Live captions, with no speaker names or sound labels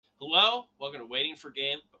Hello, welcome to Waiting for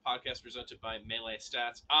Game, a podcast presented by Melee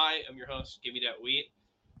Stats. I am your host, Gimme That Wheat.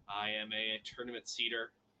 I am a tournament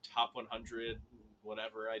seeder, top 100,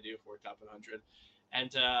 whatever I do for top 100.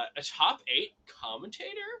 And a top 8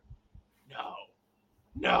 commentator? No.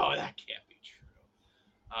 No, that can't be true.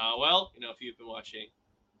 If you've been watching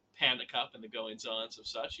Panda Cup and the goings-ons of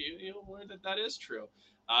such, you'll learn that that is true.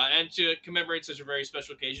 And to commemorate such a very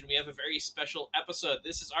special occasion, we have a very special episode.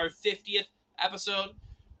 This is our 50th episode.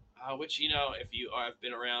 Which, if you have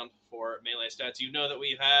been around for Melee Stats, you know that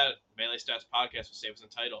we've had Melee Stats podcast with Save Us in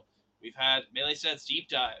Title. We've had Melee Stats deep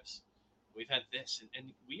dives. We've had this,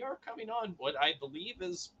 and we are coming on what I believe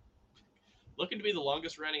is looking to be the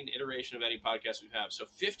longest running iteration of any podcast we have. So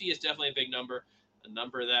 50 is definitely a big number, a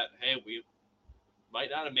number that, hey, we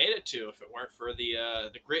might not have made it to if it weren't for the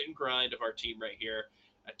grit and grind of our team right here.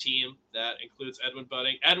 A team that includes Edwin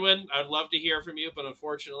Budding. Edwin, I'd love to hear from you, but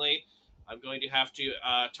unfortunately, I'm going to have to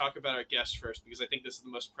talk about our guest first because I think this is the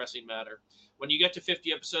most pressing matter. When you get to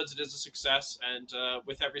 50 episodes, it is a success, and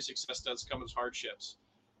with every success does come as hardships.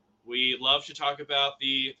 We love to talk about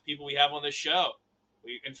the people we have on this show.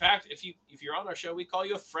 In fact, if you're on our show, we call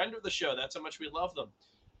you a friend of the show. That's how much we love them.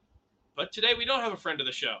 But today we don't have a friend of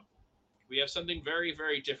the show. We have something very,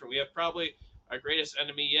 very different. We have probably our greatest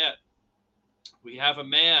enemy yet. We have a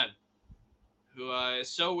man who is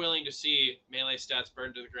so willing to see Melee Stats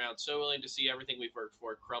burn to the ground, so willing to see everything we've worked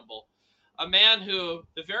for crumble. A man who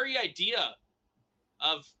the very idea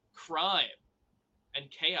of crime and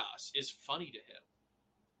chaos is funny to him.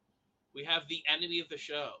 We have the enemy of the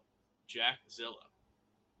show, Jack Zilla.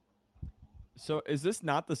 So is this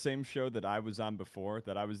not the same show that I was on before,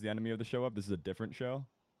 that I was the enemy of the show of? This is a different show?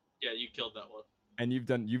 Yeah, you killed that one. And you've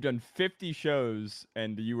done 50 shows,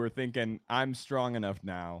 and you were thinking, I'm strong enough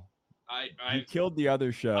now. You killed the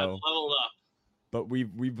other show. I've leveled up. But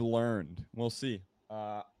we've learned. We'll see.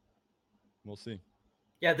 We'll see.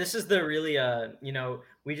 Yeah, this is the really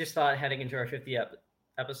we just thought heading into our 50th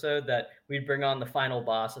episode that we'd bring on the final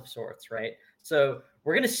boss of sorts, right? So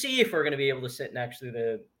we're gonna see if we're gonna be able to sit next to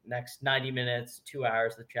the next 90 minutes, 2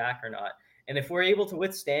 hours with Jack or not. And if we're able to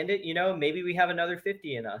withstand it, maybe we have another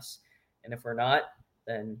 50 in us. And if we're not,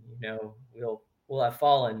 then we'll have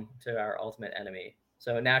fallen to our ultimate enemy.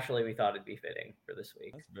 So naturally, we thought it'd be fitting for this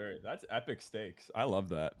week. That's epic stakes. I love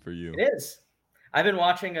that for you. It is. I've been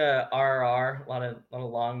watching RRR, a lot of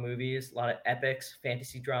long movies, a lot of epics,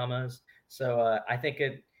 fantasy dramas. So I think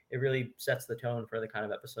it really sets the tone for the kind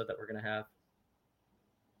of episode that we're going to have.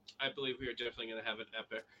 I believe we are definitely going to have an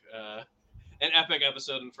epic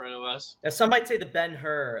episode in front of us. Now, some might say the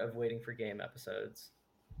Ben-Hur of Waiting for Game episodes.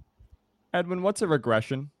 Edwin, what's a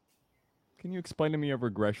regression? Can you explain to me a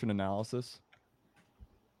regression analysis?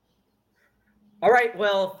 All right.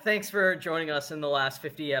 Well, thanks for joining us in the last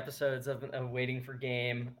 50 episodes of Waiting for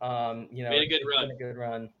Game. Made a good run. Been a good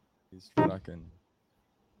run. He's fucking.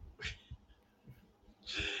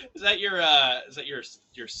 Is that your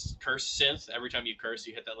curse synth? Every time you curse,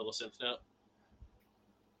 you hit that little synth note.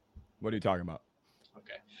 What are you talking about?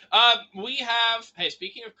 Okay. We have, hey,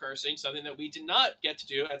 speaking of cursing, something that we did not get to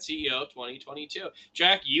do at CEO 2022.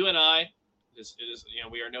 Jack, you and I, it is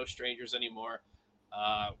we are no strangers anymore.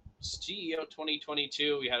 CEO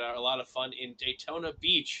 2022, we had a lot of fun in Daytona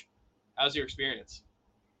Beach. How's your experience?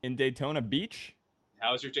 In Daytona Beach?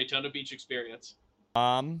 How was your Daytona Beach experience?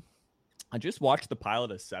 I just watched the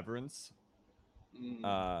pilot of Severance,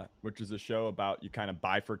 which is a show about you kind of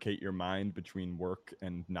bifurcate your mind between work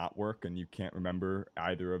and not work, and you can't remember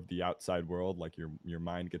either of the outside world. Like your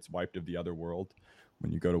mind gets wiped of the other world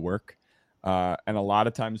when you go to work. And a lot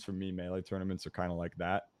of times for me, Melee tournaments are kind of like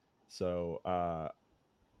that. So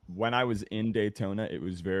when I was in Daytona, it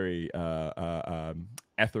was very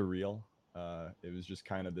ethereal. It was just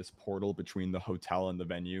kind of this portal between the hotel and the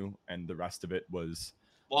venue, and the rest of it was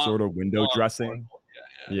sort of window dressing.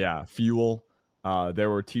 Yeah, fuel. There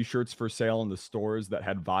were T-shirts for sale in the stores that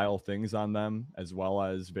had vile things on them, as well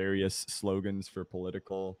as various slogans for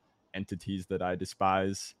political entities that I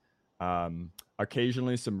despise.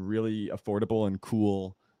 Occasionally, some really affordable and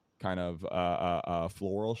cool kind of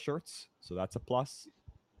floral shirts. So that's a plus.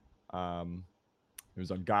 It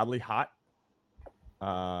was ungodly hot.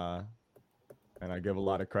 And I give a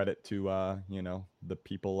lot of credit to the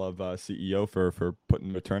people of CEO for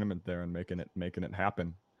putting the tournament there and making it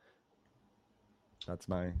happen. That's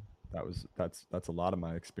a lot of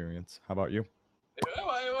my experience. How about you?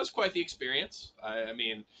 It was quite the experience.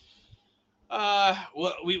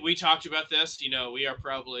 We talked about this. We are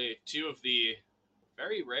probably two of the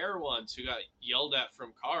very rare ones who got yelled at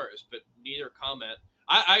from cars, but neither comment.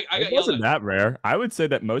 It wasn't that rare. I would say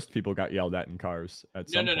that most people got yelled at in cars at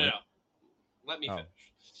some point. No. Let me finish.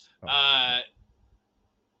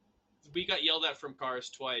 We got yelled at from cars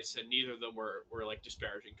twice, and neither of them were like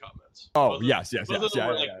disparaging comments. Oh, yes. Both of them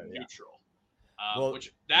were neutral,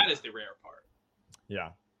 which that is the rare part. Yeah.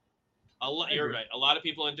 You're right. A lot of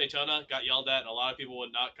people in Daytona got yelled at, and a lot of people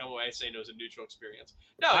would not come away saying it was a neutral experience.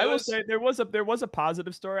 No, I will say there was a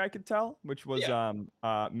positive story I could tell, which was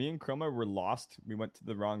me and Chroma were lost. We went to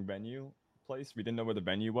the wrong venue place. We didn't know where the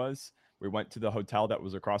venue was. We went to the hotel that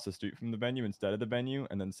was across the street from the venue instead of the venue,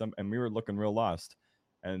 and then we were looking real lost.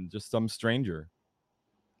 And just some stranger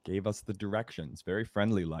gave us the directions, very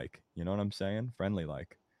friendly like. You know what I'm saying? Friendly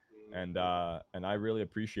like. And I really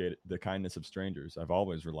appreciate the kindness of strangers. I've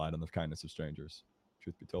always relied on the kindness of strangers,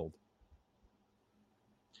 truth be told.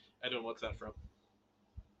 Edwin, what's that from?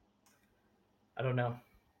 I don't know.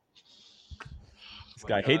 This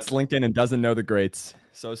guy hates Lincoln and doesn't know the greats.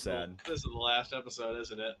 So sad. This is the last episode,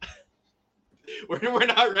 isn't it? We're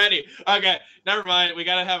not ready. Okay, never mind. We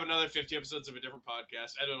got to have another 50 episodes of a different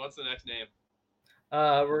podcast. Edwin, what's the next name?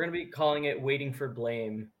 We're going to be calling it Waiting for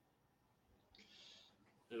Blame.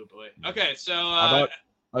 Oh, boy. Okay, so... How about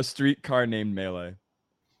a streetcar named Melee?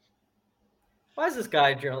 Why is this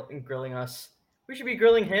guy grilling us? We should be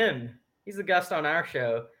grilling him. He's the guest on our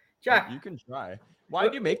show. Jack. You can try. Why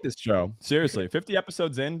did you make this show? Seriously, 50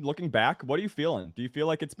 episodes in, looking back, what are you feeling? Do you feel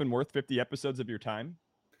like it's been worth 50 episodes of your time?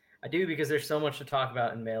 I do, because there's so much to talk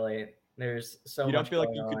about in Melee. There's so much. You don't feel like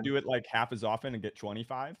you could do it like half as often and get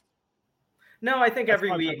 25? No, I think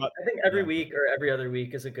every week. I think every week or every other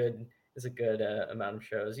week is a good amount of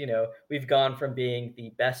shows. You know, we've gone from being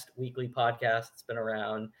the best weekly podcast that's been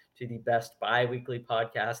around to the best bi-weekly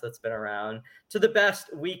podcast that's been around to the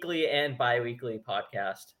best weekly and bi-weekly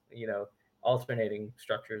podcast. You know, alternating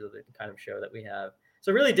structures of the kind of show that we have. So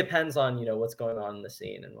it really depends on, you know, what's going on in the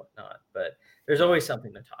scene and whatnot. But there's always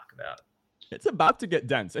something to talk about. It's about to get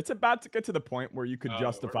dense. It's about to get to the point where you could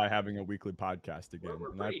justify having a weekly podcast again.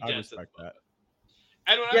 And I respect that.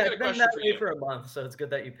 It's been that way for a month, so it's good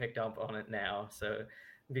that you picked up on it now. So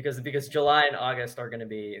because July and August are going to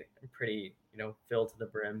be pretty, you know, filled to the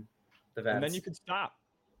brim events. And then you could stop.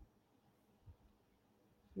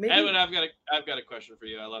 Maybe. Edwin, I've got a question for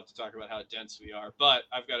you. I love to talk about how dense we are, but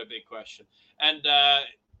I've got a big question. And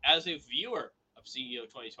as a viewer of CEO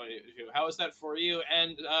 2022, how is that for you?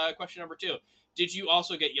 And question number 2, did you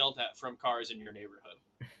also get yelled at from cars in your neighborhood?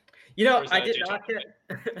 You know, I did not get.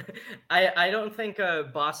 I don't think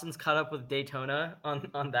Boston's caught up with Daytona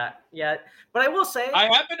on that yet. But I will say, I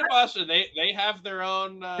have been to Boston. They have their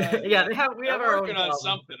own. Yeah, we have our own. Working on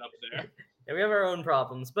something up there. Yeah, we have our own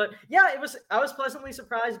problems, but yeah, I was pleasantly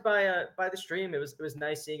surprised by the stream. It was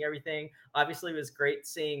nice seeing everything. Obviously, it was great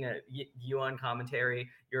seeing you on commentary.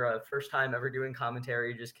 You're a first time ever doing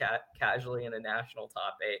commentary, just casually in a national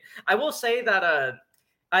top 8. I will say that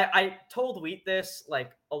I told Wheat this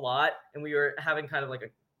like a lot, and we were having kind of like a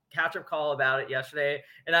catch-up call about it yesterday,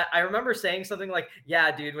 and I remember saying something like,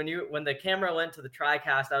 yeah, dude, when the camera went to the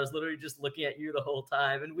TriCast, I was literally just looking at you the whole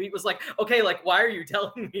time, and Wheat was like, okay, like, why are you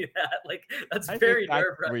telling me that? Like, that's very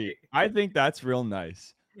nerve-wracking. I think that's real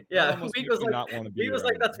nice. Yeah, Wheat was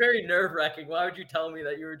like, that's very nerve-wracking. Why would you tell me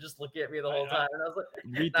that you were just looking at me the whole time? And I was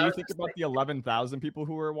like, Wheat, do you think about the 11,000 people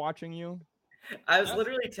who were watching you? I was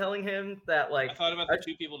literally telling him that, like, I thought about the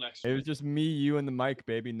 2 people next to me. It was just me, you, and the mic,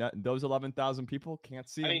 baby. Those 11,000 people can't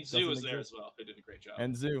see. I mean, Zoo was there as well. Who did a great job.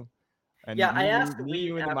 And Zoo. And yeah, I asked me,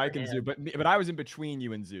 you, and the mic, and Zoo, but I was in between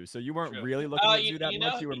you and Zoo, so you weren't really looking at Zoo that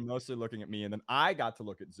much. You were mostly looking at me, and then I got to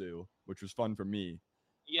look at Zoo, which was fun for me.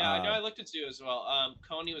 Yeah, I know. I looked at Zoo as well.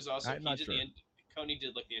 Coney was also. Coney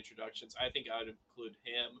did like the introductions. I think I would include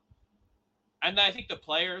him, and I think the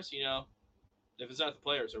players. You know, if it's not the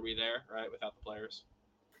players, are we there? Right, without the players.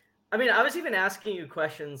 I mean, I was even asking you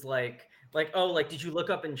questions like, oh, like, did you look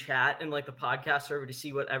up in chat in like the podcast server to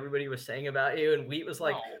see what everybody was saying about you? And Wheat was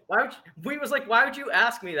like, why would you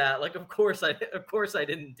ask me that? Like, of course I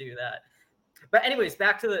didn't do that. But anyways,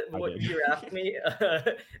 back to what you were asking me.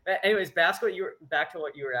 Back to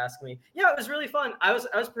what you were asking me. Yeah, it was really fun. I was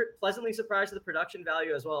pleasantly surprised at the production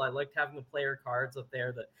value as well. I liked having the player cards up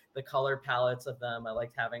there, the color palettes of them. I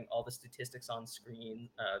liked having all the statistics on screen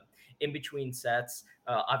in between sets.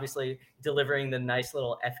 Obviously, delivering the nice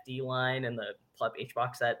little FD line and the Club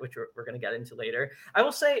HBox set, which we're going to get into later. I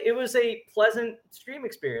will say it was a pleasant stream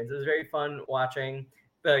experience. It was very fun watching.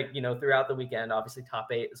 Throughout the weekend, obviously top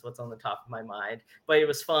 8 is what's on the top of my mind, but it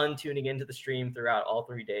was fun tuning into the stream throughout all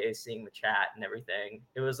 3 days, seeing the chat and everything.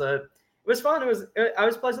 It was fun. I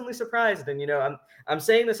was pleasantly surprised. And, you know, I'm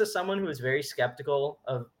saying this as someone who is very skeptical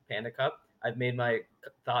of Panda Cup. I've made my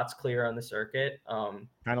thoughts clear on the circuit. Kind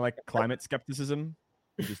of like climate skepticism.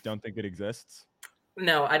 You just don't think it exists.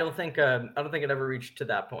 No, I don't think it ever reached to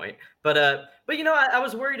that point. But I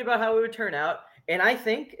was worried about how it would turn out. And I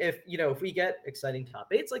think if we get exciting top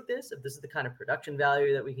 8s like this, if this is the kind of production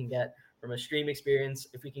value that we can get from a stream experience,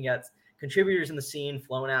 if we can get contributors in the scene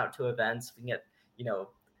flown out to events, if we can get,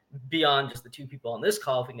 beyond just the 2 people on this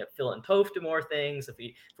call, if we can get Phil and Toph to more things, if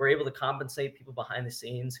we're able to compensate people behind the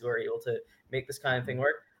scenes who are able to make this kind of thing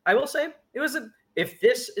work, I will say if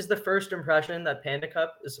this is the first impression that Panda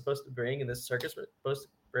Cup is supposed to bring and this circus was supposed to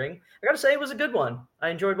bring, I gotta say it was a good one. I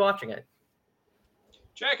enjoyed watching it.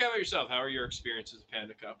 Jack, how about yourself? How are your experiences with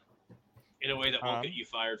Panda Cup in a way that won't get you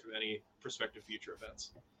fired from any prospective future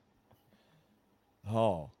events?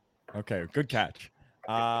 Oh, okay. Good catch.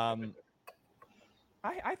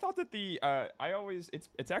 I thought that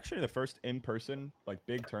it's actually the first in-person like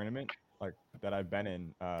big tournament like that I've been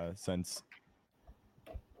in since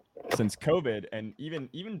COVID, and even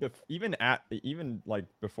like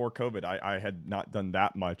before COVID, I had not done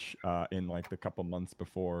that much in like the couple months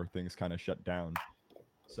before things kind of shut down.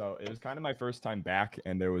 So it was kind of my first time back,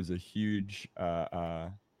 and there was a huge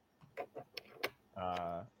like,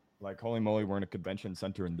 holy moly, we're in a convention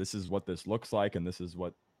center, and this is what this looks like, and this is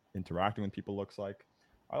what interacting with people looks like.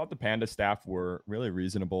 I thought the Panda staff were really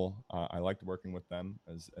reasonable. I liked working with them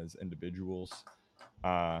as individuals.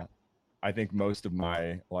 I think most of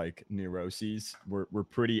my like neuroses were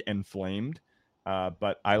pretty inflamed,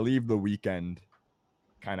 but I leave the weekend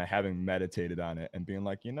kind of having meditated on it and being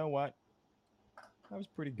like, you know what, that was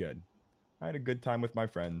pretty good. I had a good time with my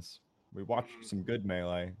friends. We watched some good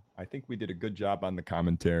Melee. I think we did a good job on the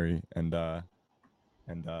commentary, and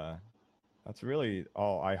that's really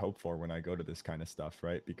all I hope for when I go to this kind of stuff,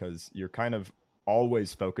 right? Because you're kind of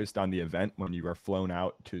always focused on the event when you are flown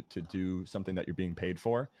out to do something that you're being paid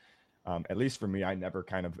for. At least for me, I never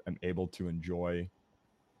kind of am able to enjoy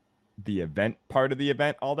the event part of the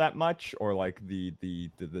event all that much, or like the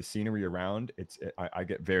scenery around. I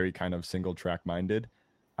get very kind of single track minded,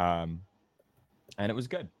 and it was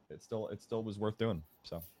good. It still was worth doing.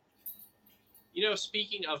 So,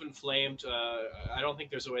 speaking of inflamed, I don't think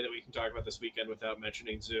there's a way that we can talk about this weekend without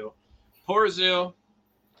mentioning Zoo. Poor Zoo.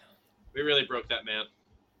 We really broke that man.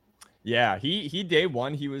 Yeah, he day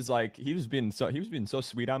one, he was being so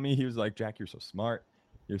sweet on me. He was like, Jack, you're so smart.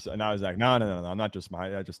 And I was like, no, I'm not just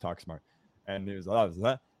smart. I just talk smart. And he was like,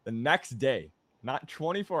 oh, the next day, not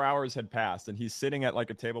 24 hours had passed, and he's sitting at like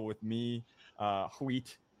a table with me,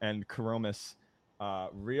 Wheat, and Karomis,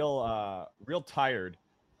 real tired,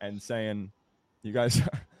 and saying, you guys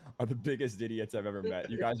are the biggest idiots I've ever met.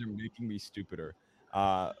 You guys are making me stupider.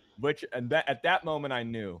 At that moment, I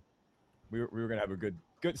knew we were gonna have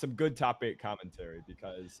some good top 8 commentary,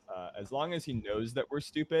 because as long as he knows that we're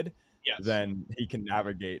stupid, yes, then he can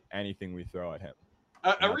navigate anything we throw at him.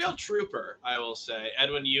 A real trooper, I will say.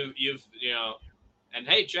 Edwin, you've and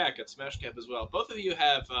hey, Jack at Smash Cap as well. Both of you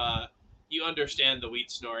have you understand the Wheat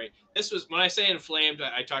story. This was, when I say inflamed,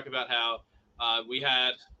 I talk about how we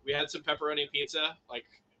had some pepperoni pizza, like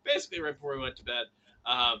basically right before we went to bed.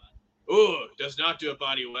 Does not do a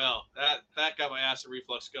body well. That got my acid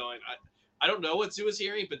reflux going. I don't know what Zoo was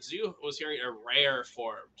hearing, but Zoo was hearing a rare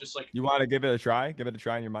form. Just like, you want to give it a try? Give it a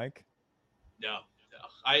try on your mic. No.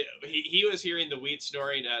 He was hearing the Wheat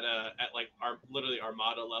snoring at like literally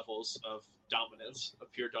Armada levels of dominance,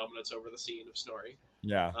 of pure dominance over the scene of snoring.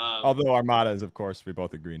 Yeah. Although Armada is, of course, we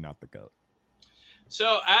both agree, not the GOAT.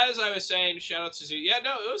 So as I was saying, shout out to Zoo. Yeah,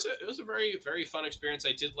 no, it was a very, very fun experience.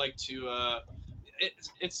 I did like to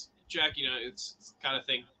it's Jack, it's kind of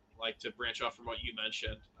thing like to branch off from what you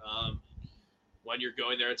mentioned. When you're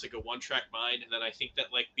going there, it's like a one-track mind, and then I think that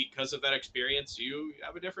like because of that experience, you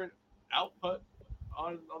have a different output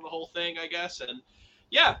on the whole thing, I guess. And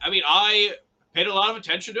yeah, I mean, I paid a lot of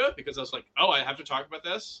attention to it because I was like, oh, I have to talk about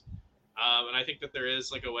this. And I think that there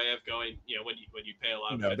is like a way of going, when you pay a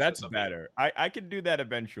lot of attention. No, that's better. I could do that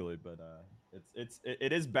eventually, but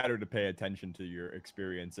it is better to pay attention to your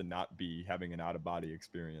experience and not be having an out-of-body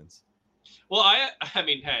experience. Well, I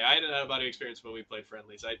mean, hey, I had an out-of-body experience when we played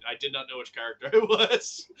friendlies. I did not know which character it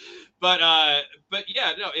was, but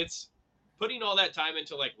yeah, no, it's putting all that time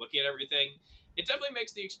into like looking at everything. It definitely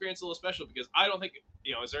makes the experience a little special, because I don't think,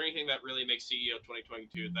 is there anything that really makes CEO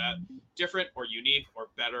 2022 that different or unique or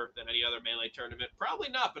better than any other Melee tournament? Probably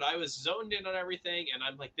not, but I was zoned in on everything, and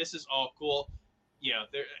I'm like, this is all cool. And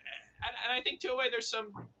I think to a way there's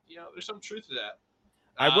some truth to that.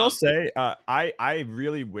 I will say, I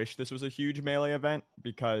really wish this was a huge Melee event,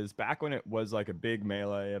 because back when it was like a big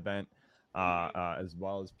Melee event, as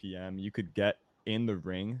well as PM, you could get in the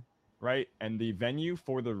ring, right? And the venue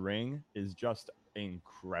for the ring is just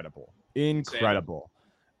incredible. And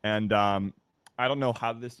I don't know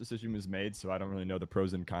how this decision was made, so I don't really know the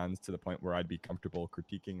pros and cons to the point where I'd be comfortable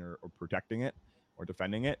critiquing or protecting it or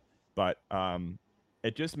defending it. But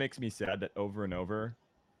it just makes me sad that over and over.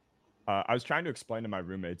 I was trying to explain to my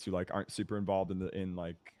roommates who like aren't super involved in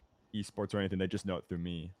like esports or anything. They just know it through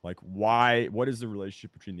me. Like, what is the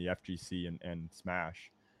relationship between the FGC and Smash?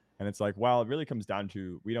 And it's like, well, it really comes down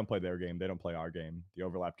to we don't play their game, they don't play our game. The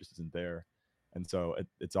overlap just isn't there, and so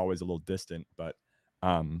it's always a little distant. But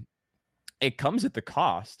it comes at the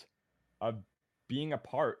cost of being a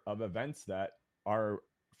part of events that are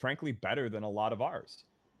frankly better than a lot of ours.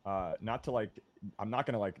 Not to like, I'm not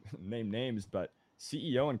gonna like name names, but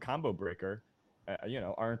CEO and Combo Breaker,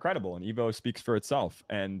 are incredible, and Evo speaks for itself.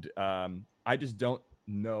 And I just don't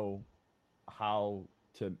know how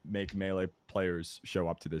to make Melee players show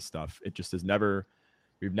up to this stuff. It just has never,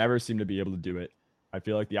 we've never seemed to be able to do it. I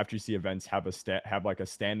feel like the FGC events have like a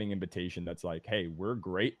standing invitation that's like, hey, we're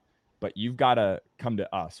great, but you've got to come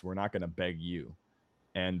to us. We're not going to beg you.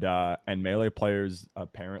 And Melee players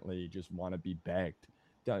apparently just want to be begged.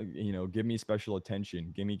 Give me special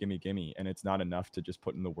attention, gimme, and it's not enough to just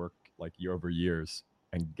put in the work like year over years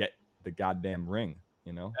and get the goddamn ring.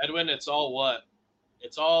 Edwin, it's all what?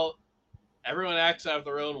 It's all everyone acts out of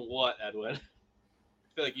their own what, Edwin? I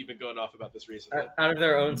feel like you've been going off about this recently. Out of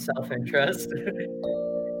their own self-interest.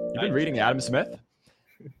 You've been reading Adam Smith?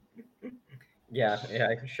 Yeah,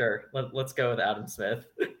 sure. Let's go with Adam Smith.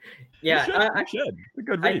 Yeah, you should. It's a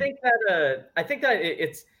good read. I think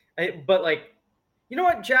that but like, you know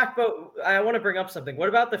what, Jack? But I want to bring up something. What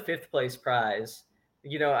about the 5th place prize?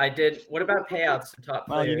 What about payouts to top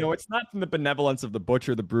players? Well, it's not from the benevolence of the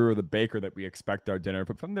butcher, the brewer, the baker that we expect our dinner,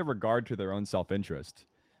 but from their regard to their own self-interest.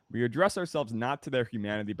 We address ourselves not to their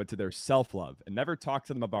humanity, but to their self-love, and never talk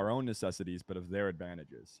to them of our own necessities, but of their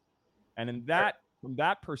advantages. And from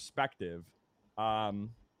that perspective, $75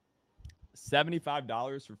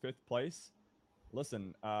 for 5th place.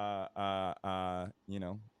 Listen,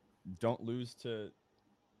 don't lose to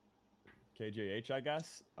KJH, I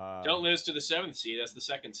guess. Don't lose to the 7th seed. That's the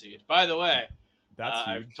 2nd seed. By the way,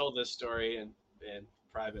 I've told this story in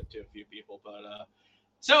private to a few people, but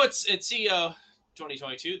so it's CEO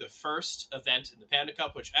 2022, the first event in the Panda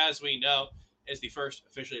Cup, which, as we know, is the first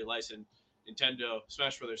officially licensed Nintendo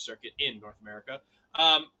Smash Brothers circuit in North America.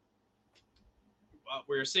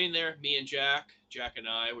 We were sitting there, me and Jack and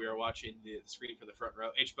I. We were watching the screen from the front row.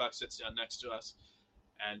 HBox sits down next to us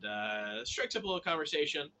and strikes up a little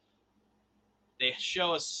conversation. They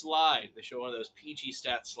show a slide. They show one of those PG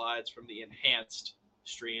stat slides from the enhanced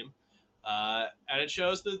stream, and it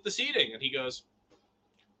shows the seeding. And he goes,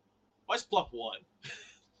 "Why's Plup 1?"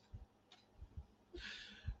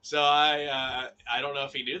 So I don't know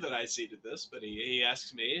if he knew that I seeded this, but he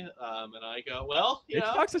asked me, and I go, "Well, he's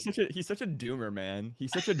such a doomer, man.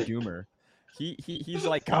 He's such a doomer." He's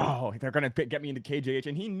like, oh, they're gonna get me into KJH,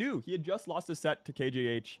 and he knew he had just lost a set to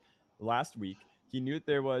KJH last week. He knew that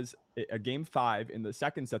there was a game 5 in the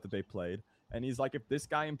second set that they played, and he's like, if this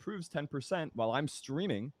guy improves 10% while I'm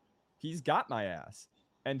streaming, he's got my ass.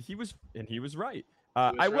 And he was right.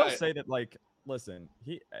 I will say that, like, listen,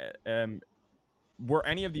 were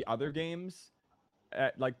any of the other games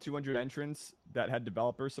at like 200 entrants that had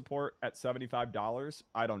developer support at $75?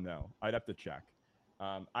 I don't know. I'd have to check.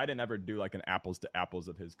 I didn't ever do like an apples to apples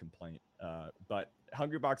of his complaint. But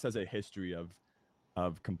Hungrybox has a history of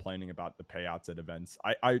complaining about the payouts at events.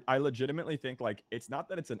 I legitimately think, like, it's not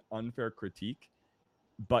that it's an unfair critique,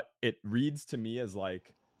 but it reads to me as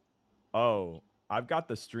like, oh, I've got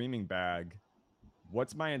the streaming bag.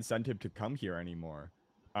 What's my incentive to come here anymore?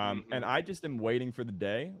 And I just am waiting for the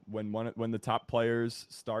day when the top players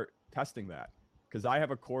start testing that, because I have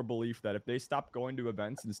a core belief that if they stop going to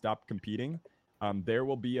events and stop competing, there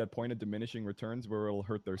will be a point of diminishing returns where it'll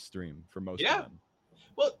hurt their stream for most of them.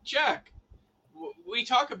 Well, Jack, we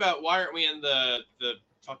talk about why aren't we in the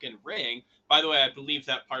fucking ring. By the way, I believe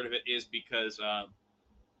that part of it is because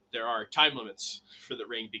there are time limits for the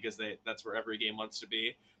ring, because that's where every game wants to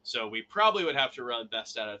be. So we probably would have to run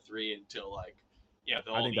best out of 3 until like the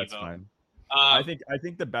whole I think that's Evo. fine. I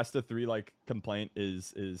think the best of 3 like complaint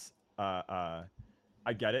is I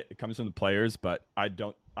get it. It comes from the players, but I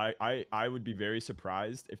would be very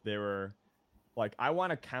surprised if they were like, I want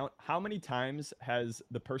to count how many times has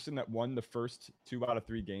the person that won the first 2 out of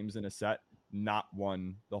 3 games in a set not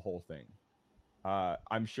won the whole thing.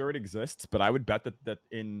 I'm sure it exists, but I would bet that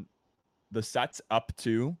in the sets up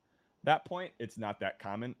to that point, it's not that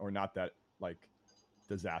common or not that like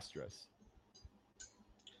disastrous.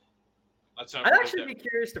 I'd actually be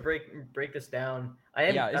curious to break this down.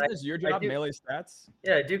 Isn't this your job, Melee Stats?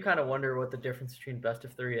 Yeah, I do kind of wonder what the difference between best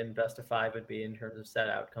of 3 and best of 5 would be in terms of set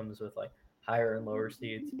outcomes with like higher and lower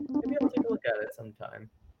seeds. Maybe I'll take a look at it sometime.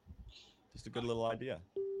 Just a good little idea.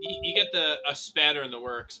 You get a spanner in the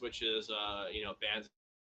works, which is bands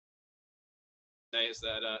is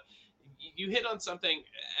that you hit on something,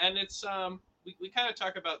 and it's we kind of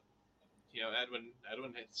talk about Edwin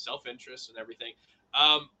self-interest and everything.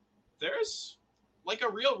 There's like a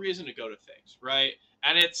real reason to go to things, right?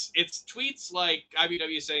 And it's tweets like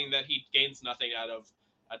IBW saying that he gains nothing out of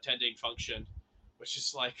attending function, which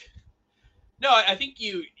is like, no, I think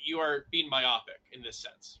you are being myopic in this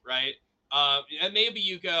sense, right? And maybe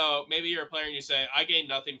you're a player and you say, I gain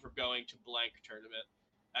nothing from going to blank tournament.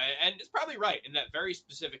 And it's probably right in that very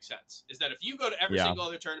specific sense, is that if you go to every single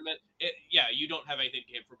other tournament, you don't have anything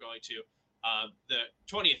to gain from going to the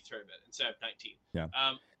 20th tournament instead of 19. Yeah.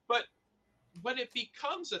 But when it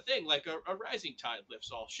becomes a thing, like a rising tide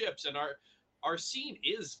lifts all ships, and our scene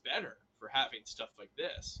is better for having stuff like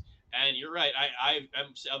this. And you're right. I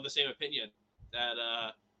am of the same opinion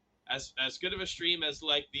that as good of a stream as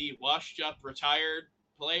like the washed up retired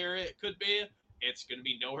player it could be, it's going to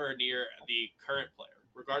be nowhere near the current player.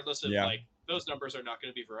 Regardless of like those numbers are not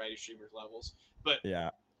going to be variety streamer levels, but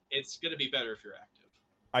it's going to be better if you're active.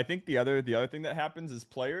 I think the other thing that happens is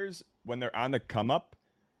players, when they're on the come up,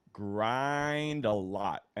 grind a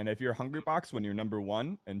lot. And if you're Hungrybox when you're number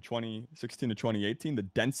one in 2016 to 2018, the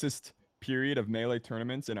densest period of Melee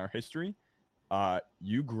tournaments in our history,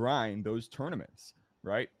 you grind those tournaments,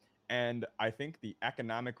 right? And I think the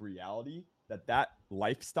economic reality that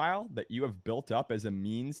lifestyle that you have built up as a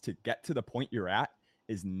means to get to the point you're at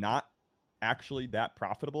is not actually that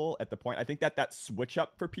profitable at the point. I think that switch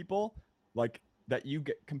up for people, like that you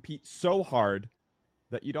compete so hard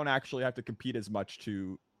that you don't actually have to compete as much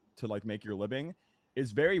to like make your living,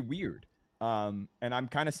 is very weird. And I'm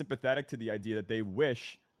kind of sympathetic to the idea that they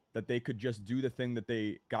wish that they could just do the thing that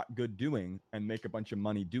they got good doing and make a bunch of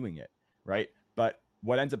money doing it, right? But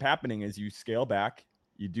what ends up happening is you scale back,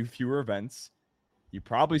 you do fewer events, you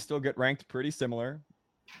probably still get ranked pretty similar,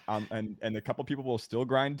 and a couple people will still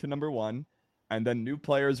grind to number one, and then new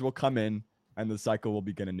players will come in and the cycle will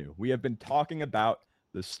begin anew. We have been talking about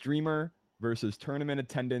the streamer versus tournament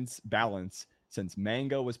attendance balance since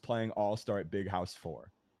Mango was playing All-Star at Big House 4.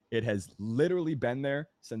 It has literally been there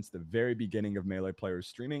since the very beginning of Melee players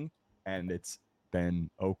streaming, and it's been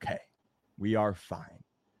okay. We are fine.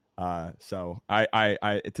 So I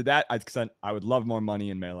would love more money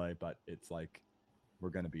in Melee, but it's like we're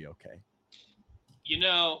gonna be okay.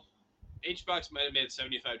 HBox might have made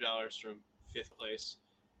 $75 from 5th place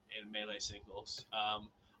in Melee singles.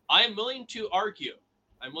 I am willing to argue.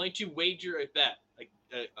 I'm willing to wager a bet.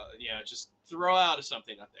 Just throw out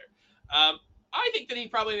something out there. I think that he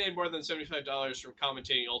probably made more than $75 from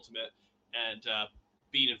commentating Ultimate and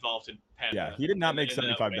being involved in Panda. Yeah, he did not make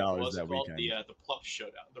 $75 that weekend. The Pluff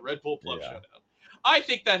Showdown, the Red Bull Pluff Showdown. I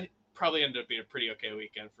think that probably ended up being a pretty okay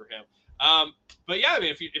weekend for him. But yeah, I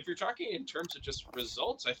mean, if you're talking in terms of just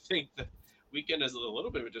results, I think the weekend is a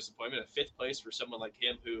little bit of a disappointment. A 5th place for someone like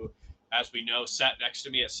him, who, as we know, sat next to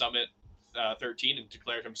me at Summit 13 and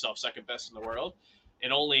declared himself second best in the world.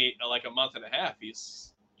 In only like a month and a half,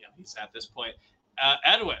 he's at this point.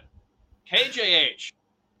 Edwin, KJH,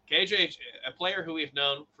 a player who we've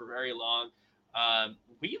known for very long.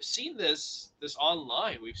 We've seen this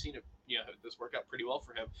online. We've seen it, this work out pretty well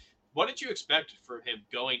for him. What did you expect from him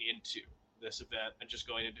going into this event and just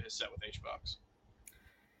going into his set with HBox?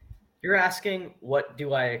 You're asking, what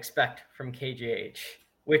do I expect from KJH?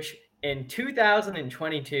 Which in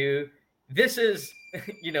 2022, this is,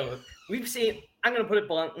 we've seen, I'm going to put it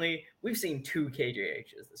bluntly, we've seen 2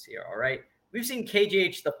 KJHs this year, all right? We've seen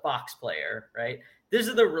KJH, the Fox player, right? This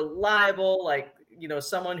is the reliable,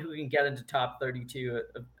 someone who can get into top 32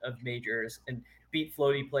 of majors and beat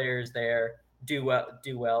floaty players there, do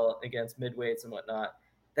well against midweights and whatnot.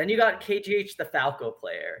 Then you got KJH, the Falco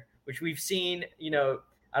player, which we've seen,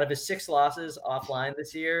 out of his 6 losses offline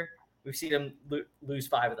this year, we've seen him lose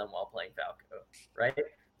 5 of them while playing Falco, right?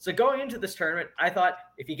 So going into this tournament, I thought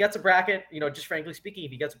if he gets a bracket, just frankly speaking,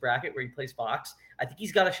 if he gets a bracket where he plays Fox, I think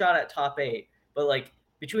he's got a shot at top 8. But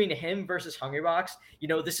between him versus Hungrybox,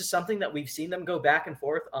 this is something that we've seen them go back and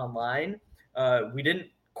forth online. We didn't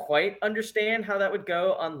quite understand how that would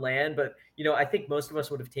go on LAN, but I think most of us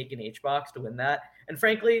would have taken HBox to win that. And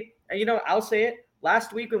frankly, I'll say it.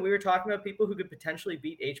 Last week when we were talking about people who could potentially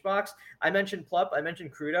beat HBox, I mentioned Plup, I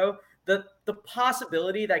mentioned Crudo. The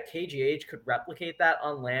possibility that KGH could replicate that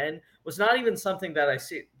on LAN was not even something that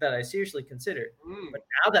I seriously considered. But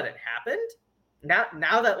now that it happened,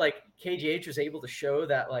 now that KGH was able to show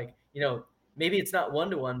that maybe it's not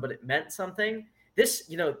 1-to-1, but it meant something. This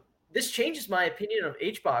changes my opinion of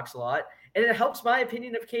HBox a lot, and it helps my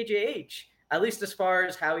opinion of KJH. at least as far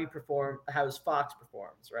as how his Fox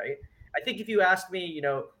performs, right? I think if you asked me,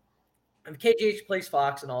 if KGH plays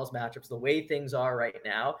Fox in all his matchups, the way things are right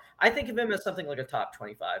now, I think of him as something like a top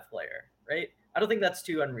 25 player, right? I don't think that's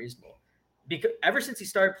too unreasonable. Because ever since he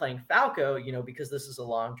started playing Falco, because this is a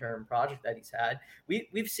long-term project that he's had,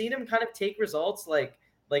 we've seen him kind of take results like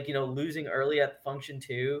losing early at Function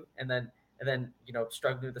 2 and then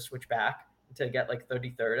struggling with the switch back to get like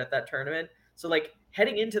 33rd at that tournament. So like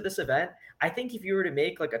heading into this event, I think if you were to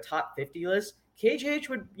make like a top 50 list, KGH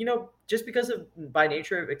would, just because of by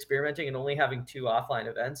nature of experimenting and only having 2 offline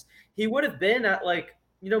events, he would have been at like,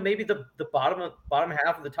 maybe the bottom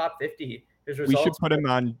half of the top 50. We should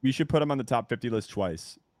put him on the top 50 list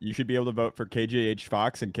twice. You should be able to vote for KGH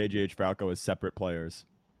Fox and KGH Falco as separate players.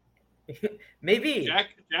 Maybe Jack,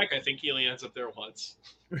 I think he only ends up there once.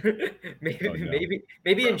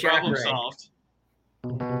 maybe in Jack problem solved.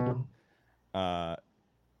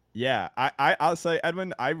 Yeah, I'll say,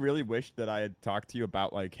 Edwin, I really wish that I had talked to you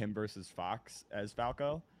about like him versus Fox as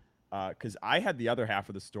Falco, because I had the other half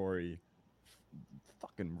of the story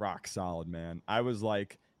fucking rock solid, man. I was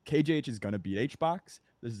like, KJH is gonna beat HBox.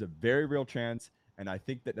 This is a very real chance, and I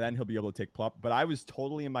think that then he'll be able to take Plup. But I was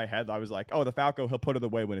totally in my head. I was like, oh, the Falco, he'll put it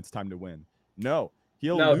away when it's time to win. No,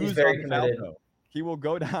 he'll lose on the Falco. He will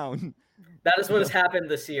go down. That is what has happened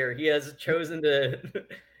this year. He has chosen to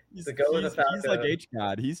go with the Falco. He's like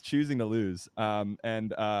H-God. He's choosing to lose. But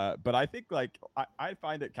I think like I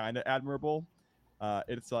find it kind of admirable.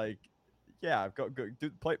 It's like, yeah, go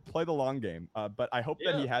play the long game. But I hope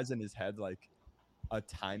that he has in his head like a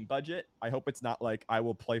time budget. I hope it's not like I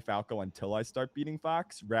will play Falco until I start beating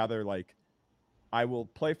Fox. Rather, like I will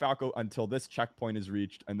play Falco until this checkpoint is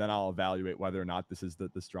reached, and then I'll evaluate whether or not this is the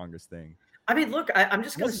strongest thing. I mean, look, I'm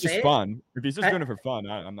just gonna say, it's fun. If he's just doing it for fun,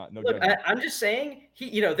 I'm not. No. Look, I'm just saying,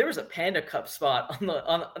 there was a Panda Cup spot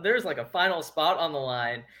there was like a final spot on the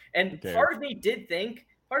line, and part of me did think,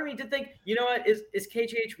 you know what, is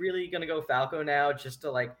KGH really gonna go Falco now just to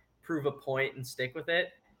like prove a point and stick with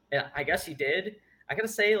it? And I guess he did. I gotta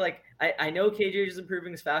say, like, I know KGH is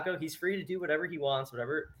improving his Falco. He's free to do whatever he wants,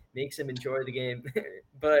 whatever makes him enjoy the game.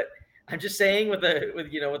 But I'm just saying, with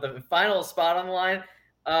the final spot on the line,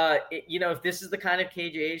 if this is the kind of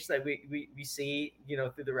KGH that we see,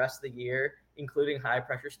 through the rest of the year, including high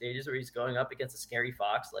pressure stages where he's going up against a scary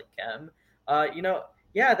Fox like Chem,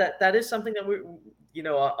 that is something that we,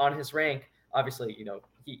 on his rank, obviously,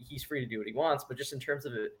 he's free to do what he wants, but just in terms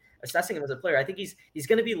of assessing him as a player, I think he's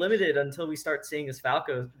going to be limited until we start seeing his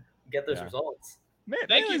Falco get those results.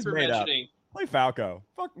 Thank you for mentioning. Play Falco.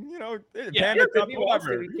 Fuck, Panda Cup,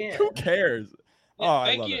 whatever. Who cares? Yeah,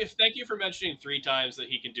 thank you for mentioning 3 times that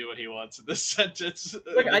he can do what he wants in this sentence.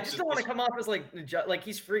 Look, I just don't want to come off as like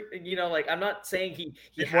he's free. Like I'm not saying he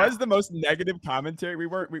It was the most negative commentary.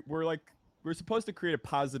 We're supposed to create a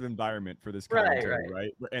positive environment for this commentary,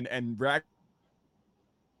 right? And Rack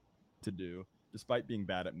to do, despite being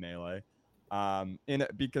bad at Melee,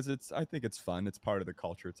 because I think it's fun. It's part of the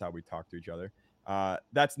culture. It's how we talk to each other.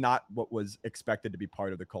 That's not what was expected to be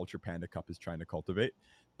part of the culture Panda Cup is trying to cultivate.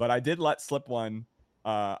 But I did let slip one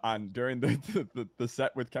during the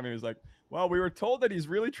set with Kemi. He was like, well, we were told that he's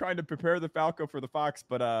really trying to prepare the Falco for the Fox,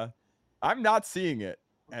 but I'm not seeing it.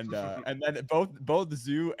 And then both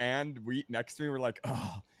Zoo and Wheat next to me were like,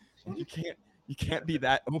 oh, you can't be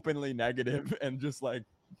that openly negative and just like.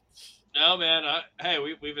 No, man. Hey,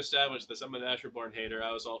 we've established this. I'm a Nashor-born hater.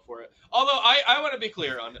 I was all for it. Although I want to be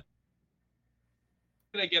clear on it.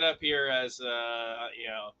 I'm going to get up here as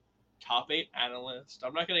top 8 analyst.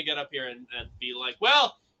 I'm not going to get up here and be like,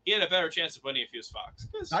 well, he had a better chance of winning if he was Fox.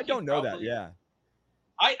 I don't know that. Yeah.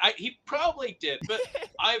 He probably did, but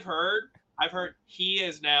I've heard he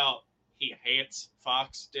hates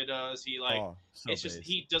Fox Dittos. It's just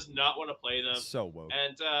he does not want to play them. So woke.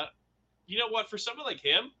 And you know what? For someone like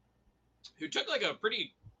him, who took like a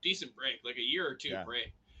pretty decent break, like a year or 2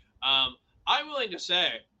 break, I'm willing to say,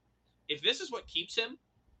 if this is what keeps him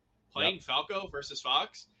playing Falco versus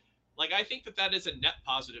Fox, like I think that is a net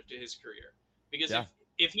positive to his career. Because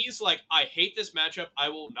if he's like, I hate this matchup, I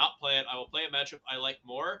will not play it. I will play a matchup I like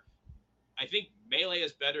more. I think Melee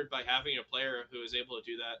is bettered by having a player who is able to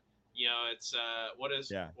do that. It's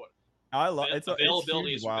I love it's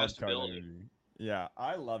availability is best ability. Yeah,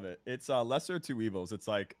 I love it. It's lesser of 2 evils. It's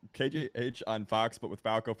like KJH on Fox, but with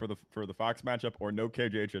Falco for the Fox matchup, or no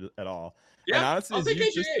KJH at all. Yeah, and honestly, I'll take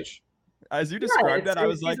KJH. As you described that, I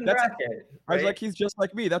was like, I was like, he's just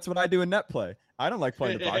like me. That's what I do in net play. I don't like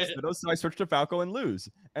playing the Fox Ditto, so I switch to Falco and lose.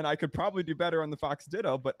 And I could probably do better on the Fox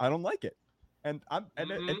Ditto, but I don't like it. And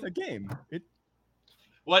it's a game.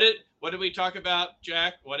 What did we talk about,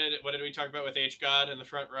 Jack? What did we talk about with H God in the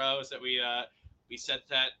front row? Is that we said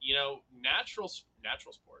that natural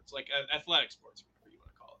sports, like athletic sports, whatever you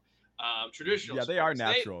want to call it, traditional. Yeah, sports, they are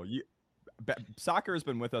natural. Soccer has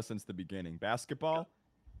been with us since the beginning. Basketball,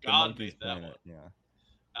 God made that one.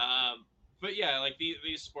 Yeah. But yeah, like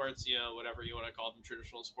these sports, whatever you want to call them,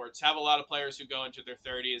 traditional sports, have a lot of players who go into their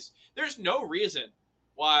 30s. There's no reason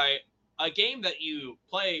why a game that you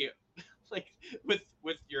play, like with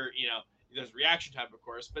your, there's reaction time, of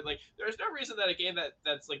course, but like there's no reason that a game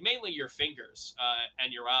that's like mainly your fingers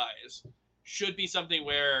and your eyes should be something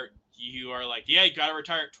where you are like, yeah, you got to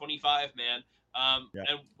retire at 25, man.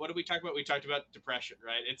 And what did we talk about? We talked about depression,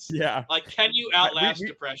 right? It's like, can you outlast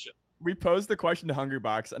depression? We posed the question to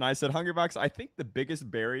Hungrybox, and I said, Hungrybox, I think the biggest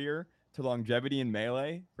barrier to longevity in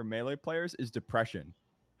Melee for Melee players is depression.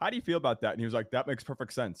 How do you feel about that? And he was like, that makes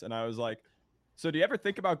perfect sense. And I was like, so do you ever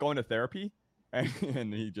think about going to therapy?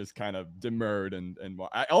 And he just kind of demurred, and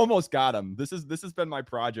I almost got him. This has been my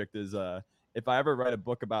project, is if I ever write a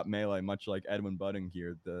book about Melee, much like Edwin Budding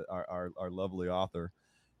here, our lovely author,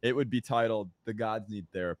 it would be titled "The Gods Need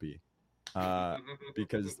Therapy."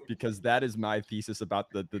 Because that is my thesis about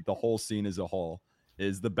the whole scene as a whole.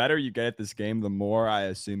 Is the better you get at this game, the more I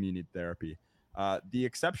assume you need therapy. The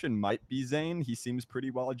exception might be Zane. He seems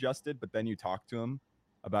pretty well adjusted, but then you talk to him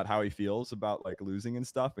about how he feels about like losing and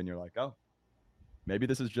stuff, and you're like, oh, maybe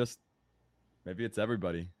it's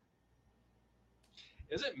everybody.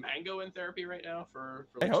 Isn't Mango in therapy right now for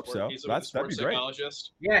I hope so. He's a sports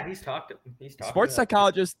psychologist. Yeah, he's talked. Sports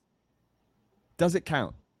psychologist. Does it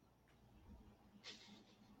count?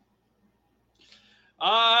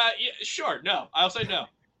 Yeah, sure. No, I'll say no.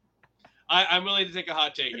 I'm willing to take a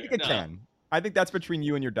hot take. I think it can. I think that's between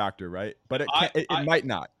you and your doctor, right? But it might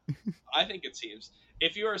not. I think it seems.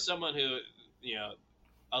 If you are someone who,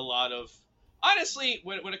 a lot of, honestly,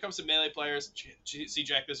 when it comes to Melee players, see,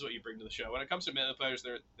 Jack, this is what you bring to the show. When it comes to Melee players,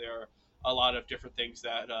 there are a lot of different things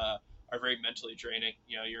that are very mentally draining.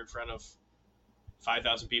 You're in front of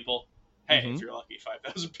 5,000 people. Hey, if you're lucky,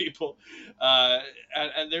 5,000 people,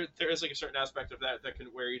 and there is like a certain aspect of that can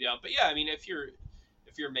wear you down. But yeah, I mean, if your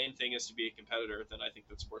main thing is to be a competitor, then I think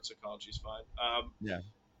that sports psychology is fine.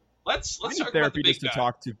 Let's talk about the big guy. To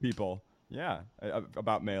talk to people,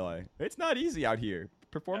 about Melee. It's not easy out here.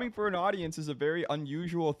 Performing for an audience is a very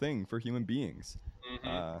unusual thing for human beings.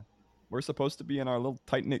 We're supposed to be in our little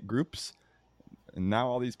tight-knit groups, and now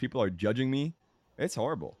all these people are judging me. It's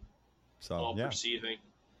horrible. So perceiving.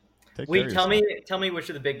 Wait, tell me which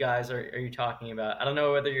of the big guys are you talking about? I don't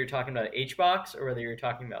know whether you're talking about HBox or whether you're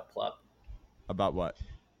talking about Plup. About what?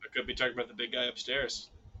 I could be talking about the big guy upstairs.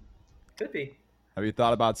 Could be. Have you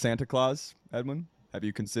thought about Santa Claus, Edwin? Have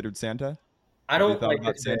you considered Santa? I don't like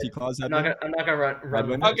about Santa Claus, Edwin? I'm not gonna run.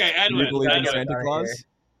 Edwin? Okay, Edwin. You believe in Santa Claus?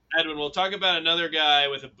 Edwin, we'll talk about another guy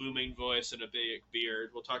with a booming voice and a big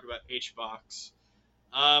beard. We'll talk about HBox.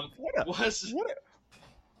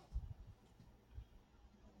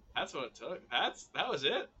 That's what it took. That was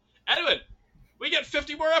it. Edwin, we get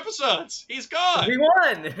 50 more episodes. He's gone. We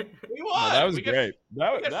won. No, that was great.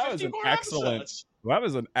 That was an excellent. Episodes. That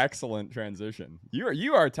was an excellent transition.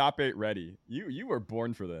 You are top 8 ready. You were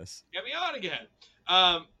born for this. Get me on again.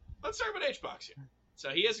 Let's talk about HBox here. So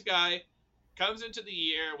he is a guy, comes into the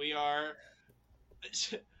year. We are.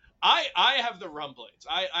 I have the rumblings.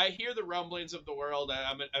 I hear the rumblings of the world.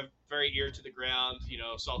 I'm a very ear to the ground,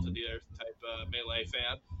 salt of the earth type Melee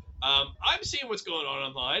fan. I'm seeing what's going on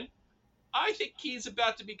online. I think he's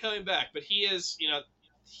about to be coming back, but he is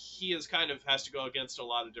kind of has to go against a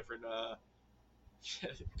lot of different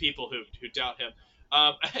people who doubt him.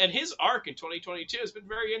 And his arc in 2022 has been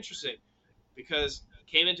very interesting because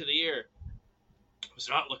he came into the year, was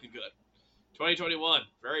not looking good. 2021,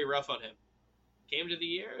 very rough on him. Came to the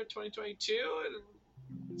year 2022,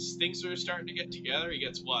 and things are starting to get together. He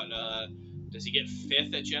gets what? Does he get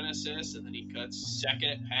 5th at Genesis, and then he cuts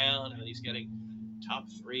 2nd at Pound, and then he's getting top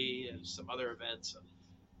 3 and some other events. And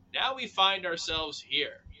now we find ourselves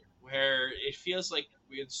here, where it feels like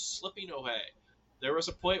we're slipping away. There was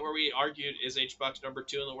a point where we argued, is HBox number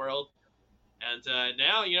 2 in the world? And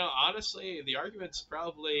now, honestly, the argument's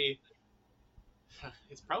probably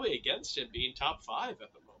against him being top 5 at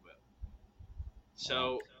the moment.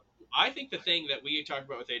 So I think the thing that we talk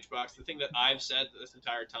about with HBox, the thing that I've said this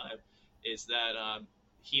entire time, is that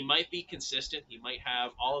he might be consistent. He might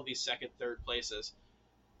have all of these 2nd, 3rd places.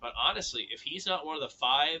 But honestly, if he's not one of the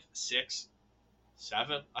 5, 6,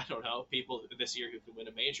 7, I don't know, people this year who can win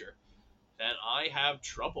a major, then I have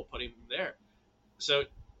trouble putting him there. So,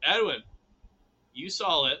 Edwin, you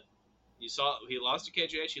saw it. You saw he lost to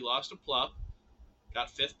KJH. He lost to Plup. Got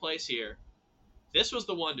 5th place here. this was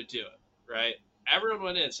the one to do it, right? Everyone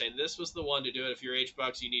went in saying this was the one to do it. If you're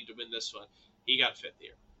HBox, you need to win this one. He got 5th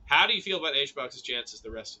here. How do you feel about HBox's chances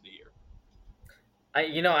the rest of the year?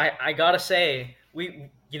 I gotta say,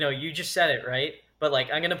 you just said it, right? But like,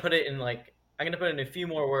 I'm gonna put it in a few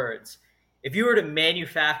more words. If you were to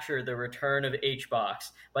manufacture the return of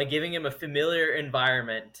HBox by giving him a familiar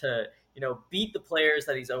environment to, beat the players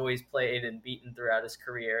that he's always played and beaten throughout his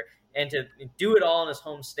career, and to do it all in his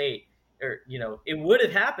home state, it would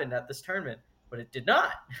have happened at this tournament, but it did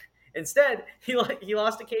not. Instead, he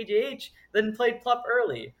lost to KJH, then played Plup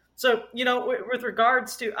early. So, with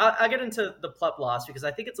regards to, I'll get into the Plup loss because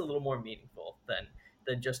I think it's a little more meaningful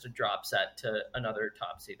than just a drop set to another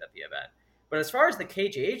top seed at the event. But as far as the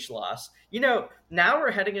KJH loss, now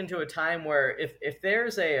we're heading into a time where if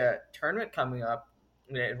there's a tournament coming up,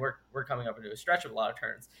 and we're coming up into a stretch of a lot of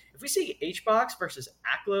turns, if we see HBox versus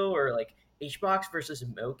Aklo or like HBox versus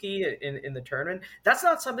Moki in the tournament, that's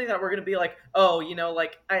not something that we're going to be like, oh,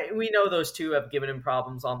 we know those two have given him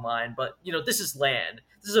problems online, but, this is land.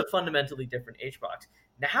 This is a fundamentally different HBox.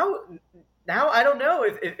 Now I don't know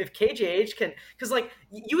if KJH can, because like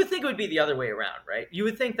you would think it would be the other way around, right? You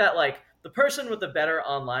would think that like the person with the better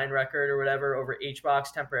online record or whatever over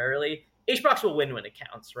HBox temporarily, HBox will win when it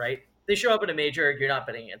counts, right? They show up in a major, you're not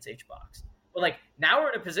betting against HBox. But like now we're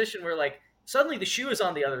in a position where like suddenly the shoe is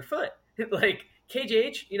on the other foot. Like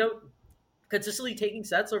KJH, consistently taking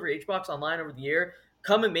sets over HBox online over the year.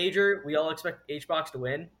 Come a major, we all expect HBox to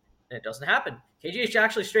win, and it doesn't happen. KJH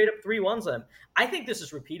actually straight up 3-1s them. I think this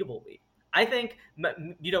is repeatable, Lee. I think,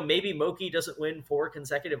 maybe Moki doesn't win 4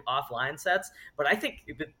 consecutive offline sets, but I think,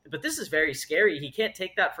 but this is very scary. He can't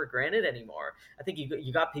take that for granted anymore. I think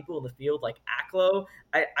you got people in the field like Aklo.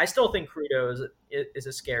 I still think Crudo is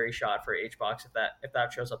a scary shot for HBox if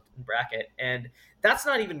that shows up in bracket, and that's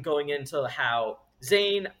not even going into how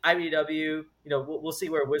Zane, IBW, we'll see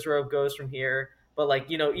where Wizrobe goes from here, but like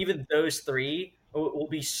even those 3 will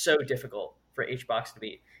be so difficult for HBox to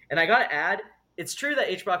beat. And I gotta add, it's true that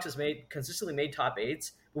HBox has consistently made top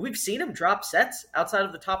 8s, but we've seen him drop sets outside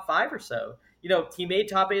of the top 5 or so. He made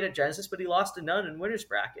top 8 at Genesis, but he lost to none in winners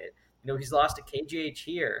bracket. He's lost to KJH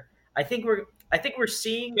here. I think we're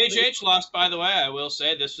seeing KJH lost, by the way. I will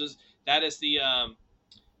say that is the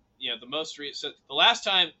the most recent. The last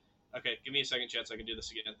time. Okay, give me a second chance. I can do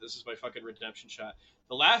this again. This is my fucking redemption shot.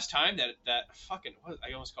 The last time that fucking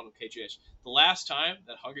I almost called him KJH. The last time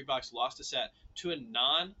that Hungrybox lost a set to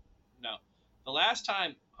the last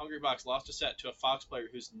time Hungrybox lost a set to a Fox player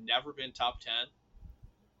who's never been top 10,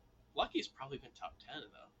 Lucky's probably been top 10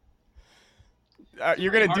 though.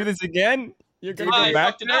 You're gonna do this again? You're gonna go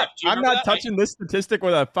back to that? I'm not touching this statistic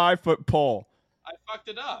with a 5-foot pole. I fucked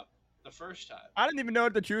it up the first time. I didn't even know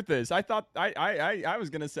what the truth is. I thought I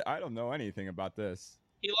was gonna say I don't know anything about this.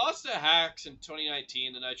 He lost to Hacks in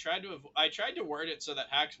 2019, and I tried to word it so that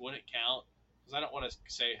Hacks wouldn't count because I don't want to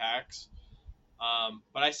say Hacks.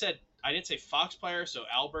 But I didn't say Fox player, so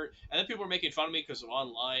Albert, and then people were making fun of me because of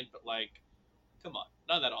online. But like, come on,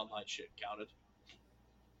 none of that online shit counted.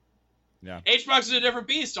 Yeah, HBox is a different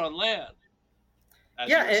beast on LAN.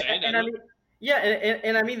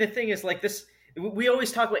 And I mean the thing is like this. We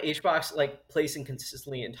always talk about HBox like placing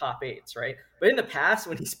consistently in top 8s, right? But in the past,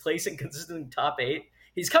 when he's placing consistently in top 8,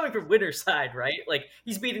 he's coming from winner's side, right? Like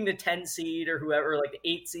he's beating the 10 seed or whoever, like the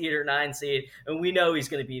 8 seed or 9 seed, and we know he's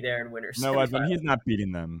going to be there in winner's. No, Edwin, he's not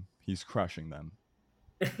beating them. He's crushing them.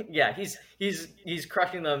 Yeah, he's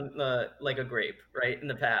crushing them like a grape, right? In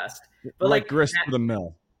the past, but like grist for the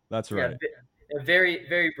mill. That's right. Yeah, very,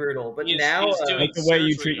 very brutal. But now, like the way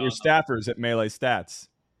you treat your staffers at Melee Stats.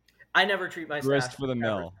 I never treat my grist staff for the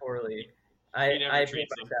mill poorly. I treat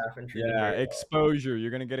my staff and treat them exposure.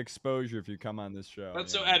 You're gonna get exposure if you come on this show. But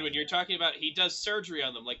so Edwin, you're talking about he does surgery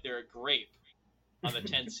on them like they're a grape on the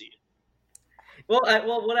 10 seed. Well,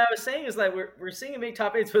 what I was saying is that we're seeing him make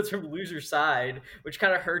top 8s, but it's from loser side, which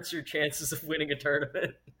kind of hurts your chances of winning a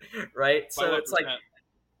tournament, right? So it's like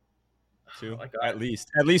 2, at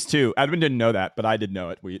least 2. Edwin didn't know that, but I did know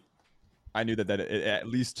it. I knew that at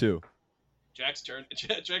least 2. Jack's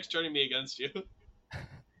turning me against you.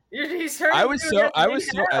 I was so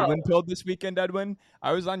Edwin pilled this weekend, Edwin.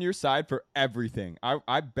 I was on your side for everything.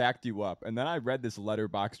 I backed you up, and then I read this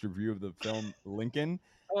letterboxd review of the film Lincoln.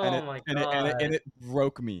 And it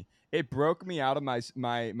broke me. It broke me out of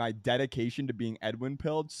my dedication to being Edwin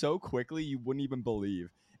pilled so quickly you wouldn't even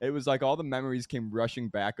believe. It was like all the memories came rushing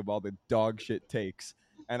back of all the dog shit takes,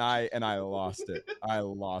 and I lost it. I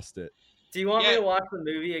lost it. Do you want me to watch the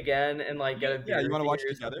movie again and like get a? Yeah, you want to watch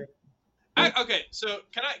it together? Okay, so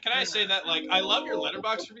can I say that like I love your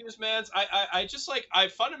letterbox reviews, man. I just like I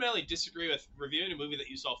fundamentally disagree with reviewing a movie that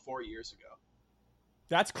you saw 4 years ago.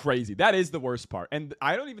 That's crazy. That is the worst part. And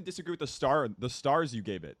I don't even disagree with the stars you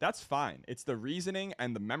gave it. That's fine. It's the reasoning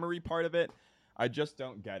and the memory part of it. I just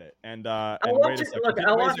don't get it. And wait a second. Wait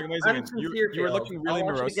a second. You were looking really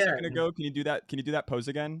morose a second ago. Can you do that? Can you do that pose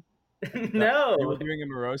again? No. You were doing a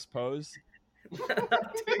morose pose.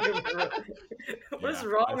 What's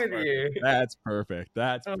wrong with you? That's perfect.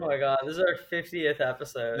 Oh my god, this is our 50th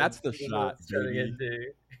episode. That's the shot, baby.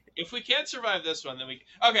 If we can't survive this one, then we...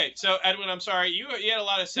 Okay, so Edwin, I'm sorry. You had a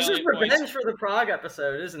lot of salient points. This is revenge for the Prague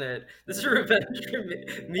episode, isn't it? This is revenge for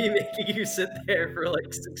me making you sit there for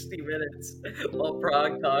like 60 minutes while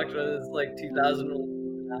Prague talks with his like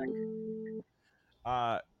 2000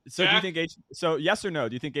 back. So Jack? Do you think so yes or no?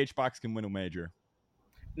 Do you think HBox can win a major?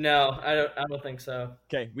 No, I don't think so.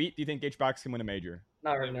 Okay, Wheat, do you think HBox can win a major?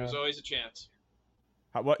 Not right now. There's always a chance.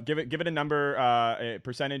 What? Give it a number, a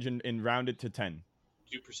percentage, and round it to 10.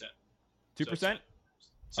 2%. 2%.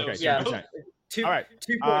 So okay, yeah, 2%. All right,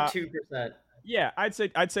 2.2%. Yeah, I'd say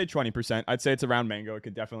 20%. I'd say it's around Mango. It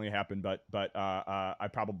could definitely happen, but I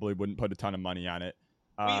probably wouldn't put a ton of money on it.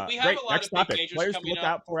 We have a lot of big majors Players coming to look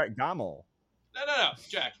out for at GOML. No,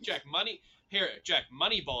 Jack,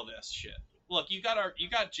 Moneyball this shit. Look, you got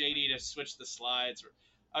JD to switch the slides.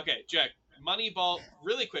 Okay, Jack, Moneyball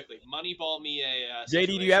really quickly. Moneyball me a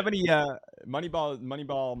JD. Do you have any Moneyball?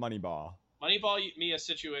 Moneyball me a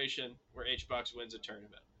situation where HBox wins a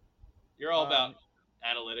tournament. You're all about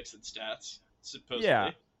analytics and stats, supposedly.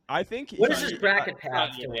 Yeah, I think. What is his bracket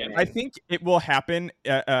path? I think it will happen.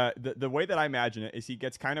 The way that I imagine it is he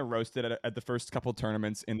gets kind of roasted at the first couple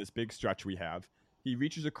tournaments in this big stretch we have. He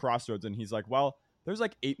reaches a crossroads and he's like, well, there's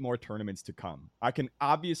like 8 more tournaments to come. I can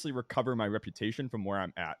obviously recover my reputation from where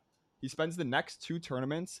I'm at. He spends the next 2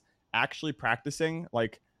 tournaments actually practicing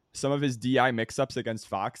like some of his DI mix-ups against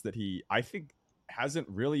Fox that I think hasn't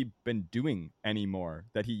really been doing anymore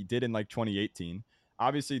that he did in like 2018.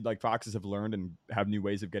 Obviously, like Foxes have learned and have new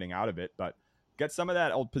ways of getting out of it, but get some of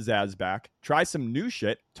that old pizzazz back. Try some new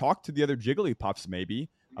shit. Talk to the other Jigglypuffs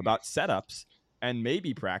maybe about setups and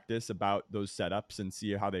maybe practice about those setups and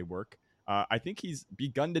see how they work. I think he's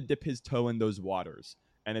begun to dip his toe in those waters,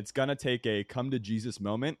 and it's going to take a come to Jesus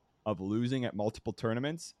moment of losing at multiple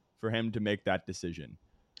tournaments for him to make that decision.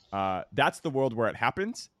 That's the world where it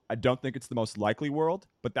happens. I don't think it's the most likely world,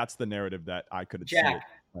 but that's the narrative that I could see it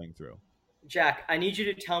playing through. Jack, I need you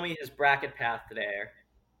to tell me his bracket path today,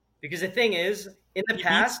 because the thing is, in the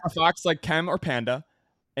past, a Fox like Chem or Panda,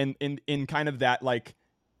 and in kind of that like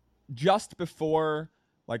just before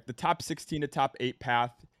like the top 16 to top 8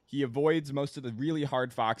 path. He avoids most of the really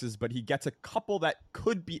hard Foxes, but he gets a couple that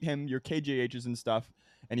could beat him, your KJHs and stuff,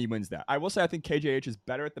 and he wins that. I will say I think KJH is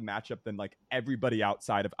better at the matchup than like everybody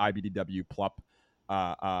outside of IBDW, Plup.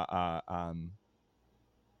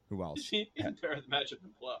 Who else? He's better at the matchup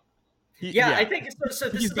than Plup. I think so.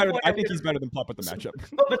 He's better. I think he's better than Plup at the matchup.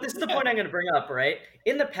 But this is the point I'm going to bring up, right?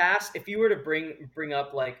 In the past, if you were to bring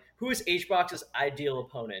up like who is HBox's ideal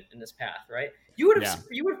opponent in this path, right? You would have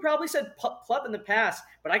probably said Plup in the past,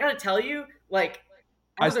 but I got to tell you, like,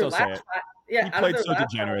 I still say it. He played so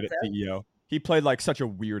degenerate at CEO. He played like such a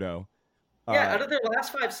weirdo. Yeah, out of their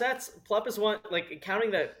last 5 sets, Plup is one, like, counting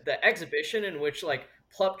the exhibition in which like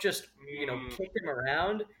Plup just kicked him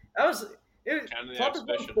around. Plup has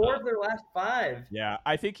won 4 of their last 5. Yeah,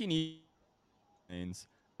 I think he needs.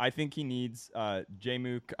 I think he needs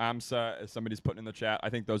Jmook, Amsa, as somebody's putting in the chat. I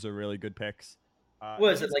think those are really good picks.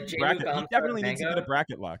 What is it, like Jmook, Amsa, he definitely needs to get a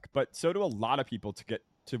bracket luck, but so do a lot of people to get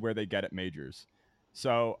to where they get at majors.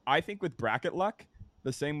 So I think with bracket luck,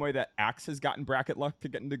 the same way that Axe has gotten bracket luck to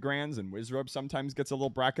get into Grands and Wizrobe sometimes gets a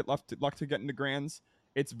little bracket luck to get into Grands,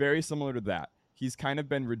 it's very similar to that. He's kind of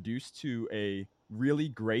been reduced to a really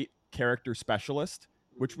great character specialist,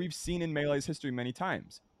 which we've seen in Melee's history many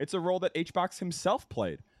times. It's a role that HBox himself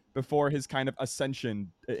played before his kind of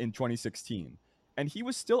ascension in 2016. And he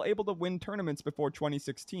was still able to win tournaments before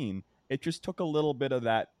 2016. It just took a little bit of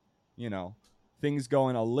that, things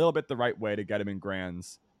going a little bit the right way to get him in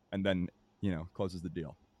Grands, and then, closes the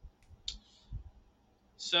deal.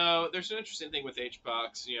 So there's an interesting thing with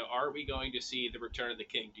HBox. Are we going to see the return of the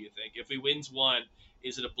king, do you think? If he wins one,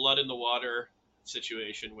 is it a blood in the water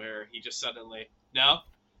situation where he just suddenly... No,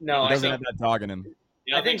 he doesn't have that dog in him.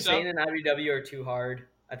 I think Zane and IBW are too hard.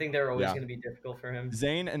 I think they're always going to be difficult for him.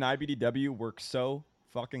 Zane and IBDW work so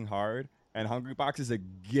fucking hard, and Hungrybox is a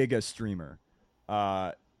giga streamer.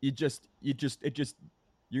 You're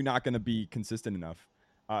not going to be consistent enough.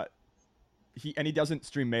 He doesn't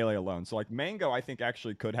stream Melee alone. So like Mango, I think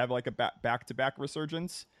actually could have like a back-to-back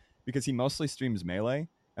resurgence because he mostly streams Melee.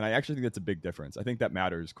 And I actually think that's a big difference. I think that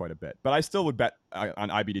matters quite a bit. But I still would bet on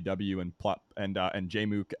IBDW and Plup and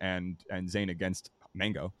Jmook and Zane against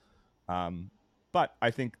Mango. But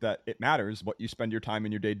I think that it matters what you spend your time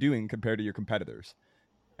in your day doing compared to your competitors.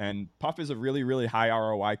 And Puff is a really, really high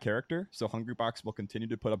ROI character, so Hungrybox will continue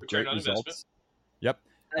to put up great results. Yep.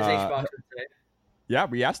 As HBox would say. Yeah,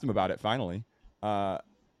 we asked him about it finally.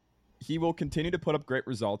 He will continue to put up great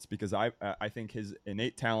results because I think his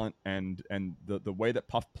innate talent and the way that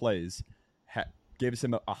Puff plays gives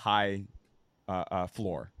him a high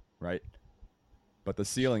floor, right? But the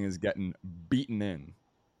ceiling is getting beaten in.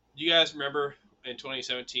 Do you guys remember in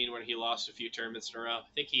 2017 when he lost a few tournaments in a row? I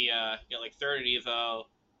think he got like third at Evo.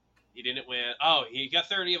 He didn't win. Oh, he got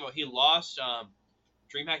third at Evo. He lost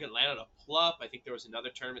DreamHack Atlanta to Plup. I think there was another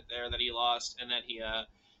tournament there that he lost, and then he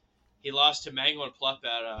lost to Mango and Plup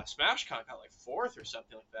at SmashCon, got like fourth or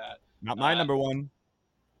something like that. Not my number one.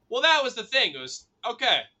 Well, that was the thing. It was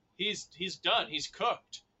okay. He's done. He's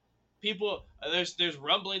cooked. People, there's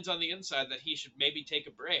rumblings on the inside that he should maybe take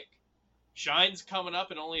a break. Shine's coming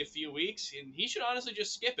up in only a few weeks, and he should honestly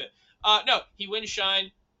just skip it. No, he wins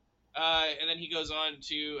Shine, and then he goes on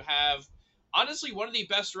to have honestly one of the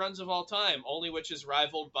best runs of all time, only which is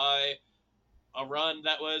rivaled by a run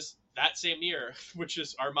that was that same year, which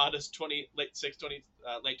is Armada's late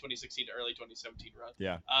 2016 to early 2017 run.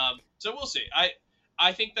 Yeah. So we'll see.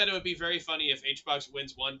 I think that it would be very funny if HBox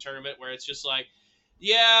wins one tournament where it's just like,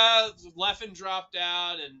 yeah, Leffen dropped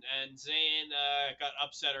out and Zane got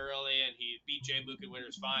upset early and he beat Jay Mook in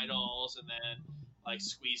winners finals and then like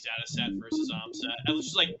squeezed out a set versus Amsa. It was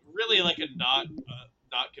just like really like a not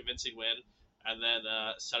convincing win, and then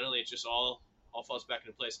suddenly it just all falls back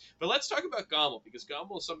into place. But let's talk about Gommel, because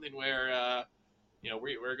Gommel is something where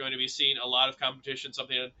we're going to be seeing a lot of competition.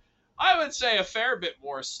 Something I would say a fair bit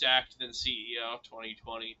more stacked than CEO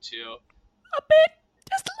 2022. A bit.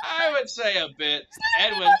 I would say a bit.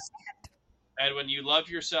 Edwin, you love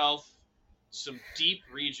yourself some deep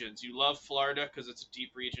regions. You love Florida because it's a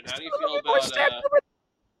deep region. How do you feel about Ontario?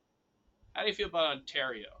 How do you feel about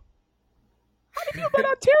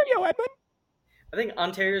Ontario, Edwin? I think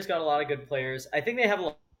Ontario's got a lot of good players. I think they have a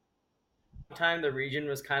lot of time. The region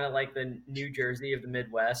was kind of like the New Jersey of the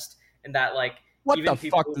Midwest, and that like what the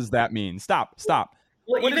fuck does that mean? Stop.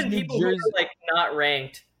 Well, even people who are like not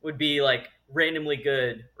ranked would be like randomly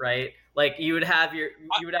good, right? Like you would have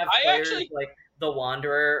players like the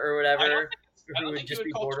Wanderer or whatever who would just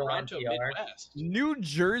be borderline PR. Midwest. New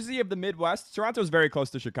Jersey of the Midwest. Toronto's very close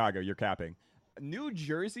to Chicago. You're capping. New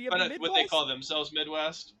Jersey of the Midwest. What they call themselves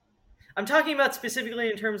Midwest. I'm talking about specifically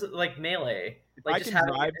in terms of like Melee. Like I can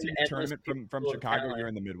drive to the tournament from Chicago. You're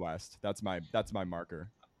in the Midwest. That's my marker.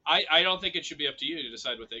 I don't think it should be up to you to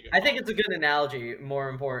decide what they get. I think it's a good analogy. More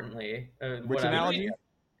importantly, which analogy?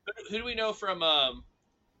 Who do we know from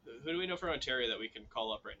Ontario that we can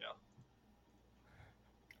call up right now?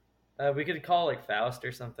 We could call like Faust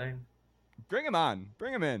or something. Bring him on.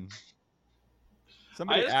 Bring him in.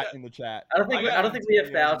 Somebody in the chat. I don't think we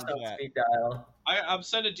have Faust on speed dial. I'm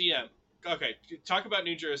send a DM. Okay, talk about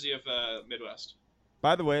New Jersey of Midwest.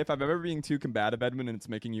 By the way, if I'm ever being too combative, Edmund, and it's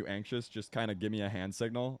making you anxious, just kind of give me a hand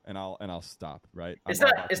signal, and I'll stop. Right? It's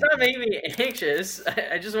not making me anxious.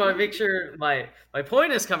 I just want to make sure my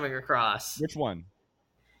point is coming across. Which one?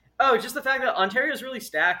 Oh, just the fact that Ontario is really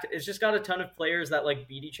stacked. It's just got a ton of players that like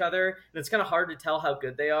beat each other, and it's kind of hard to tell how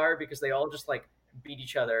good they are because they all just like beat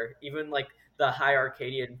each other. Even like the high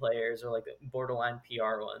Arcadian players or like borderline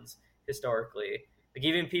PR ones historically. Like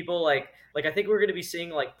even people like I think we're going to be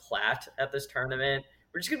seeing like Platt at this tournament.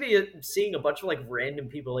 We're just going to be seeing a bunch of like random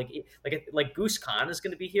people like Goose Khan is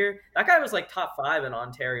going to be here. That guy was like top 5 in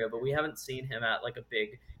Ontario, but we haven't seen him at like a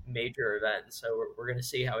big major event. So we're going to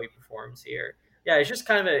see how he performs here. Yeah, it's just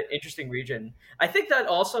kind of an interesting region. I think that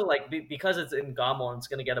also like because it's in Gommel and it's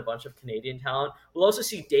going to get a bunch of Canadian talent, we'll also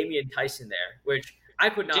see Damian Tyson there, which I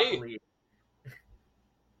could not believe.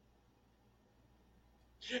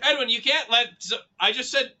 Edwin, you can't let. I just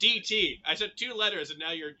said DT. I said 2 letters, and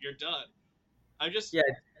now you're done.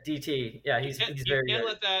 DT. Yeah, he's very good. You can't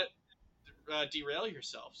let that derail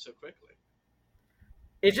yourself so quickly.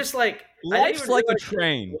 It's just like life's like a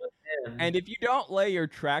train, and if you don't lay your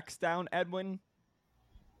tracks down, Edwin,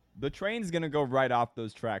 the train's gonna go right off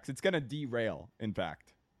those tracks. It's gonna derail. In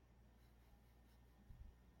fact.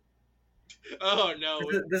 Oh no!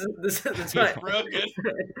 This is my broken.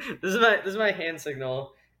 This is my hand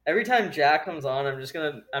signal. Every time Jack comes on, I'm just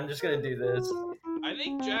gonna do this. I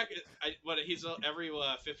think Jack, he's every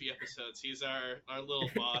 50 episodes. He's our little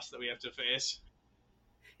boss that we have to face.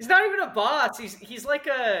 He's not even a boss. He's like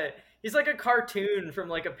a cartoon from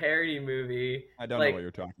like a parody movie. I don't know what you're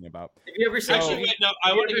talking about. Have you ever seen? Actually, wait, no.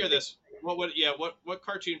 I want to hear this. What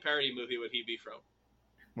cartoon parody movie would he be from?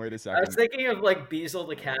 Wait a second. I was thinking of like Beazle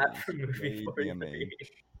the cat from movie 43.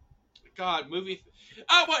 God, movie.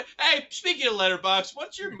 Oh, what? Hey, speaking of Letterboxd,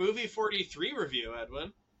 what's your movie 43 review,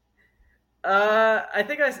 Edwin? I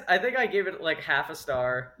think I gave it like half a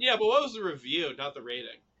star. Yeah, but what was the review, not the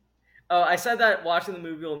rating? Oh, I said that watching the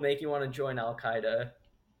movie will make you want to join Al Qaeda.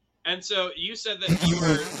 And so you said that you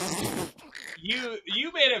were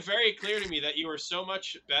you made it very clear to me that you were so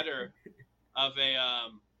much better of a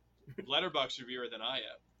Letterboxd reviewer than I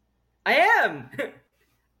am. I am.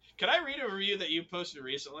 Can I read a review that you posted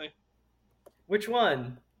recently? Which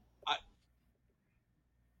one?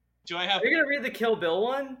 Do I have? Are you gonna read the Kill Bill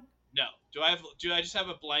one? No. Do I just have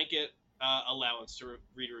a blanket allowance to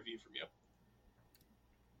read a review from you?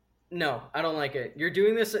 No, I don't like it. You're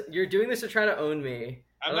doing this to try to own me.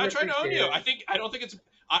 I'm not trying to own you. I don't think it's.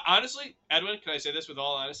 Honestly, Edwin, can I say this with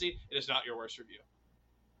all honesty? It is not your worst review.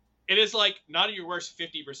 It is like not your worst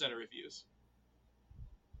 50% of reviews.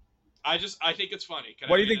 I think it's funny.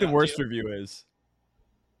 What do you think the worst review is?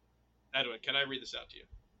 Edwin, can I read this out to you?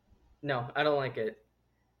 No, I don't like it.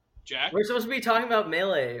 Jack? We're supposed to be talking about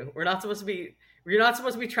Melee. You're not supposed to be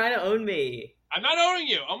trying to own me. I'm not owning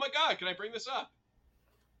you. Oh my god, can I bring this up?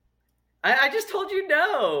 I just told you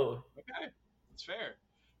no. Okay, that's fair.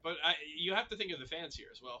 But you have to think of the fans here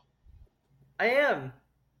as well. I am.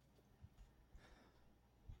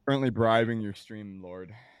 Currently bribing your stream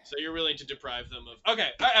lord. So you're willing to deprive them of... Okay,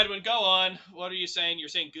 Edwin, go on. What are you saying? You're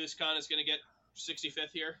saying GooseCon is going to get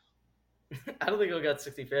 65th here? I don't think he'll get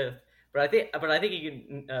 65th, but I think he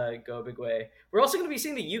can go a big way. We're also going to be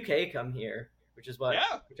seeing the UK come here, which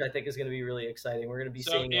I think is going to be really exciting. We're going to be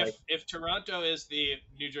seeing if Toronto is the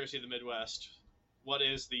New Jersey of the Midwest, what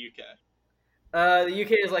is the UK? The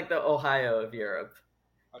UK is like the Ohio of Europe.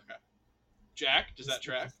 Okay. Jack, does that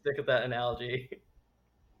track? Stick with that analogy.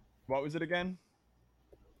 What was it again?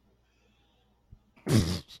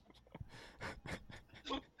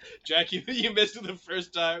 Jack, you missed it the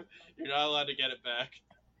first time. You're not allowed to get it back.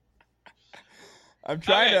 I'm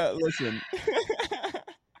trying to listen.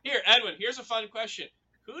 Here, Edwin, here's a fun question.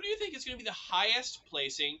 Who do you think is going to be the highest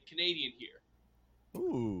placing Canadian here?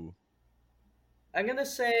 Ooh. I'm going to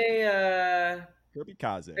say... Kirby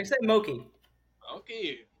Kaze. I say Moki.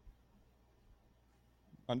 Okay.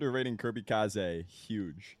 Underrating Kirby Kaze.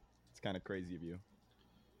 Huge. It's kind of crazy of you.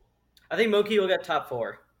 I think Moki will get top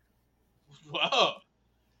 4. Whoa.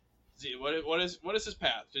 What is his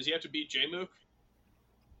path? Does he have to beat J-Mook?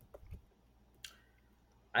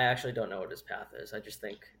 I actually don't know what his path is. I just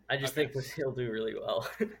think he'll do really well.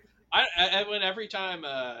 Edwin, every time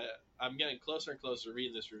I'm getting closer and closer to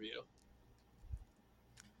reading this review.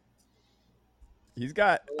 He's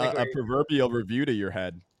got a proverbial review to your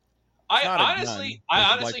head. I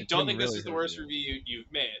honestly don't think this is the worst review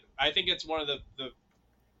you've made. I think it's one of the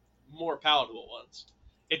more palatable ones.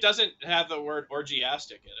 It doesn't have the word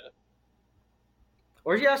orgiastic in it.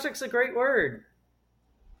 Orgiastic's a great word.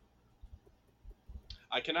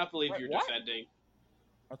 I cannot believe you're defending.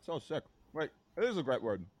 That's so sick. Wait, it is a great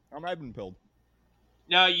word. I'm even pilled.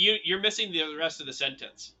 No, you're missing the rest of the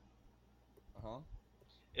sentence. Uh-huh.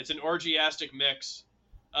 It's an orgiastic mix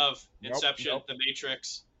of Inception, The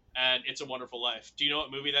Matrix, and It's a Wonderful Life. Do you know what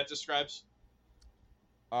movie that describes?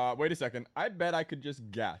 Wait a second. I bet I could just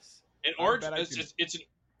guess. It's an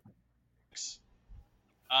mix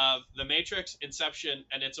of The Matrix, Inception,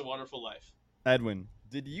 and It's a Wonderful Life. Edwin,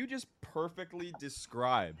 did you just perfectly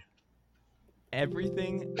describe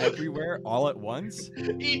everything, everywhere, all at once?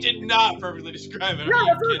 He did not perfectly describe it. No,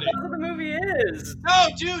 that's what the movie is. No,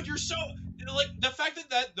 dude, you're so... Like, the fact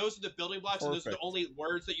that those are the building blocks and those are the only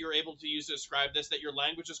words that you're able to use to describe this, that your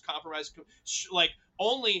language is compromised, like,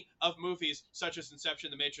 only of movies such as Inception,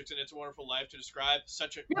 The Matrix, and It's a Wonderful Life to describe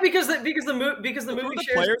such a... Yeah, because the movie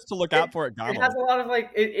shares... players to look out for it, It has a lot of, like,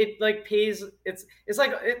 it like, pays... It's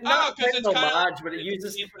like... not an homage, but it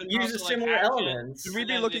uses similar elements. Should we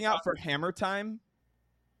be looking out for Hammer Time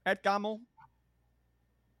at GOML?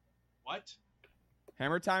 What?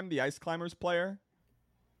 Hammer Time, the Ice Climbers player?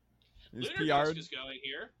 He's PR'd. Is going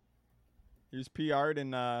here. He was PR'd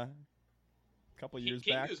in a couple years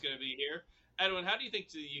back. Kingu's going to be here. Edwin, how do you think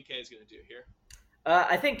the UK is going to do here?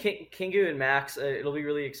 I think Kingu and Max. It'll be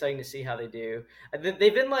really exciting to see how they do.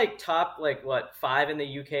 They've been like top 5 in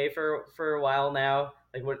the UK for a while now.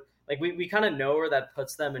 We kind of know where that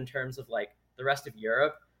puts them in terms of like the rest of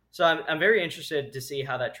Europe. So I'm very interested to see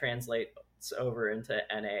how that translates over into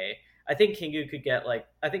NA. I think Kingu could get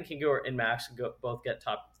Kingu and Max could both get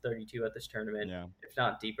top 32 at this tournament, if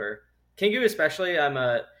not deeper. Kingu especially,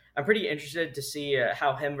 I'm pretty interested to see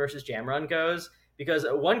how him versus Jamron goes, because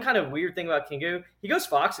one kind of weird thing about Kingu, he goes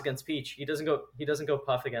Fox against Peach. He doesn't go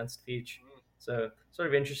Puff against Peach. So sort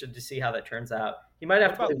of interested to see how that turns out. He might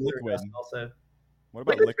have to play Liquid also. What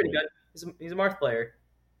about Liquid's Liquid? pretty good. He's a Marth player.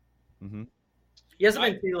 Mm-hmm. He hasn't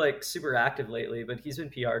been too like super active lately, but he's been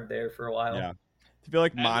PR'd there for a while. Yeah. Do you feel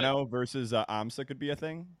like Mono versus Amsa could be a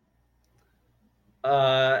thing?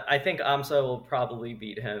 I think Amsa will probably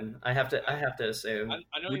beat him. I have to assume. I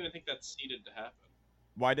don't even think that's seeded to happen.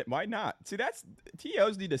 Why not? See, that's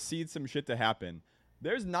TOs need to seed some shit to happen.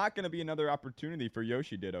 There's not going to be another opportunity for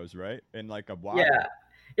Yoshi Dittos, right? In like a while. Yeah.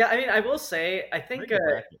 I mean, I will say, I think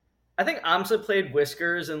Amsa played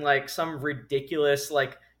Whiskers in like some ridiculous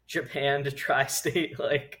like Japan to Tri-State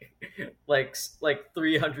like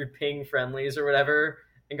 300 ping friendlies or whatever,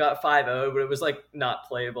 and got 5-0, but it was like not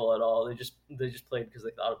playable at all. They just played because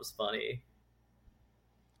they thought it was funny.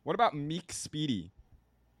 What about Meek Speedy?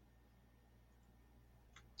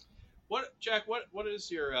 Jack? What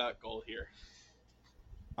is your goal here?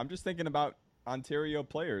 I'm just thinking about Ontario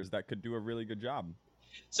players that could do a really good job.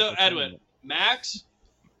 So Edwin, Max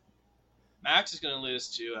is going to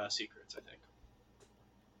lose to Secrets, I think.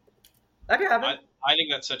 That could happen. I think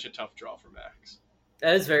that's such a tough draw for Max.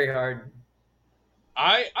 That is very hard.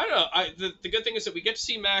 I don't know. The good thing is that we get to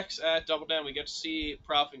see Max at Double Down. We get to see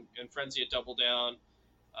Prof and Frenzy at Double Down.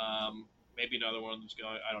 Maybe another one of them's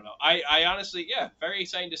going. I don't know. I honestly, very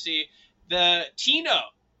exciting to see the Tino,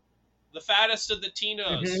 the fattest of the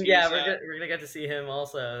Tinos. Yeah, we're gonna get to see him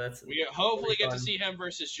also. We hopefully get to see him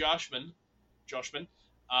versus Joshman.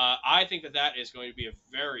 I think that is going to be a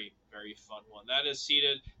very, very fun one. That is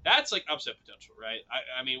seeded. That's like upset potential, right?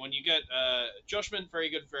 I mean, when you get Joshman, very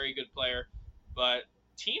good player, but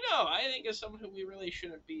Tino, I think, is someone who we really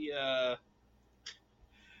shouldn't be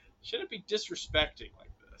disrespecting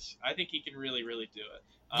like this. I think he can really, really do it.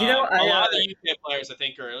 A lot of the UK players, I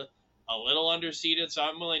think, are a little underseeded, so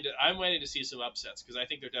I'm waiting to see some upsets because I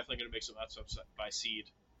think they're definitely going to make some upsets by seed.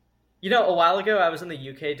 A while ago, I was in the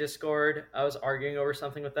UK Discord. I was arguing over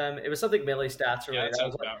something with them. It was something Melee Stats related. Yeah, that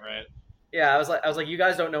sounds about right. Yeah, I was like, you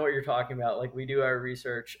guys don't know what you're talking about. Like, we do our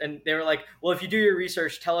research, and they were like, well, if you do your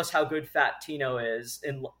research, tell us how good Fat Tino is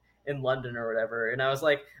in London or whatever. And I was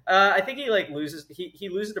like, I think he like loses. He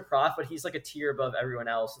loses to Prof, but he's like a tier above everyone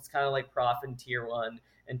else. It's kind of like Prof in tier 1,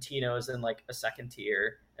 and Tino is in like a second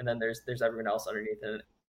tier, and then there's everyone else underneath it.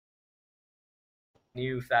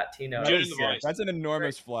 New Fat Tino. Dude in the voice. That's an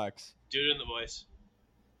enormous flex. Dude in the voice.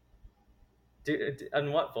 Dude,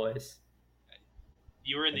 in what voice?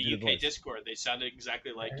 You were in the UK Discord. They sounded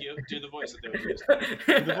exactly like you. Do the voice that they would use.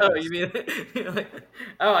 Oh, you mean?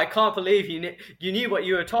 Oh, I can't believe you knew what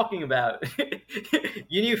you were talking about.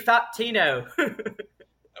 You knew Fat Tino.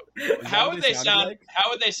 How would they sound? Like?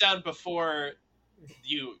 How would they sound before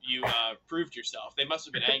you proved yourself? They must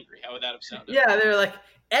have been angry. How would that have sounded? Yeah, they were like,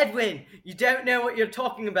 Edwin, you don't know what you're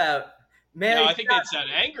talking about. No, I think they'd sound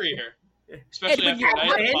angrier. Especially Edwin,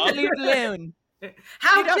 after a night leave alone.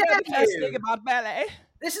 How you don't know dare the first you? thing about ballet.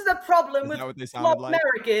 This is the problem with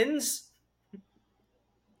Americans.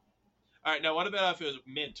 All right, now what about if it was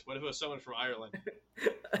Mint? What if it was someone from Ireland?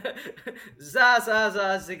 Za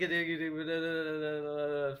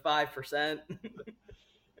 5%. Okay,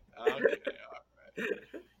 all right.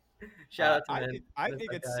 Shout out to Mint. I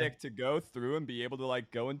think it's sick to go through and be able to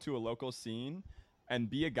like go into a local scene and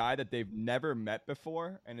be a guy that they've never met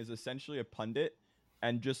before and is essentially a pundit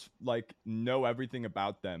and just like know everything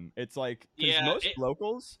about them. It's like most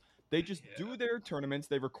locals, they just do their tournaments,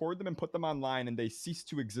 they record them and put them online, and they cease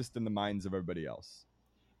to exist in the minds of everybody else.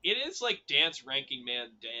 It is like dance ranking man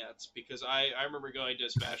dance, because I remember going to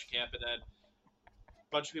Smash Camp and then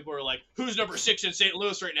a bunch of people were like, "Who's number 6 in St.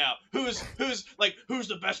 Louis right now? Who's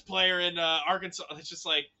the best player in Arkansas?" It's just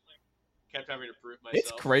like kept having to prove myself.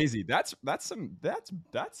 It's crazy. That's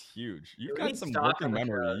huge. You've got some working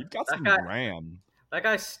memory. You've got some RAM. That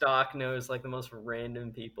guy Stock knows like the most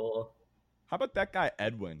random people. How about that guy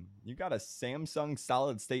Edwin? You got a Samsung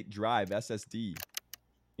solid state drive SSD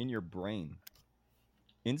in your brain.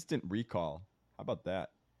 Instant recall. How about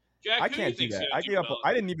that? Jack, I can't do that.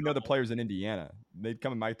 I didn't even know the players in Indiana. They'd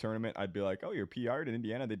come in my tournament. I'd be like, "Oh, you're PR'd in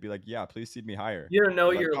Indiana." They'd be like, "Yeah, please seed me higher." You don't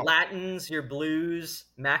know your Latins, your Blues,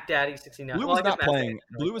 Mac Daddy 69. Blue was not playing.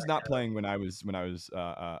 Blue was not playing when I was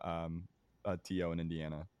a TO in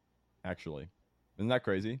Indiana. Actually, isn't that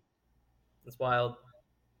crazy? That's wild.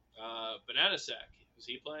 Banana Sack, was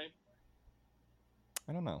he playing?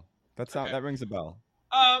 I don't know. That rings a bell.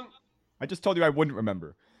 I just told you I wouldn't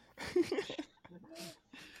remember.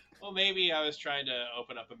 Well, maybe I was trying to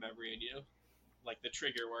open up a memory in you, like the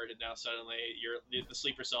trigger word, and now suddenly the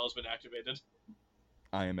sleeper cell has been activated.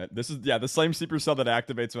 This is the same sleeper cell that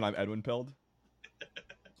activates when I'm Edwin pilled.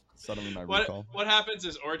 Suddenly my what, recall. What happens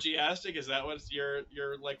is orgiastic? Is that what your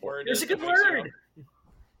like word It's is? a good word.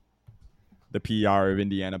 The PR of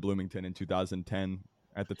Indiana Bloomington in 2010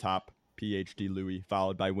 at the top. PhD Louis,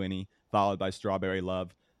 followed by Winnie, followed by Strawberry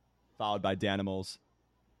Love, followed by Danimals.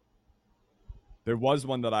 There was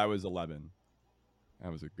one that I was 11.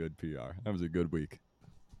 That was a good PR. That was a good week.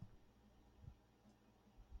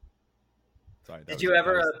 Sorry. Did you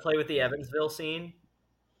ever play with the Evansville scene?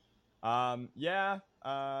 Yeah.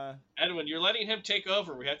 Edwin, you're letting him take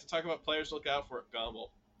over. We have to talk about players to look out for at Gumbel.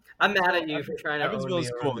 I'm mad at you for trying to Evansville own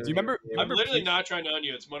is me. cool. Do you remember? I'm literally not trying to own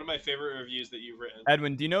you. It's one of my favorite reviews that you've written.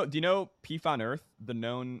 Edwin, do you know Peef on Earth, the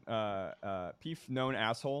known Peef known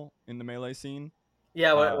asshole in the Melee scene?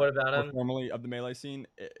 Yeah, what about him? Formerly of the Melee scene,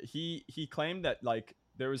 he claimed that like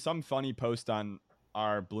there was some funny post on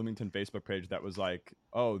our Bloomington Facebook page that was like,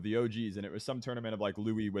 oh, the OGs, and it was some tournament of like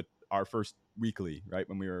Louis with our first weekly, right,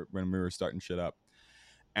 when we were starting shit up,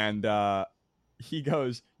 and he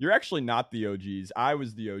goes, you're actually not the OGs. I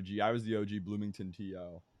was the OG. I was the OG Bloomington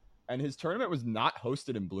TO. And his tournament was not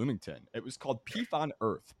hosted in Bloomington. It was called Peef on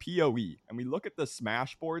Earth, POE. And we look at the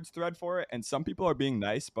Smashboards thread for it, and some people are being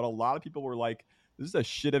nice, but a lot of people were like, this is a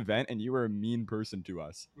shit event, and you were a mean person to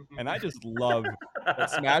us. And I just love that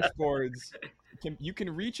Smashboards, you can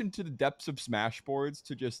reach into the depths of Smashboards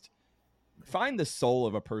to just find the soul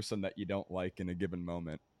of a person that you don't like in a given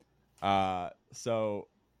moment. So...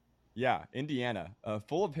 yeah, Indiana,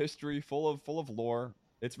 full of history, full of lore.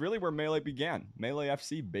 It's really where Melee began. Melee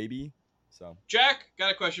FC, baby. So, Jack, got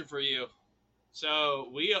a question for you. So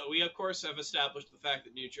we of course have established the fact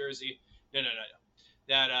that New Jersey,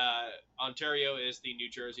 that Ontario is the New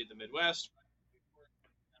Jersey of the Midwest.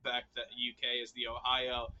 The fact that UK is the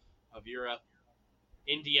Ohio of Europe.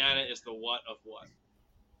 Indiana is the what of what?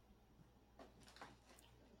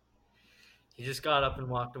 He just got up and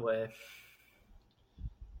walked away.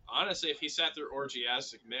 Honestly, if he sat through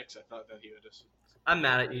orgiastic mix, I thought that he would just. I'm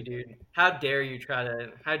mad at you, dude. How dare you try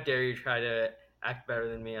to act better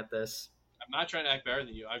than me at this? I'm not trying to act better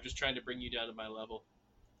than you. I'm just trying to bring you down to my level.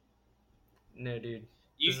 No, dude.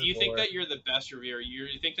 You think that you're the best reviewer? You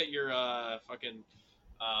think that you're fucking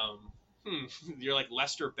you're like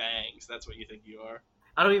Lester Bangs. That's what you think you are.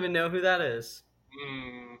 I don't even know who that is.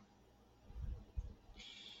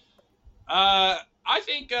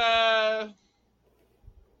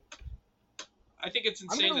 I think it's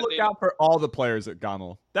insane. I'm going to look out for all the players at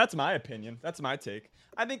Gommel. That's my opinion. That's my take.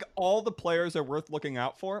 I think all the players are worth looking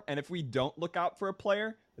out for, and if we don't look out for a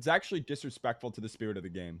player, it's actually disrespectful to the spirit of the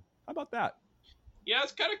game. How about that? Yeah,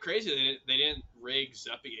 it's kind of crazy they didn't rig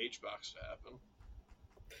Zuppy H-Box to happen.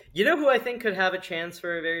 You know who I think could have a chance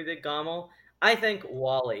for a very big Gommel? I think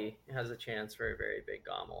Wally has a chance for a very big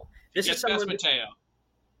Gommel. This is someone Mateo.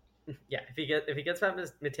 Yeah, if he gets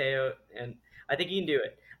past Mateo, and I think he can do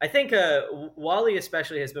it. I think Wally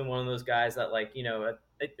especially has been one of those guys that, like, you know,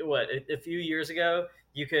 a few years ago,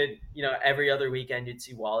 you could, you know, every other weekend you'd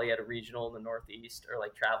see Wally at a regional in the Northeast or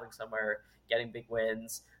like traveling somewhere, getting big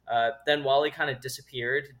wins. Then Wally kind of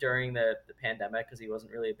disappeared during the pandemic because he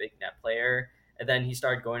wasn't really a big net player. And then he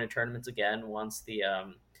started going to tournaments again once the,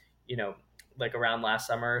 you know, like around last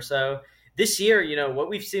summer or so. This year, you know, what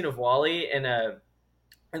we've seen of Wally and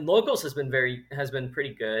locals has been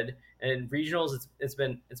pretty good, and regionals it's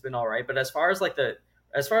been all right. But as far as the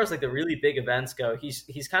really big events go,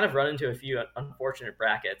 he's kind of run into a few unfortunate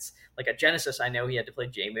brackets. Like at Genesis, I know he had to play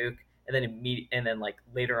Jmook, and then like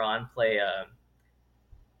later on play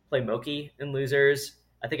Moki in losers.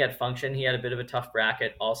 I think at Function he had a bit of a tough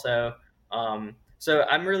bracket also. So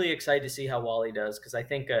I'm really excited to see how Wally does, because I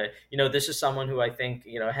think you know, this is someone who I think,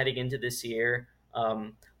 you know, heading into this year.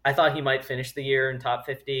 I thought he might finish the year in top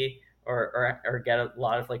 50 or get a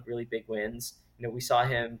lot of like really big wins. You know, we saw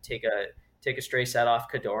him take a stray set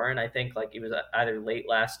off Kadoran. I think like he was either late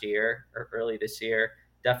last year or early this year.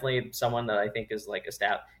 Definitely someone that I think is like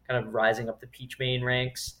kind of rising up the Peach main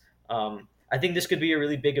ranks. I think this could be a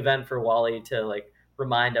really big event for Wally to like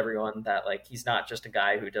remind everyone that like he's not just a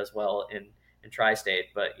guy who does well in Tri-State,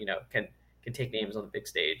 but, you know, can take names on the big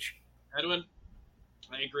stage. Edwin,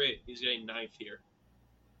 I agree. He's getting 9th here.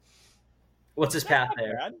 What's his path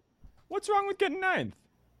there? Bad. What's wrong with getting 9th?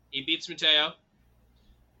 He beats Mateo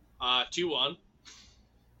 2-1.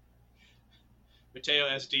 Mateo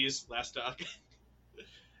SD's last stock.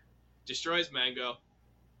 Destroys Mango.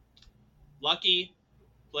 Lucky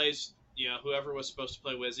plays, you know, whoever was supposed to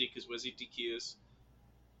play Wizzy, because Wizzy DQs.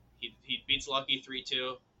 He beats Lucky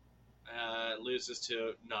 3-2. Loses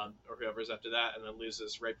to none, or whoever's after that, and then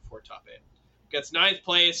loses right before top 8. Gets 9th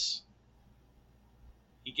place.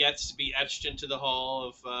 He gets to be etched into the hall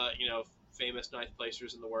of, you know, famous 9th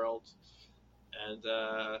placers in the world. and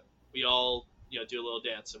we all do a little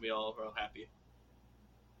dance, and we all are all happy.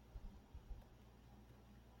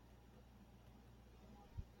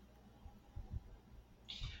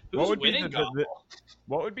 Who's winning Gommel?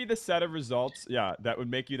 What would be the set of results, that would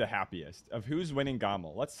make you the happiest of who's winning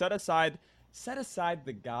Gommel? Let's set aside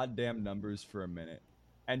the goddamn numbers for a minute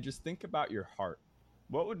and just think about your heart.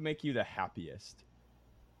 What would make you the happiest?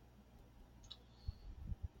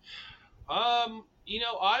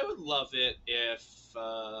 I would love it if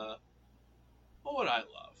what would I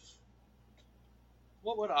love?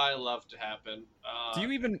 What would I love to happen? Do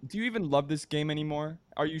you even love this game anymore?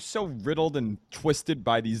 Are you so riddled and twisted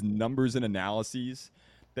by these numbers and analyses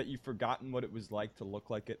that you've forgotten what it was like to look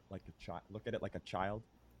at it like a child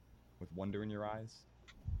with wonder in your eyes?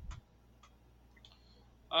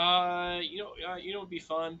 It'd be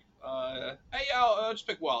fun. Hey, I'll just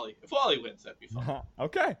pick Wally. If Wally wins, that'd be fun.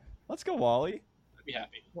 Okay, let's go, Wally. I'd be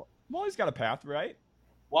happy. Wally's got a path, right?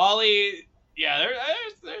 Wally, yeah,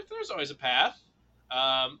 there's always a path.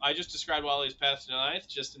 I just described Wally's path to ninth.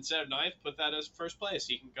 Just instead of ninth, put that as first place.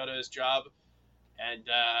 He can go to his job and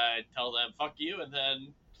tell them "fuck you," and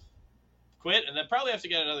then quit, and then probably have to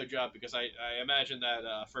get another job because I imagine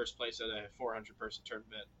that first place at a 400-person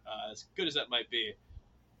tournament, as good as that might be,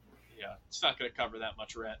 it's not going to cover that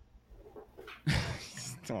much rent.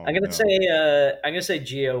 I'm gonna say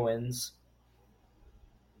Geo wins.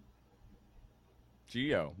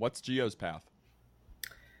 Geo, what's Geo's path?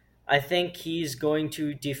 I think he's going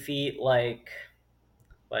to defeat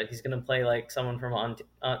he's going to play like someone from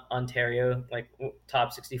Ontario, like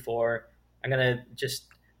top 64. I'm going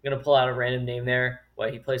to pull out a random name there.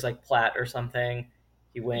 He plays like Platt or something.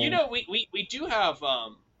 He wins. We do have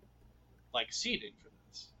seeding for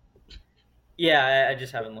this. Yeah, I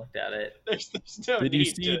just haven't looked at it. There's no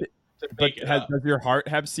need to make it up. Does your heart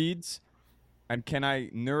have seeds? And can I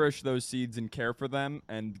nourish those seeds and care for them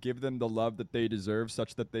and give them the love that they deserve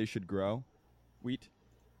such that they should grow? Wheat?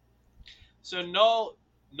 So Null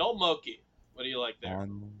Moki. What do you like there?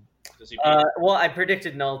 Does he well, I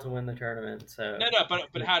predicted Null to win the tournament. So No,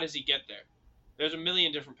 but how does he get there? There's a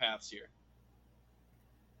million different paths here.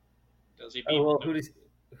 Does he beat who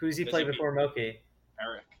does he play before Moki?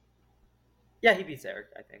 Eric. Yeah, he beats Eric,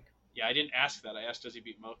 I think. Yeah, I didn't ask that. I asked, does he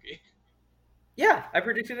beat Moki? Yeah, I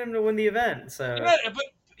predicted him to win the event. So, yeah, but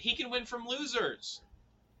he can win from losers.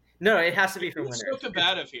 No, it has to be from winners. So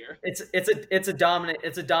combative here. It's a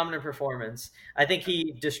dominant performance. I think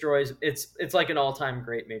he destroys. It's like an all-time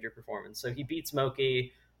great major performance. So he beats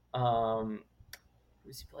Moki. Who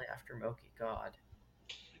does he play after Moki? God,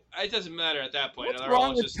 it doesn't matter at that point. What's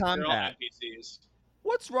wrong with combat?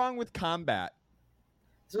 What's wrong with combat?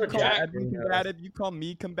 You call Edwin combative. You call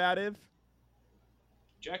me combative.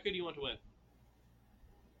 Jack, who do you want to win?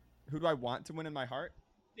 Who do I want to win in my heart?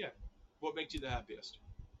 Yeah. What makes you the happiest?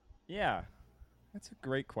 Yeah. That's a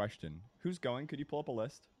great question. Who's going? Could you pull up a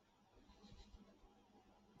list?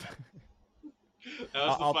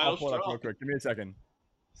 I'll pull it up real quick. Give me a second.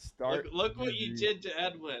 Look what you did to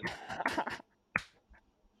Edwin.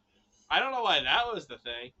 I don't know why that was the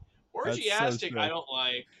thing. Orgiastic, I don't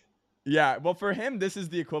like. Yeah, well, for him, this is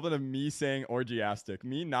the equivalent of me saying orgiastic.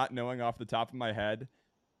 Me not knowing off the top of my head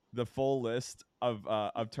the full list of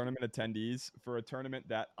tournament attendees for a tournament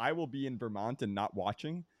that I will be in Vermont and not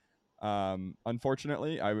watching.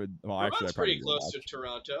 Unfortunately, I would. Well, Vermont's actually, I pretty close to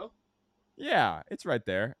Toronto. Yeah, it's right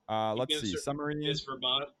there. Let's see. Summary is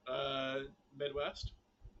Vermont Midwest.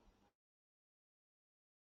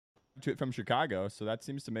 From Chicago, so that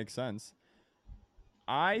seems to make sense.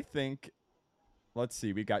 I think. Let's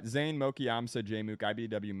see. We got Zane, Moki, Amsa, Jmook,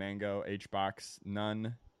 IBW, Mango, HBox,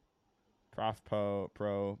 None, Prof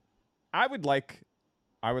Pro. I would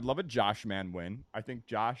love a Josh Man win. I think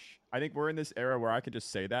we're in this era where I could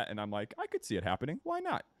just say that and I'm like, I could see it happening. Why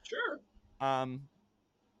not? Sure.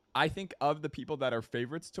 I think of the people that are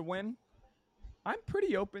favorites to win, I'm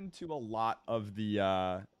pretty open to a lot of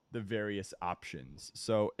the various options.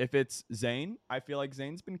 So if it's Zane, I feel like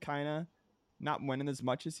Zane's been kind of not winning as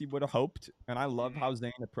much as he would have hoped. And I love how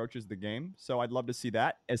Zane approaches the game. So I'd love to see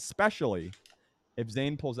that, especially if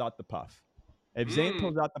Zane pulls out the puff. If Zane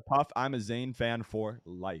pulls out the puff, I'm a Zane fan for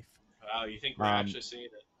life. Wow, you think we're actually seeing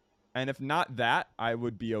it? And if not that, I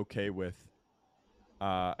would be okay with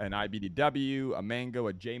an IBDW, a Mango,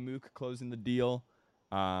 a Jmook closing the deal.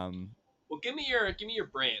 Well, give me your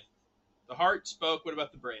brain. The heart spoke. What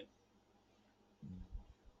about the brain?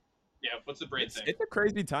 Yeah, what's the brain thing? It's a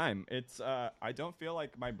crazy time. It's I don't feel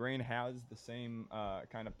like my brain has the same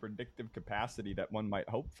kind of predictive capacity that one might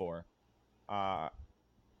hope for. I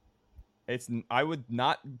would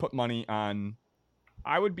not put money on.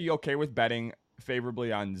 I would be okay with betting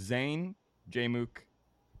favorably on Zane, Jmook,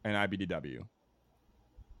 and IBDW.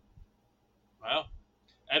 Wow.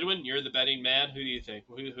 Edwin, you're the betting man. Who do you think?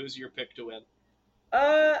 Who's your pick to win?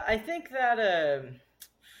 I think that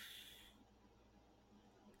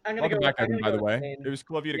I'm gonna Welcome go. back, I'm Evan. gonna By go the way, Zane. it was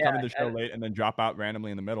cool of you to come in the show late and then drop out randomly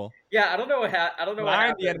in the middle. Yeah, I don't know what happened.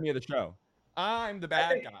 I'm the enemy of the show. I'm the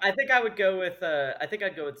bad guy. I think I would go with. I think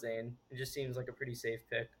I'd go with Zane. It just seems like a pretty safe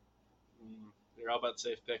pick. You're all about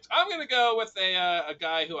safe picks. I'm gonna go with a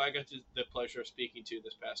guy who I got the pleasure of speaking to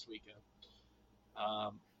this past weekend.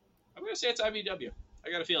 I'm gonna say it's IBW. I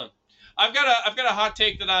got a feeling. I've got a hot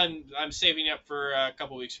take that I'm saving up for a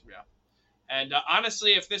couple weeks from now. And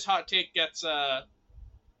honestly, if this hot take gets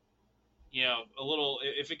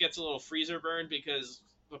if it gets a little freezer burn because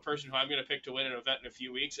the person who I'm going to pick to win an event in a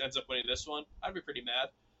few weeks ends up winning this one, I'd be pretty mad.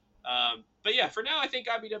 But yeah, for now, I think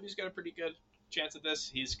IBW's got a pretty good chance at this.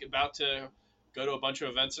 He's about to go to a bunch of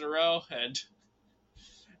events in a row, and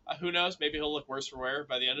who knows? Maybe he'll look worse for wear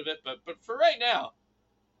by the end of it. But for right now,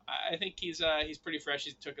 I think he's pretty fresh.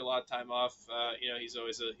 He took a lot of time off. He's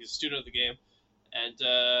always he's a student of the game, and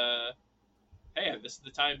hey, this is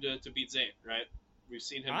the time to beat Zane, right? We've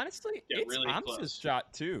seen him. Honestly, get it's really Amsa's close.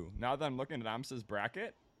 shot too. Now that I'm looking at Amsa's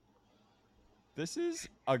bracket, this is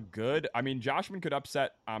a good. I mean, Joshman could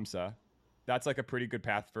upset Amsa. That's like a pretty good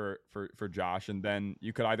path for Josh, and then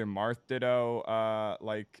you could either Marth ditto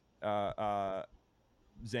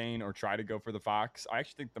Zane or try to go for the Fox. I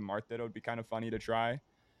actually think the Marth ditto would be kind of funny to try.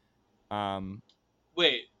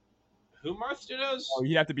 Wait, who Marth dittos? Oh,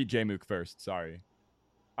 you'd have to beat Jmook first. Sorry,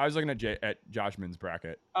 I was looking at Joshman's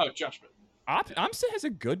bracket. Oh, Joshman. Amsa has a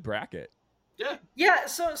good bracket. Yeah.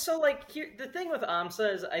 So like here, the thing with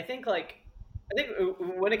Amsa is I think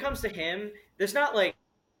when it comes to him, there's not like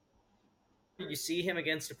you see him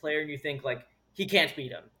against a player and you think like he can't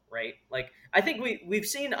beat him, right? Like I think we've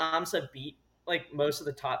seen Amsa beat like most of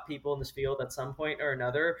the top people in this field at some point or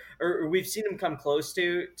another, or we've seen him come close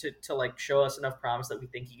to like show us enough promise that we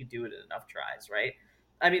think he could do it in enough tries, right?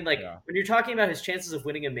 I mean, like when you're talking about his chances of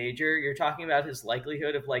winning a major, you're talking about his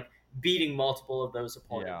likelihood of like beating multiple of those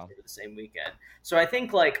opponents over the same weekend. So I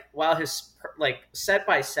think like while his like set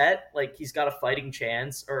by set, like he's got a fighting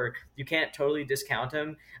chance, or you can't totally discount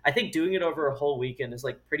him. I think doing it over a whole weekend is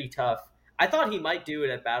like pretty tough. I thought he might do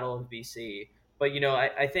it at Battle of BC, but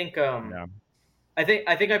I think I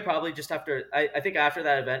think I probably just have to. I think after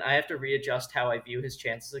that event, I have to readjust how I view his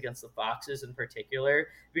chances against the Foxes in particular,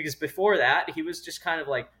 because before that, he was just kind of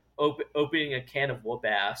like opening a can of whoop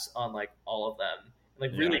ass on like all of them,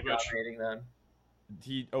 like really dominating them.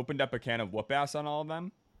 He opened up a can of whoop ass on all of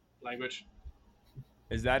them. Language.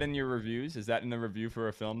 Is that in your reviews? Is that in the review for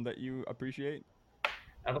a film that you appreciate?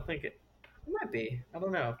 I don't think it might be. I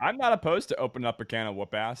don't know. I'm not opposed to open up a can of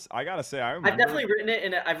whoop ass. I gotta say, I've definitely written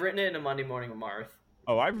it I've written it in a Monday Morning with Marth.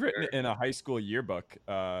 Oh, I've written it in a high school yearbook.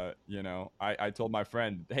 I told my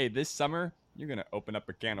friend, hey, this summer you're gonna open up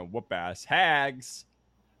a can of whoop ass hags.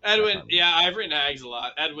 Edwin, yeah, I've written hags a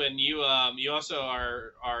lot. Edwin, you also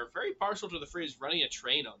are very partial to the phrase "running a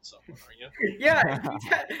train on someone," aren't you? yeah.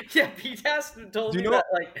 Pete told me that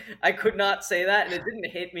like I could not say that, and it didn't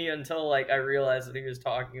hit me until like I realized what he was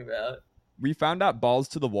talking about. We found out balls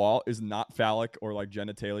to the wall is not phallic or like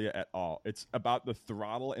genitalia at all. It's about the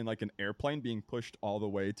throttle in like an airplane being pushed all the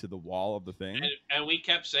way to the wall of the thing. And we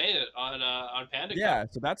kept saying it on PandaCon. Yeah,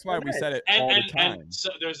 so that's why we said it all the time. And so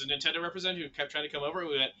there's a Nintendo representative who kept trying to come over, and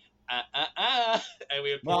we went, and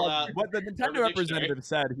we would pull out. What the Nintendo representative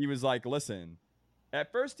said, he was like, listen,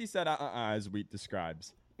 at first he said, as Wheat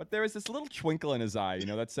describes, but there was this little twinkle in his eye,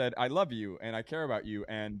 that said, I love you and I care about you.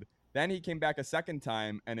 And then he came back a second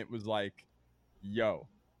time and it was like, yo,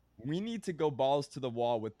 we need to go balls to the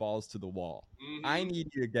wall with balls to the wall. Mm-hmm. I need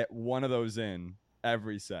you to get one of those in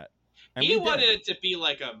every set. And he wanted it to be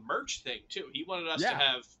like a merch thing too. He wanted us to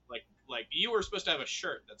have like you were supposed to have a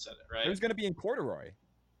shirt that said it, right? It was going to be in corduroy.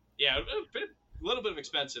 Yeah, a little bit of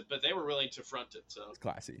expensive, but they were willing to front it. So it's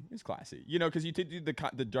classy. It's classy. Because you did do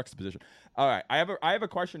the juxtaposition. All right, I have a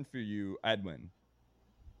question for you, Edwin.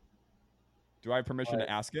 Do I have permission to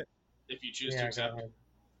ask it? If you choose to accept.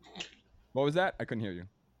 What was that? I couldn't hear you.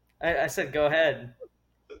 I said go ahead.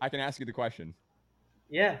 I can ask you the question.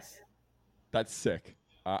 Yes. That's sick.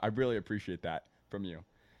 I really appreciate that from you.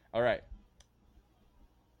 All right.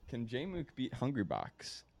 Can Jmook beat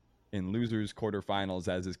Hungrybox in losers quarterfinals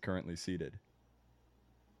as is currently seated?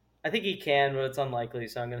 I think he can, but it's unlikely.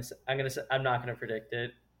 So I'm not gonna predict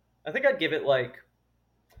it. I think I'd give it like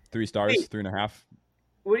 3 stars, 3.5.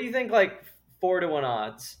 What do you think? Like 4-1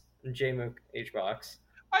 odds in Jmook HBox.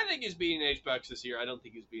 I think he's beating HBox this year. I don't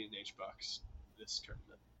think he's beating HBox this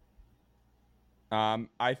tournament.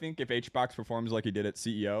 I think if HBox performs like he did at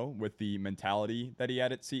CEO with the mentality that he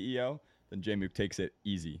had at CEO, then Jmook takes it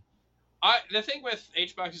easy. The thing with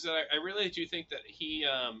HBox is that I really do think that he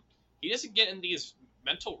doesn't get in these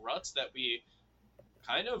mental ruts that we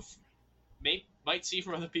kind of might see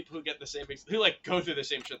from other people who get the same, who like go through the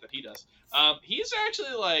same shit that he does. He's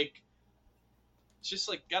actually like just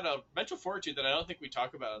like got a mental fortitude that I don't think we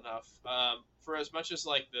talk about enough. For as much as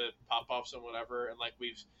like the pop-offs and whatever, and like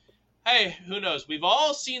hey, who knows? We've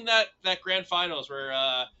all seen that grand finals where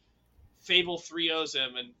Fable 3-0s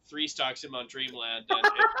him and 3-stocks him on Dreamland.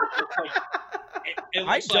 And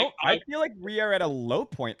I feel like we are at a low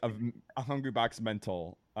point of Hungrybox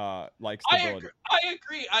mental stability. I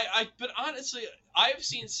agree. But honestly, I've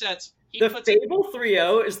seen sets. The Fable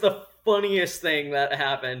 3-0 is the funniest thing that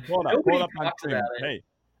happened. Hold up on stream. Hey,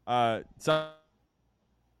 so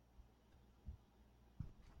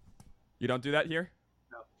you don't do that here?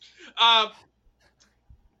 No.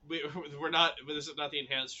 We're not. This is not the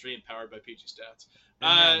enhanced stream powered by PG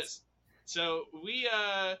Stats. So we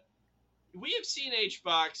have seen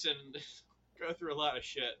HBox and go through a lot of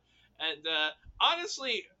shit. And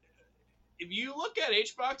honestly, if you look at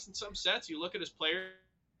HBox in some sets, you look at his player,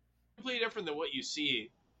 completely different than what you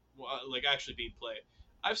see, like actually being played.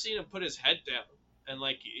 I've seen him put his head down and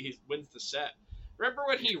like he wins the set. Remember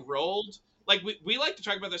when he rolled? Like we like to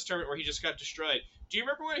talk about this tournament where he just got destroyed. Do you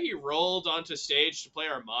remember when he rolled onto stage to play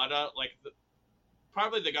Armada? Like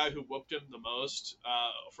probably the guy who whooped him the most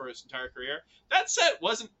for his entire career. That set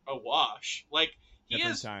wasn't a wash. Like he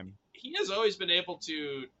has always been able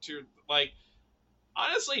to like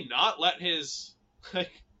honestly not let his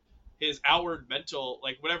like his outward mental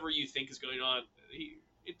like whatever you think is going on.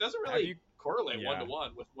 It doesn't really correlate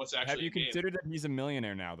 1-to-1 with what's actually. Have you considered that he's a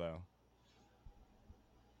millionaire now though?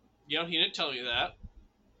 You know, he didn't tell me that.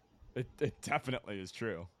 It definitely is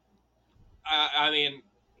true. I mean,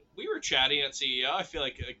 we were chatting at CEO. I feel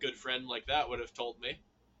like a good friend like that would have told me.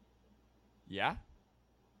 Yeah?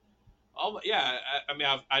 Oh, yeah. I mean,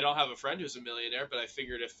 I don't have a friend who's a millionaire, but I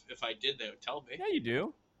figured if I did, they would tell me. Yeah, you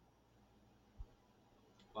do.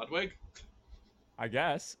 Ludwig? I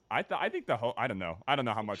guess. I think the whole... I don't know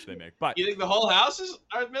how much they make, but... You think the whole house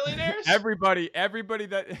are millionaires? Everybody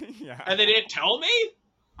that... Yeah. And they didn't tell me?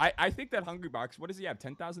 I think that Hungrybox, what does he have,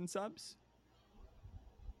 10,000 subs?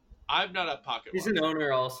 I'm not a pocket. He's an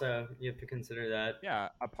owner also. You have to consider that. Yeah,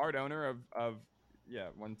 a part owner of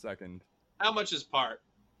 1 second. How much is part?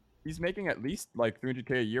 He's making at least like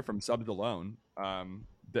 300K a year from subs alone.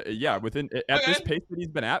 This pace that he's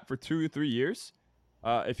been at for 2 or 3 years,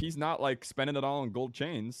 if he's not like spending it all on gold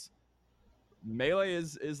chains, Melee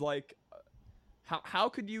is like, how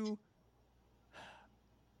could you...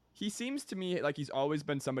 He seems to me like he's always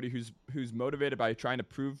been somebody who's motivated by trying to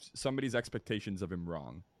prove somebody's expectations of him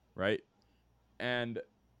wrong, right? And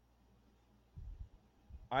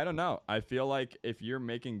I don't know. I feel like if you're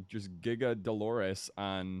making just Giga Dolores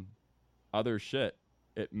on other shit,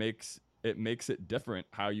 it makes it different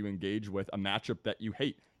how you engage with a matchup that you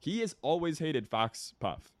hate. He has always hated Fox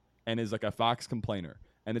Puff and is like a Fox complainer,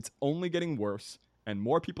 and it's only getting worse. And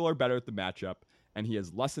more people are better at the matchup. And he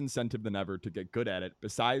has less incentive than ever to get good at it,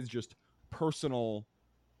 besides just personal,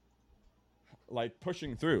 like,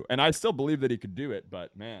 pushing through. And I still believe that he could do it,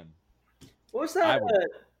 but man. What was that? What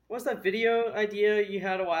was that video idea you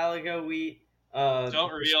had a while ago?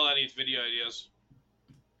 Don't reveal any video ideas.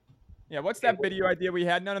 Yeah, what's that video idea we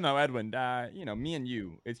had? No, Edwin. Me and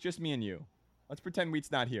you. It's just me and you. Let's pretend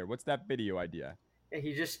Wheat's not here. What's that video idea? Yeah,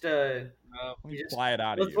 he just fly it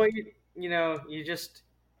out of you. That's what you just.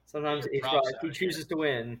 Sometimes he chooses to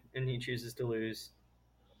win and he chooses to lose.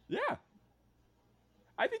 Yeah.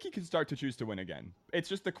 I think he can start to choose to win again. It's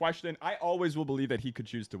just the question. I always will believe that he could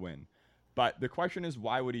choose to win. But the question is,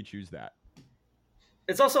 why would he choose that?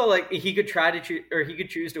 It's also like he could try to choose, or he could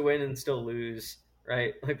choose to win and still lose,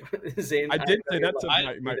 right? Like Zane. I did say that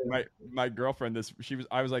to my girlfriend.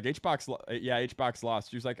 I was like, HBox lost.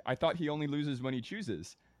 She was like, I thought he only loses when he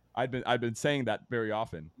chooses. I've been saying that very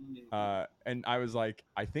often, and I was like,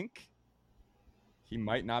 I think he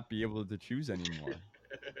might not be able to choose anymore.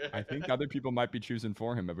 I think other people might be choosing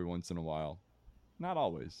for him every once in a while, not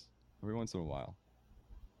always, every once in a while.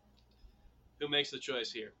 Who makes the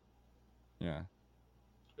choice here? Yeah.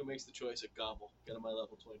 Who makes the choice at Gobble? Get on my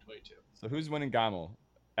level 2022. So who's winning Gobble?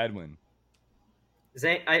 Edwin.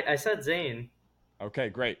 Zane. I said Zane. Okay,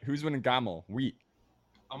 great. Who's winning Gobble? Wheat.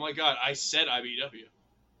 Oh my God! I said IBW.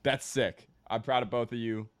 That's sick. I'm proud of both of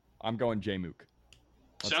you. I'm going Jmook.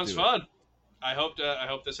 Sounds fun. I hope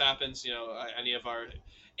this happens. Any of our,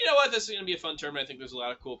 you know what? This is going to be a fun tournament. I think there's a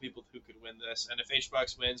lot of cool people who could win this. And if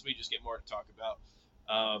HBox wins, we just get more to talk about.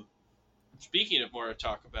 speaking of more to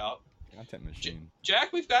talk about, content machine.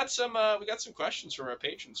 Jack, we've got some questions from our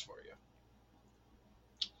patrons for you.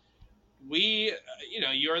 We,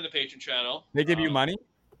 you're in the patron channel. They give you money?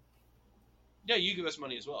 Yeah, you give us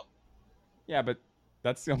money as well. Yeah, but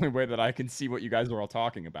that's the only way that I can see what you guys are all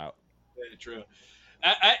talking about. Very true.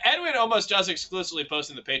 Edwin almost does exclusively post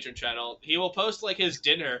in the Patreon channel. He will post like his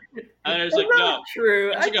dinner, and there's like no.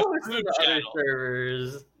 True. There's I like a post food to channel. other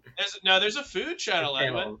servers. There's a food channel,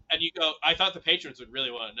 Edwin, and you go. I thought the patrons would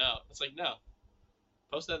really want to know. It's like no,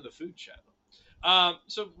 post that in the food channel.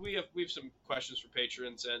 So we have some questions for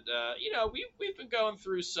patrons, and we've been going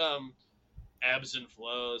through some ebbs and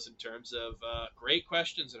flows in terms of great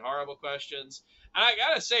questions and horrible questions. And I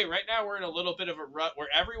gotta say, right now we're in a little bit of a rut where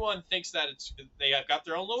everyone thinks that they have got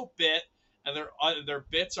their own little bit, and their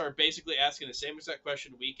bits are basically asking the same exact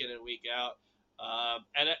question week in and week out.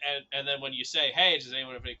 And then when you say, "Hey, does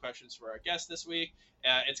anyone have any questions for our guest this week?"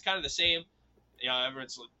 It's kind of the same.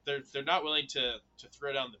 Everyone's they're not willing to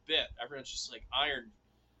throw down the bit. Everyone's just like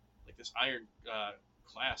this iron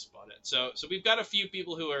clasp on it. So we've got a few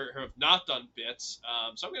people who have not done bits.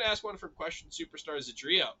 So I'm going to ask one from Question Superstar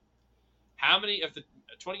Zadrio. How many of the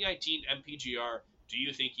 2019 MPGR do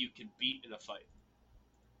you think you can beat in a fight?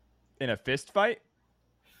 In a fist fight?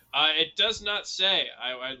 It does not say.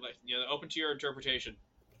 I open to your interpretation.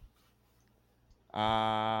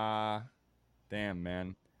 Damn,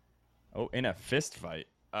 man. Oh, in a fist fight.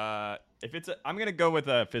 If it's I'm gonna go with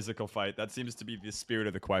a physical fight. That seems to be the spirit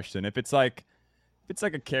of the question. If it's like a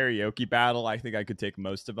karaoke battle, I think I could take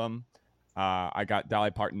most of them. I got Dolly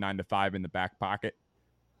Parton 9 to 5 in the back pocket.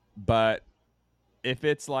 But if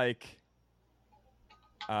it's like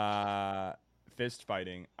fist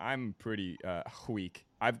fighting, I'm pretty weak.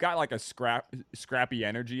 I've got like a scrappy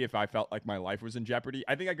energy if I felt like my life was in jeopardy.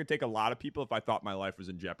 I think I could take a lot of people if I thought my life was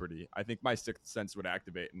in jeopardy. I think my sixth sense would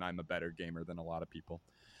activate, and I'm a better gamer than a lot of people.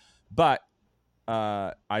 But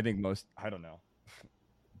I think I don't know.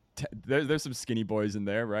 There's some skinny boys in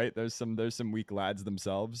there, right? There's some weak lads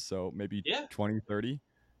themselves, so maybe 20, 30.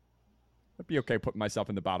 I'd be okay putting myself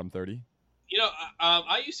in the bottom 30.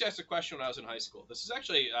 I used to ask a question when I was in high school. This is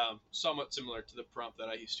actually somewhat similar to the prompt that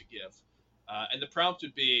I used to give. And the prompt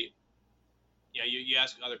would be, you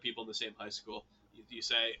ask other people in the same high school. You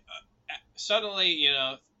say, suddenly,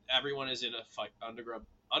 everyone is in a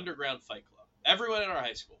underground fight club. Everyone in our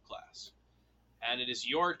high school class. And it is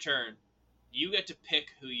your turn. You get to pick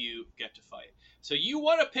who you get to fight. So you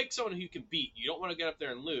want to pick someone who you can beat. You don't want to get up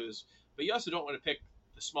there and lose, but you also don't want to pick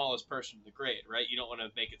the smallest person in the grade, right? You don't want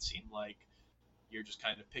to make it seem like you're just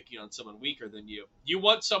kind of picking on someone weaker than you. You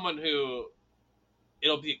want someone who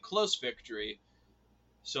it'll be a close victory,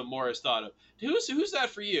 so more is thought of. Who's that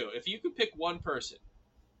for you? If you could pick one person,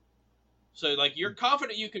 so like you're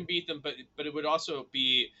confident you can beat them, but it would also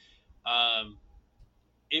be,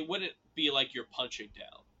 it wouldn't be like you're punching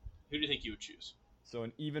down. Who do you think you would choose? So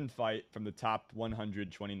an even fight from the top 100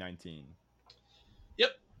 2019.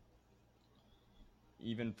 Yep.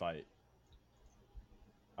 Even fight.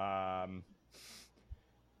 Mewtwo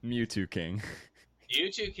King.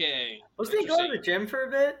 Mewtwo King. Wasn't he going to the gym for a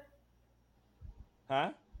bit?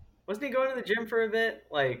 Huh? Wasn't he going to the gym for a bit,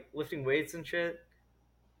 like lifting weights and shit?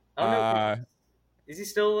 I don't know. Is he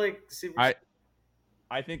still like super?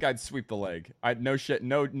 I think I'd sweep the leg. No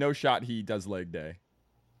shot. He does leg day.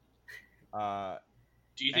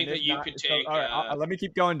 Do you think that you could take? All right, let me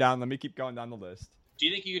keep going down. Let me keep going down the list. Do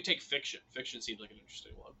you think you could take Fiction? Fiction seems like an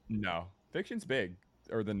interesting one. No, Fiction's bigger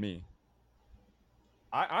than me.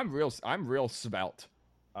 I'm real svelte.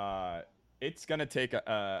 It's gonna take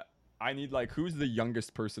I need who's the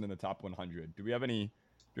youngest person in the top 100? Do we have any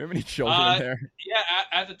children in there? Yeah,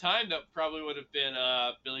 at the time that probably would have been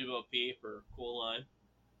Billy Bo Peep or Cool Line.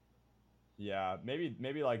 Yeah,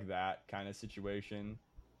 maybe like that kind of situation.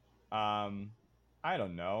 I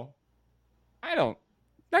don't know.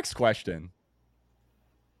 Next question.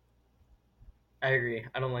 I agree.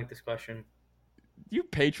 I don't like this question. You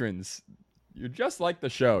patrons, you're just like the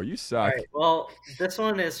show. You suck. All right, well, this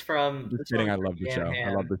one is from. Just kidding. I love the show.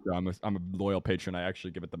 I love the show. I'm a loyal patron. I actually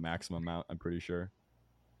give it the maximum amount. I'm pretty sure.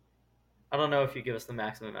 I don't know if you give us the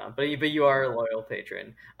maximum amount, but you are a loyal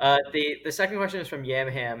patron. The second question is from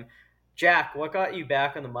Yamham. Jack, what got you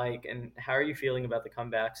back on the mic, and how are you feeling about the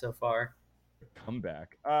comeback so far?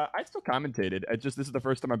 Comeback. I still commentated. This is the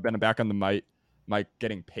first time I've been back on the mic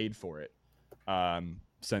getting paid for it.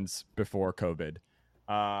 Since before COVID.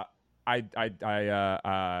 I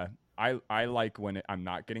like when I'm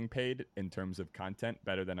not getting paid in terms of content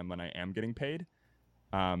better than when I am getting paid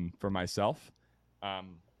for myself.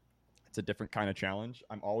 It's a different kind of challenge.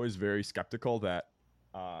 I'm always very skeptical that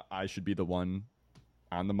I should be the one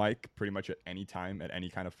on the mic pretty much at any time at any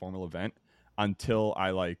kind of formal event until I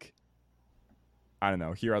I don't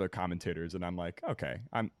know, hear other commentators, and I'm like, okay,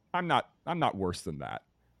 I'm not worse than that,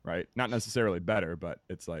 right? Not necessarily better, but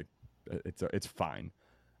it's like it's fine.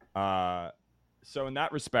 So in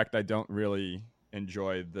that respect, I don't really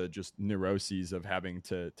enjoy the just neuroses of having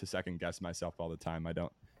to second guess myself all the time. I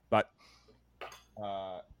don't, but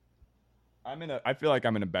I feel like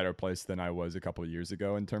I'm in a better place than I was a couple of years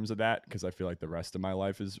ago in terms of that, because I feel like the rest of my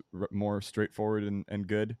life is more straightforward and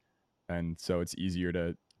good, and so it's easier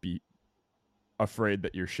to be afraid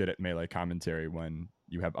that you're shit at Melee commentary when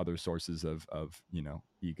you have other sources of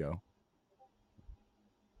ego.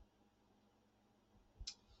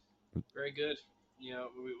 Very good.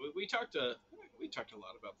 We talked a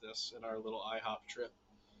lot about this in our little IHOP trip,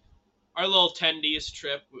 our little tendies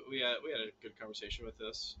trip. We had a good conversation with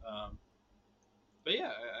this. But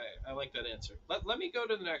yeah, I like that answer. Let me go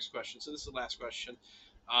to the next question. So this is the last question.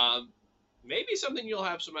 Maybe something you'll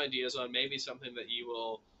have some ideas on. Maybe something that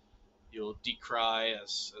you'll decry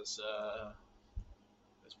as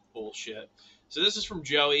bullshit. So this is from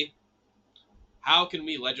Joey. How can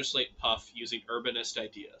we legislate Puff using urbanist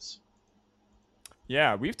ideas?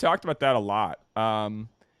 Yeah, we've talked about that a lot.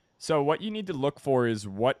 So what you need to look for is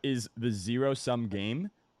what is the zero-sum game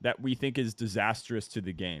that we think is disastrous to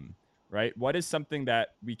the game, right? What is something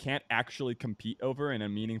that we can't actually compete over in a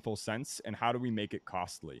meaningful sense, and how do we make it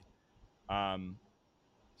costly?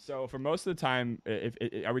 So for most of the time,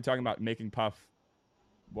 are we talking about making Puff?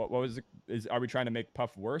 What was it? Are we trying to make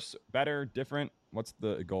Puff worse, better, different? What's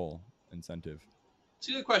the goal, incentive? It's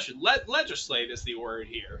a good question. Legislate is the word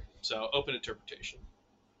here, so open interpretation.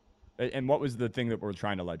 And what was the thing that we're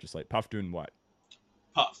trying to legislate? Puff doing what?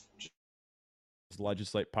 Puff. Just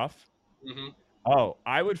legislate Puff? Mm-hmm. Oh,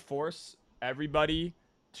 I would force everybody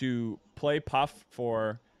to play Puff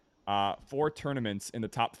for 4 tournaments in the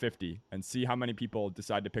top 50 and see how many people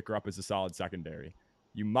decide to pick her up as a solid secondary.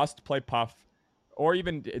 You must play Puff, or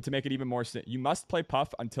even to make it even more, you must play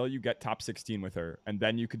Puff until you get top 16 with her, and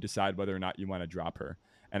then you can decide whether or not you want to drop her.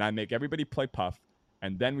 And I make everybody play Puff,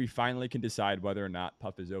 and then we finally can decide whether or not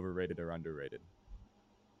Puff is overrated or underrated.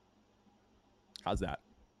 How's that?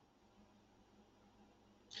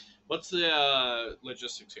 What's the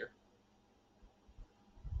logistics here?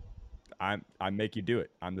 I make you do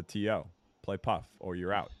it. I'm the TO. Play Puff, or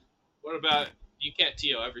you're out. What about, you can't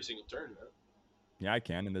TO every single tournament? Yeah, I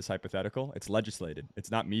can in this hypothetical. It's legislated.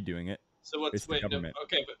 It's not me doing it. So what's the government? No,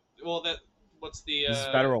 okay, but what's the? This is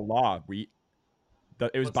federal law.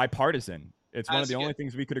 It was bipartisan. It's one of the only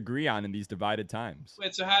things we could agree on in these divided times.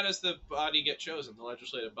 Wait, so how does the body get chosen? The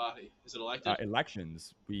legislative body, is it elected?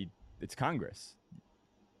 Elections. It's Congress.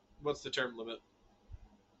 What's the term limit?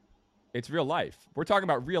 It's real life. We're talking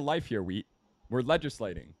about real life here, Wheat. We're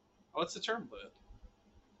legislating. What's the term limit?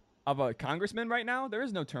 Of a congressman right now? There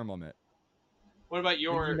is no term limit. What about in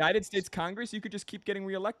the United States Congress? You could just keep getting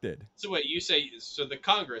reelected. So what you say? So the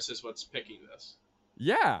Congress is what's picking this?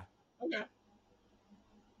 Yeah. Okay.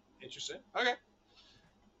 Interesting. Okay.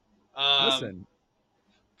 Listen.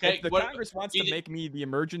 Okay. If the Congress wants to make me the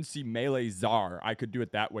emergency Melee czar, I could do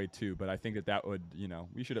it that way too. But I think that would,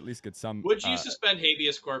 we should at least get some. Would you suspend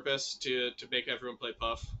habeas corpus to make everyone play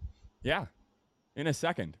Puff? Yeah. In a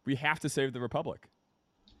second. We have to save the Republic.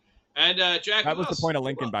 And Jack, that was the point of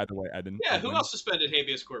Lincoln, by the way, Eden. Yeah, who else suspended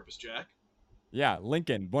habeas corpus, Jack? Yeah,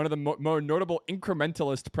 Lincoln, one of the more notable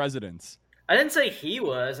incrementalist presidents. I didn't say he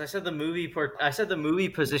was. I said the movie. I said the movie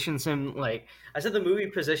positions him like. I said the movie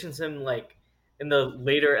positions him like in the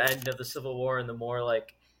later end of the Civil War and the more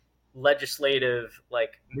like legislative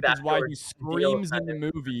like. Which is why he screams in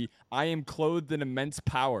the movie, "I am clothed in immense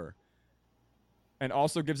power." And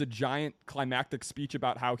also gives a giant climactic speech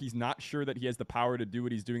about how he's not sure that he has the power to do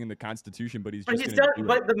what he's doing in the Constitution, but he's just going to do it.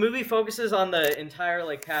 But the movie focuses on the entire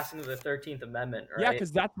like passing of the 13th Amendment, right? Yeah,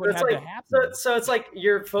 because that's what had to happen. So it's like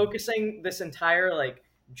you're focusing this entire like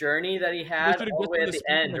journey that he had all the way at the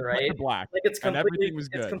end, right? Black, like it's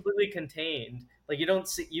completely contained. Like you don't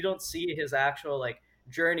see his actual like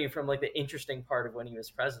journey from like the interesting part of when he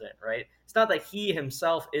was president, right? It's not that he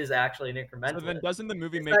himself is actually an incrementalist. So then doesn't the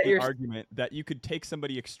movie make the argument that you could take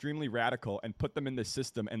somebody extremely radical and put them in the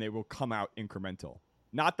system and they will come out incremental?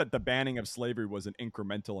 Not that the banning of slavery was an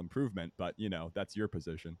incremental improvement, but that's your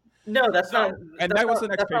position. No, that's not. And that was the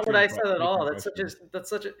next. That's not what I said at all. That's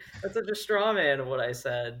such a straw man of what I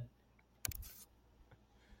said.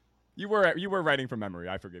 You were writing from memory.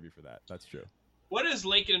 I forgive you for that. That's true. What is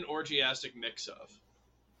Lincoln an orgiastic mix of?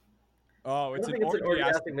 Oh, it's an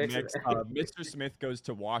orgiastic mix. Mr. Smith Goes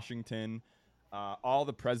to Washington, All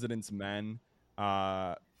the President's Men,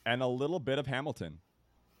 and a little bit of Hamilton.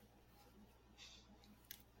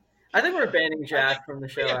 I think we're banning Jack from the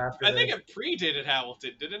show after I think it predated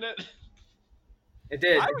Hamilton, didn't it? It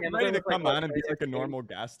did. I was ready to come on and be like a normal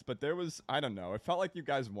guest, but there was, I don't know. It felt like you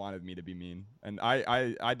guys wanted me to be mean, and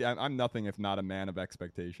I'm nothing if not a man of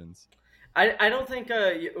expectations. I don't think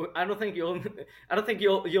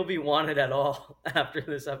you'll be wanted at all after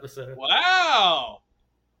this episode. Wow.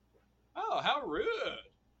 Oh, how rude.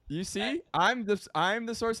 You see, I'm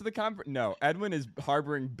the source of the conflict. No, Edwin is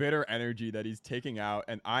harboring bitter energy that he's taking out,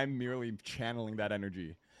 and I'm merely channeling that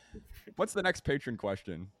energy. What's the next patron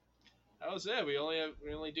question? That was it. We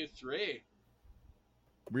only do 3.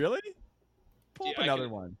 Really? Pull up another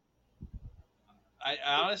one. I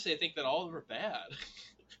honestly think that all of them are bad.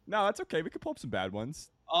 No, that's okay. We could pull up some bad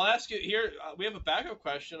ones. I'll ask you here. We have a backup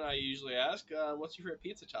question I usually ask. What's your favorite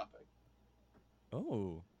pizza topping?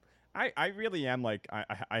 Oh, I really am like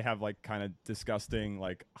I have like kind of disgusting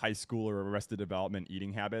like high school or Arrested Development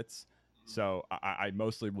eating habits. So I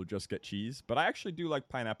mostly will just get cheese, but I actually do like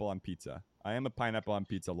pineapple on pizza. I am a pineapple on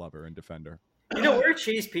pizza lover and defender. You know, we're a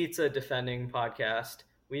cheese pizza defending podcast.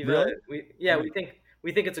 Really? We think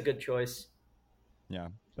it's a good choice. Yeah,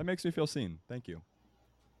 that makes me feel seen. Thank you.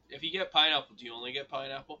 If you get pineapple, do you only get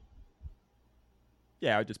pineapple?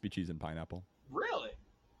 Yeah, it would just be cheese and pineapple. Really?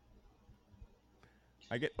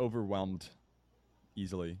 I get overwhelmed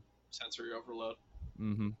easily. Sensory overload.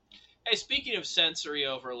 Mm-hmm. Hey, speaking of sensory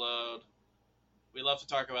overload, we love to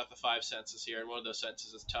talk about the 5 senses here, and one of those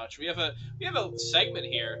senses is touch. We have a segment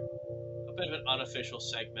here, a bit of an unofficial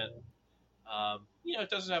segment. It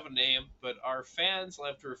doesn't have a name, but our fans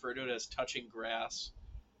love to refer to it as touching grass.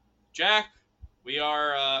 Jack, we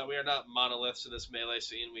are not monoliths in this Melee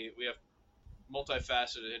scene. We have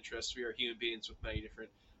multifaceted interests. We are human beings with many different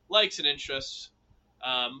likes and interests.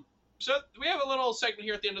 So we have a little segment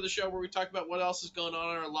here at the end of the show where we talk about what else is going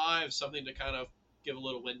on in our lives, something to kind of give a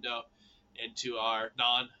little window into our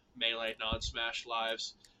non-Melee, non-Smash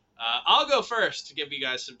lives. I'll go first to give you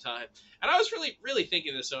guys some time. And I was really, really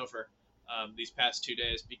thinking this over these past 2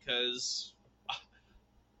 days because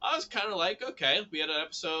I was kind of like, okay, we had an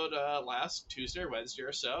episode last Tuesday or Wednesday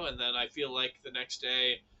or so, and then I feel like the next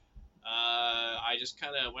day I just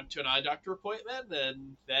kind of went to an eye doctor appointment,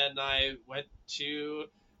 and then I went to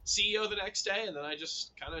CEO the next day, and then I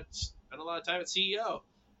just kind of spent a lot of time at CEO.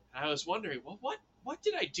 And I was wondering, well, what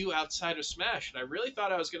did I do outside of Smash? And I really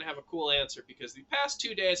thought I was going to have a cool answer because the past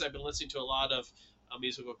 2 days I've been listening to a lot of a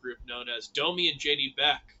musical group known as Domi and JD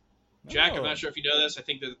Beck. Jack, I'm not sure if you know this. I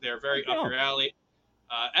think that they're very up your alley.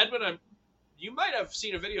 Edwin, you might have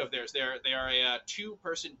seen a video of theirs. They are a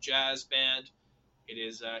 2-person jazz band. It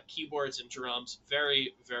is keyboards and drums.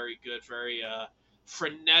 Very, very good. Very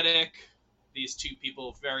frenetic. These 2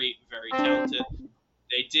 people, very, very talented.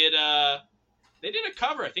 They did a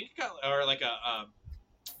cover. I think it got, or like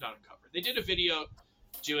not a cover. They did a video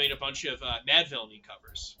doing a bunch of Mad Villainy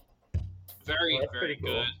covers. Very, very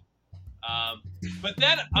good. But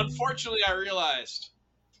then, unfortunately, I realized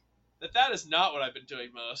that is not what I've been doing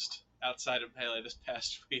most outside of Melee this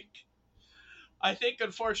past week. I think,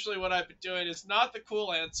 unfortunately, what I've been doing is not the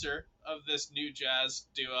cool answer of this new jazz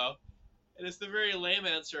duo. It is the very lame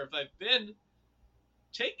answer of I've been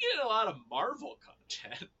taking in a lot of Marvel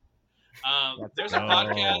content. There's a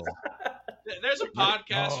podcast. There's a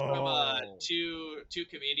podcast from two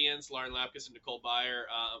comedians, Lauren Lapkus and Nicole Byer,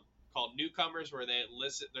 called Newcomers, where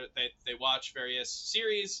they watch various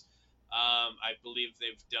series. I believe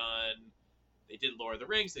they did Lord of the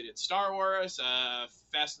Rings, they did Star Wars,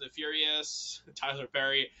 Fast and the Furious, Tyler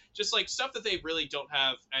Perry, just like stuff that they really don't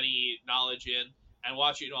have any knowledge in, and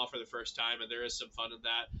watching it all for the first time, and there is some fun in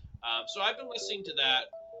that. So I've been listening to that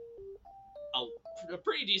a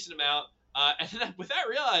pretty decent amount, and then without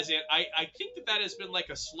realizing it, I think that has been like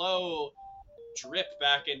a slow drip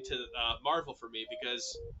back into Marvel for me,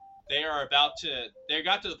 because they got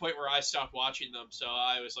to the point where I stopped watching them, so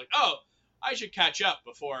I was like, oh, I should catch up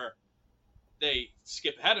before they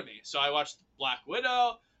skip ahead of me. So I watched Black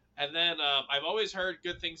Widow, and then I've always heard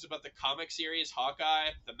good things about the comic series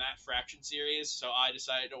Hawkeye, the Matt Fraction series, so I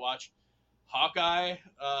decided to watch Hawkeye.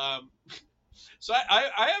 So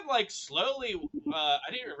I am like slowly, I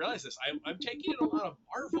didn't even realize this, I'm taking in a lot of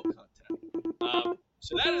Marvel content.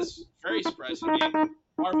 So that is very surprising to me.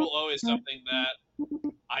 Marvel always something that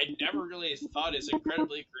I never really thought is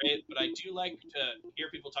incredibly great, but I do like to hear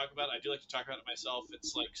people talk about it. I do like to talk about it myself.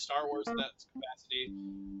 It's like Star Wars in that capacity.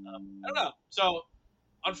 I don't know. So,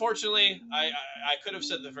 unfortunately, I could have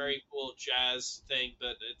said the very cool jazz thing,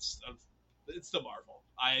 but it's the Marvel.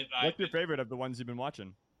 What's your favorite of the ones you've been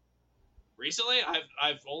watching? Recently,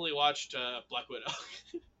 I've only watched Black Widow.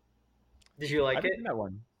 Did you like it? That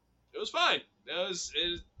one. It was fine.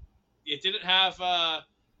 It didn't have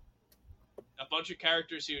a bunch of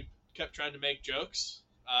characters who kept trying to make jokes.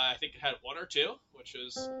 I think it had one or two, which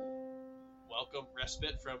was welcome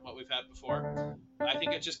respite from what we've had before. I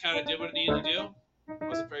think it just kind of did what it needed to do. It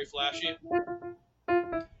wasn't very flashy.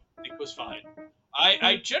 I think it was fine.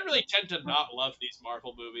 I generally tend to not love these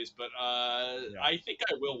Marvel movies, but I think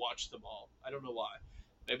I will watch them all. I don't know why.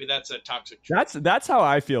 Maybe that's a toxic trait. That's how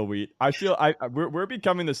I feel, Wheat. I feel we're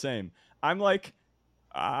becoming the same. I'm like,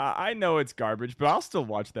 I know it's garbage, but I'll still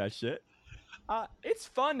watch that shit. It's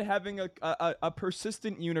fun having a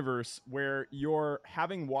persistent universe where you're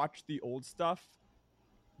having watched the old stuff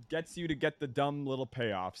gets you to get the dumb little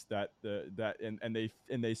payoffs that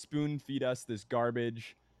they spoon feed us this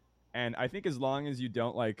garbage. And I think as long as you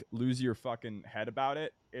don't like lose your fucking head about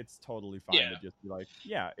it, it's totally fine to just be like,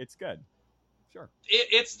 yeah, it's good. Sure.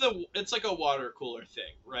 It's like a water cooler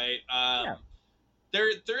thing, right?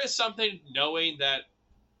 There is something knowing that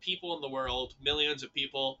people in the world, millions of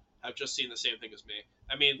people, have just seen the same thing as me.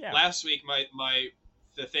 I mean, last week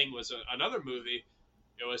the thing was another movie.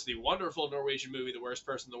 It was the wonderful Norwegian movie, The Worst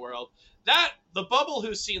Person in the World. The bubble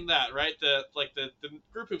who's seen that, right? The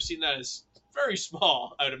group who've seen that is very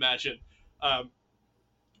small, I would imagine.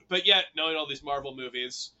 But yet, knowing all these Marvel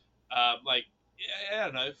movies, I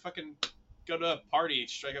don't know, fucking go to a party,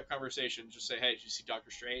 strike up conversation, just say, hey, did you see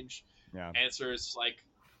Doctor Strange? Yeah. Answer is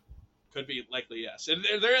could be likely yes. And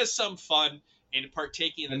there is some fun in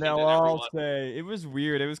partaking in the and thing they'll that all everyone... say it was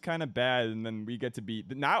weird, it was kind of bad, and then we get to be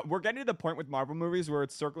now we're getting to the point with Marvel movies where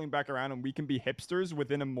it's circling back around and we can be hipsters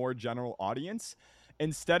within a more general audience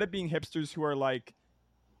instead of being hipsters who are like,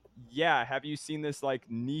 yeah, have you seen this like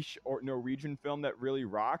niche or Norwegian film that really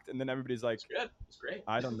rocked? And then everybody's like, it's good, it's great.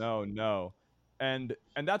 I don't know, no. And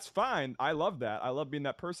that's fine. I love that. I love being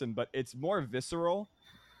that person, but it's more visceral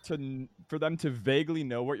for them to vaguely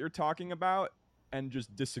know what you're talking about and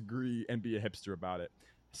just disagree and be a hipster about it.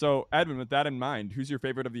 So, Edwin, with that in mind, who's your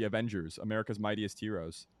favorite of the Avengers, America's Mightiest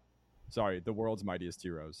Heroes? Sorry, the world's mightiest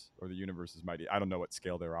heroes, or the universe's mighty. I don't know what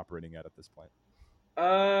scale they're operating at this point.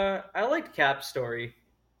 I liked Cap's story.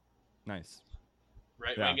 Nice.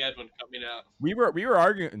 Right wing Edwin coming out. We were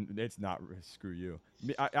arguing. It's not. Screw you.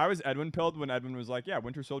 I was Edwin pilled when Edwin was like, yeah,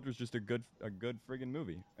 Winter Soldier's just a good friggin'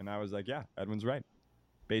 movie, and I was like, yeah, Edwin's right.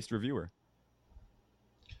 Based reviewer.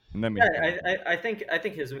 And then I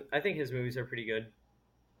think his movies are pretty good.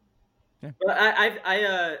 Yeah. But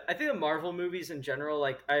I think the Marvel movies in general,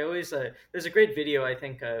 like I always there's a great video I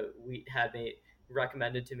think we had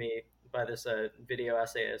recommended to me by this video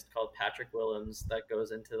essayist called Patrick Willems that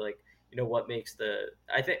goes into like, you know, what makes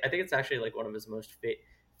I think it's actually like one of his most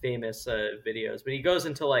famous videos, but he goes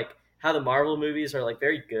into like how the Marvel movies are like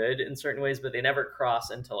very good in certain ways, but they never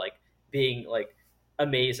cross into like being like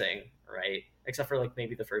amazing, right? Except for like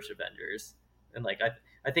maybe the first Avengers, and like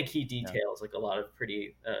I think he details like a lot of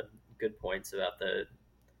pretty good points about the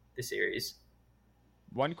series.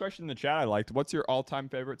 One question in the chat I liked: what's your all-time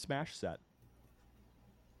favorite Smash set?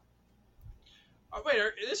 Oh wait,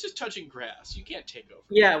 this is touching grass. You can't take over.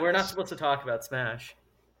 Yeah, we're not supposed to talk about Smash.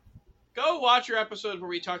 Go watch your episode where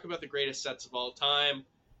we talk about the greatest sets of all time.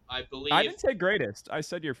 I believe I didn't say greatest. I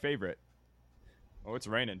said your favorite. Oh, it's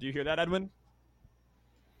raining. Do you hear that, Edwin?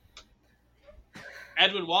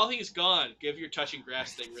 Edwin, while he's gone, give your touching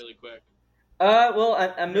grass thing really quick. Well,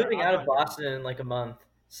 I'm moving out of Boston in like a month,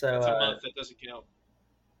 so it's a month. That doesn't count.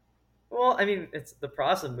 Well, I mean, it's the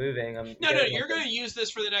process of moving. No, you're going to use this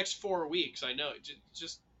for the next 4 weeks. I know.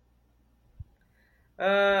 Just.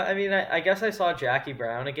 I mean, I guess I saw Jackie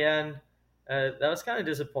Brown again. That was kind of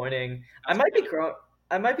disappointing. I might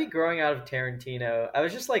be growing out of Tarantino. I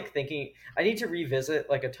was just like thinking I need to revisit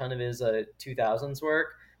like a ton of his 2000s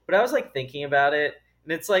work, but I was like thinking about it,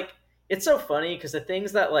 and it's like it's so funny because the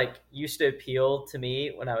things that like used to appeal to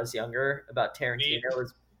me when I was younger about Tarantino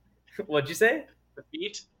was what'd you say? The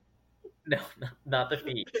feet? No, not the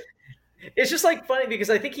feet. It's just like funny because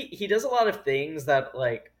I think he does a lot of things that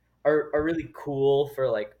like are really cool for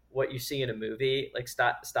like what you see in a movie, like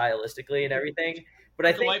stylistically and everything. But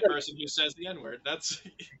I think the white person who says the N-word. That's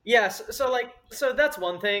yes. So that's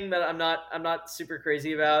one thing that I'm not super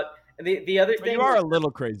crazy about. And the other thing you are a little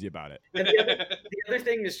crazy about it. And the other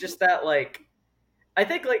thing is just that like I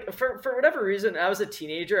think like for whatever reason I was a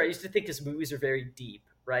teenager, I used to think his movies are very deep,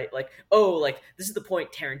 right? Like, oh, like this is the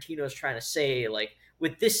point Tarantino is trying to say, like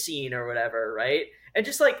with this scene or whatever, right? And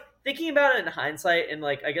just like thinking about it in hindsight and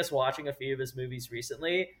like I guess watching a few of his movies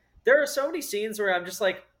recently, there are so many scenes where I'm just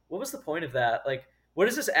like, what was the point of that? Like, what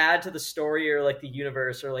does this add to the story or like the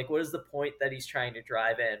universe or like what is the point that he's trying to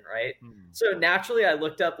drive in, right? So naturally I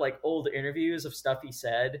looked up like old interviews of stuff he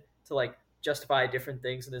said to like justify different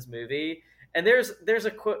things in his movie. And there's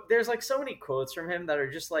like so many quotes from him that are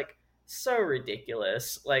just like so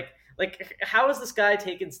ridiculous. Like how is this guy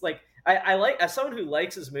taken? Like I like, as someone who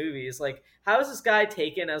likes his movies, like how is this guy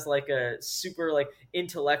taken as like a super like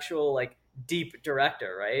intellectual like deep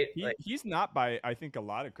director, right? He's not by, I think, a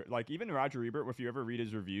lot of like even Roger Ebert. If you ever read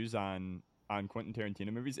his reviews on Quentin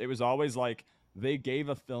Tarantino movies, it was always like they gave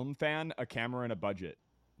a film fan a camera and a budget,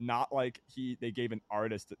 not like they gave an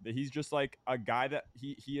artist. He's just like a guy that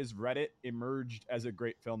he has read it, emerged as a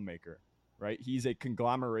great filmmaker, right? He's a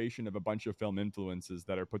conglomeration of a bunch of film influences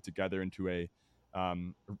that are put together into a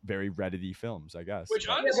very Reddity films, I guess. Which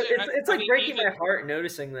honestly, it's like breaking my heart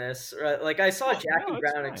noticing this. Right? Like I saw Jackie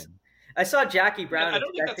Brown. I saw Jackie Brown. I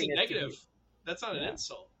don't think that's a negative. That's not an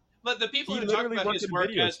insult. But the people who talk about his work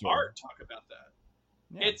as art talk about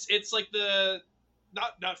that. Yeah. It's like the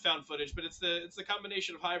not found footage, but it's the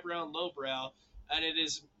combination of highbrow and lowbrow, and it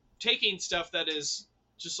is taking stuff that is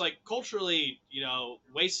just like culturally,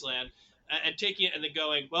 wasteland, and taking it and then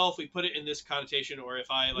going, well, if we put it in this connotation, or if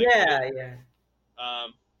I like,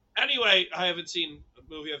 Anyway, I haven't seen a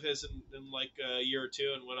movie of his in like a year or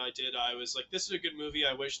two, and when I did, I was like, this is a good movie.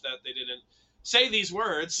 I wish that they didn't say these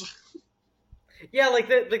words. Yeah, like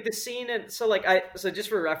the scene, and so just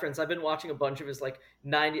for reference, I've been watching a bunch of his like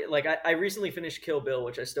 90. Like I recently finished Kill Bill,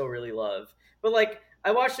 which I still really love. But like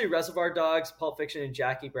I watched through Reservoir Dogs, Pulp Fiction, and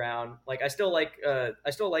Jackie Brown. Like I still like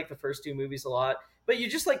the first two movies a lot. But you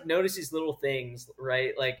just like notice these little things,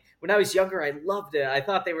 right? Like when I was younger, I loved it. I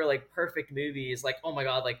thought they were like perfect movies. Like, oh my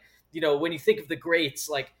God, like, when you think of the greats,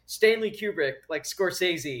 like Stanley Kubrick, like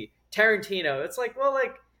Scorsese, Tarantino, it's like, well,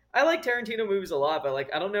 like I like Tarantino movies a lot, but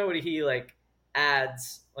like I don't know what he like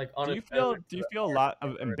adds like on. Do you feel a lot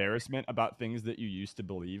of embarrassment about things that you used to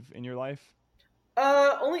believe in your life?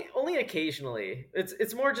 Only occasionally.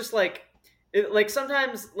 It's more just like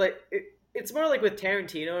sometimes it's more like with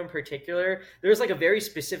Tarantino in particular, there's like a very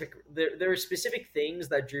specific, there were specific things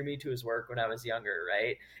that drew me to his work when I was younger,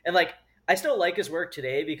 right? And like, I still like his work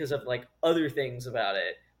today because of like other things about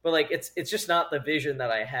it, but like, it's just not the vision that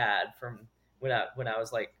I had from when I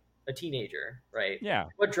was like a teenager, right? Yeah.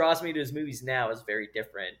 What draws me to his movies now is very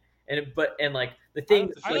different. And like the thing,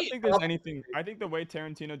 I don't think there's anything. I think the way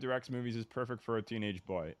Tarantino directs movies is perfect for a teenage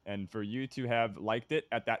boy, and for you to have liked it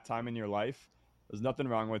at that time in your life, there's nothing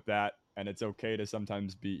wrong with that. And it's okay to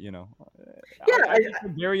sometimes be, I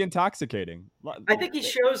think very intoxicating. I think he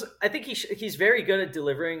shows. I think he's very good at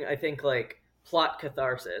delivering. I think like plot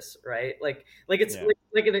catharsis, right? Like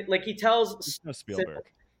he tells. No Spielberg.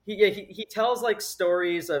 He tells like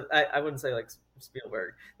stories of. I wouldn't say like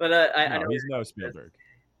Spielberg, but I know he's no Spielberg.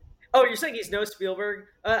 Oh, you're saying he's no Spielberg?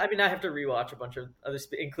 I mean, I have to rewatch a bunch of others,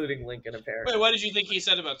 including Lincoln, apparently. Wait, what did you think he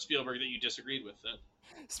said about Spielberg that you disagreed with then?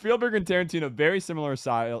 Spielberg and Tarantino, very similar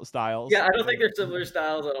styles. Yeah, I don't think they're similar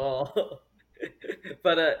styles at all.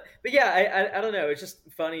 but yeah, I don't know. It's just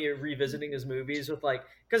funny revisiting his movies with like,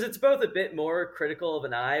 because it's both a bit more critical of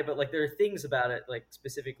an eye, but like there are things about it like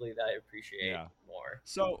specifically that I appreciate more.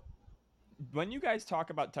 So when you guys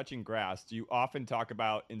talk about touching grass, do you often talk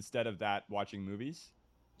about, instead of that, watching movies?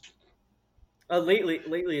 Lately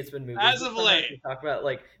it's been movies. As of late, talk about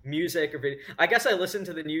like music or video. I guess I listened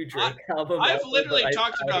to the new Drake album. I've literally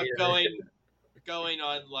talked about going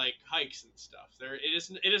on like hikes and stuff.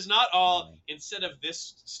 It is not all, instead of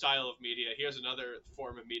this style of media, here's another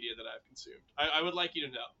form of media that I've consumed. I would like you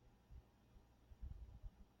to know.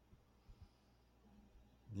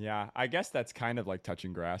 Yeah, I guess that's kind of like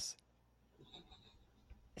touching grass.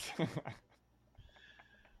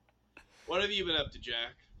 What have you been up to,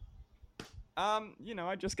 Jack?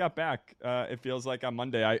 I just got back. It feels like on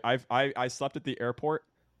Monday. I slept at the airport.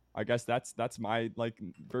 I guess that's my like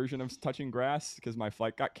version of touching grass, because my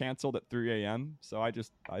flight got canceled at 3 a.m. So I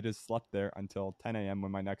just slept there until 10 a.m.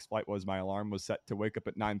 when my next flight was. My alarm was set to wake up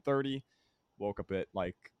at 9:30. Woke up at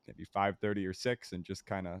like maybe 5:30 or 6 and just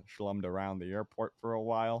kind of schlummed around the airport for a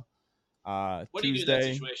while. What Tuesday, do you do in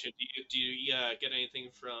that situation? Do you get anything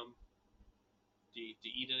from? Do you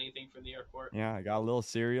eat anything from the airport? Yeah, I got a little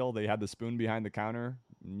cereal. They had the spoon behind the counter.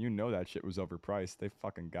 You know that shit was overpriced. They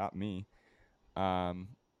fucking got me.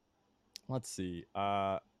 Let's see.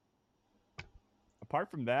 Apart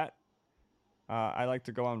from that, I like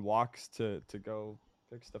to go on walks to go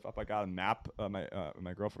pick stuff up. I got a map.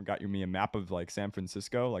 My girlfriend got me a map of like San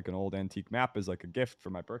Francisco, like an old antique map, as like a gift for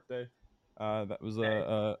my birthday. That was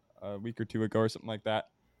a week or two ago or something like that.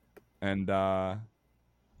 And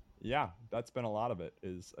yeah, that's been a lot of it.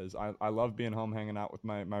 Is I love being home, hanging out with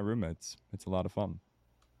my roommates. It's a lot of fun.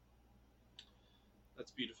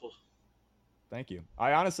 That's beautiful. Thank you.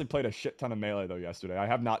 I honestly played a shit ton of Melee though yesterday. I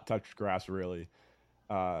have not touched grass really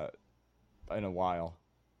in a while,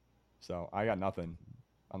 so I got nothing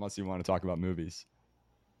unless you want to talk about movies.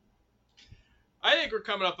 I think we're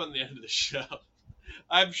coming up on the end of the show.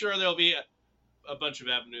 I'm sure there'll be a bunch of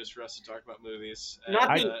avenues for us to talk about movies.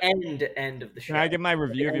 Not the end of the show. Can I give my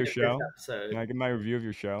review of your show? Can I give my review of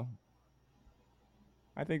your show?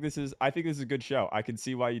 I think this is a good show. I can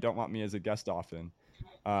see why you don't want me as a guest often.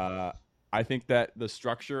 I think that the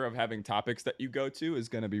structure of having topics that you go to is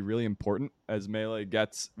going to be really important as Melee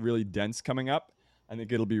gets really dense coming up. I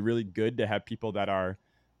think it'll be really good to have people that are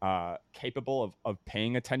capable of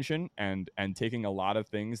paying attention and taking a lot of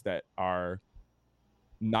things that are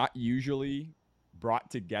not usually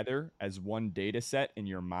brought together as one data set in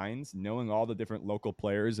your minds, knowing all the different local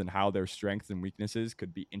players and how their strengths and weaknesses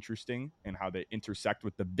could be interesting and how they intersect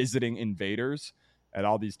with the visiting invaders at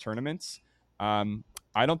all these tournaments. I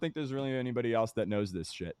don't think there's really anybody else that knows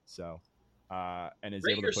this shit. So, and is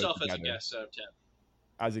rate able to yourself put it as a together. guest out of 10.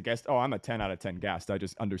 As a guest, I'm a 10 out of 10 guest. I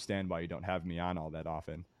just understand why you don't have me on all that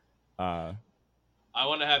often. I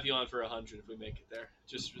want to have you on for 100 if we make it there.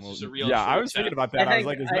 Just a real. Yeah, I was thinking about that. I was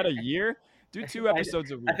like, is that a year? Do 2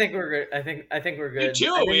 episodes a week. I think we're good. I think we're good. Do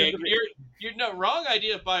 2 a week. You're no wrong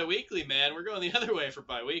idea of bi-weekly, man. We're going the other way for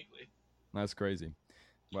bi-weekly. That's crazy.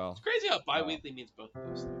 Well, it's crazy how bi-weekly means both of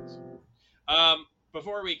those things.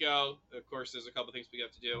 Before we go, of course, there's a couple things we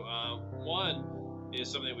have to do. One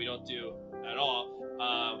is something we don't do at all,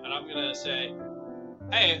 and I'm gonna say,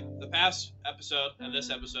 hey, the past episode and this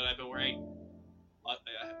episode, I've been wearing.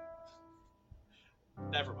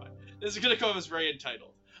 Never mind. This is gonna come as very entitled.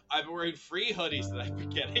 I've been wearing free hoodies that I've been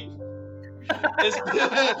getting. this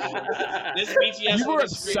BTS. You were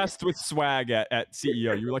obsessed with swag at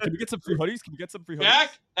CEO. You were like, can we get some free hoodies? Can we get some free hoodies?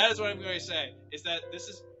 Jack, that is what I'm going to say. Is that this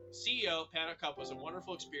is CEO Panda Cup was a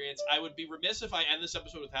wonderful experience. I would be remiss if I end this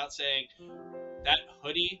episode without saying that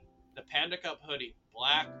hoodie, the Panda Cup hoodie,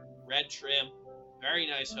 black, red trim, very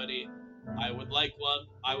nice hoodie. I would like one.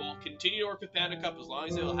 I will continue to work with Panda Cup as long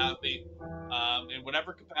as they will have me, in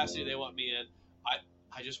whatever capacity they want me in.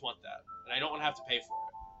 I just want that, and I don't want to have to pay for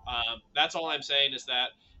it. That's all I'm saying is that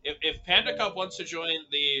if Panda Cup wants to join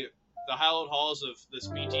the hallowed halls of this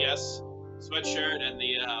BTS sweatshirt and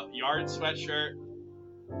the Yard sweatshirt,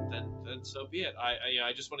 then so be it.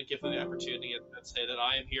 I just want to give them the opportunity and say that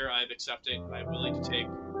I am here, I am accepting, I'm willing to take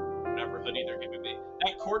whatever hoodie they're giving me.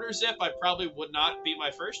 That quarter zip, I probably would not be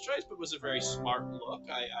my first choice, but was a very smart look.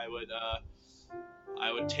 I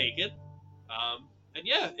would take it. And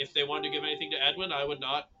yeah, if they wanted to give anything to Edwin, I would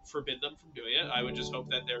not forbid them from doing it. I would just hope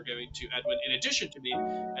that they're giving to Edwin in addition to me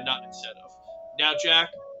and not instead of. Now, Jack,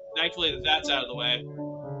 thankfully that's out of the way.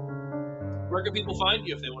 Where can people find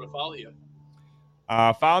you if they want to follow you?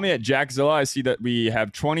 Follow me at Jackzilla. I see that we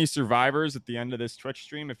have 20 survivors at the end of this Twitch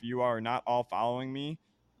stream. If you are not all following me,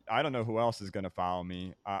 I don't know who else is going to follow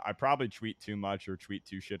me. I probably tweet too much or tweet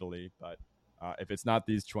too shittily, but if it's not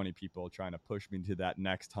these 20 people trying to push me to that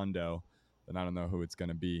next hundo, then I don't know who it's going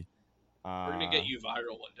to be. We're going to get you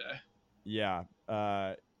viral one day. Yeah.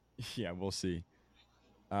 Yeah, we'll see.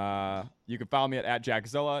 You can follow me at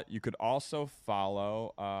Jackzilla. You could also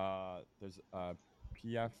follow, there's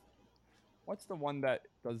PF. What's the one that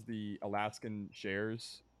does the Alaskan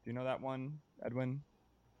shares? Do you know that one, Edwin?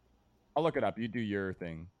 I'll look it up. You do your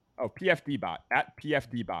thing. Oh, PFDbot. At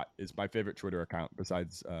PFDbot is my favorite Twitter account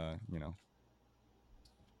besides, At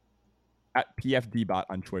PFDbot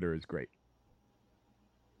on Twitter is great.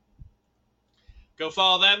 Go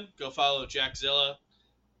follow them. Go follow Jackzilla.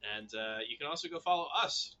 And you can also go follow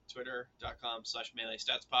us,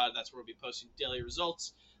 twitter.com/MeleeStatsPod. That's where we'll be posting daily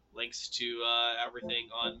results. Links to everything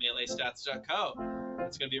on MeleeStats.co.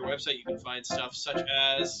 That's going to be our website. You can find stuff such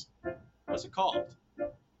as, what's it called?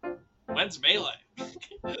 When's Melee?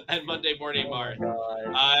 And Monday Morning Mart.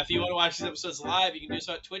 If you want to watch these episodes live, you can do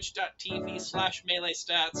so at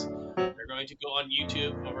twitch.tv/MeleeStats. We're going to go on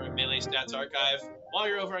YouTube over at Melee Stats Archive. While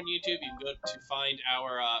you're over on YouTube, you can go to find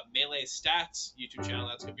our Melee Stats YouTube channel.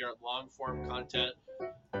 That's going to be our long-form content.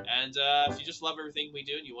 And if you just love everything we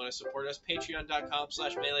do and you want to support us,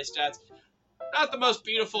 patreon.com/MeleeStats. Not the most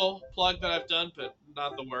beautiful plug that I've done, but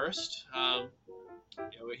not the worst.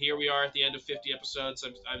 Here we are at the end of 50 episodes.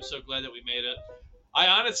 I'm so glad that we made it. I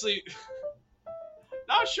honestly,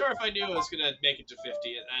 not sure if I knew I was going to make it to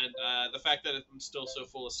 50. And the fact that I'm still so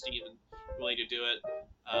full of steam and willing to do it,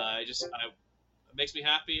 it makes me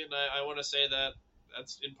happy. And I want to say that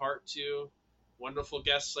that's in part to wonderful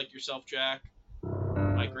guests like yourself, Jack,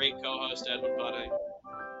 my great co-host, Edwin Budding,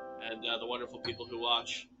 and the wonderful people who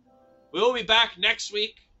watch. We will be back next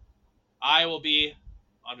week. I will be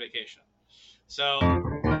on vacation. So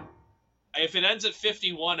if it ends at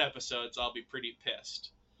 51 episodes, I'll be pretty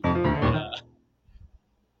pissed. But,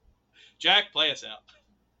 Jack, play us out.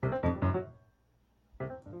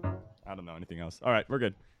 I don't know anything else. All right, we're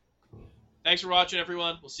good. Thanks for watching,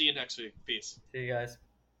 everyone. We'll see you next week. Peace. See you guys.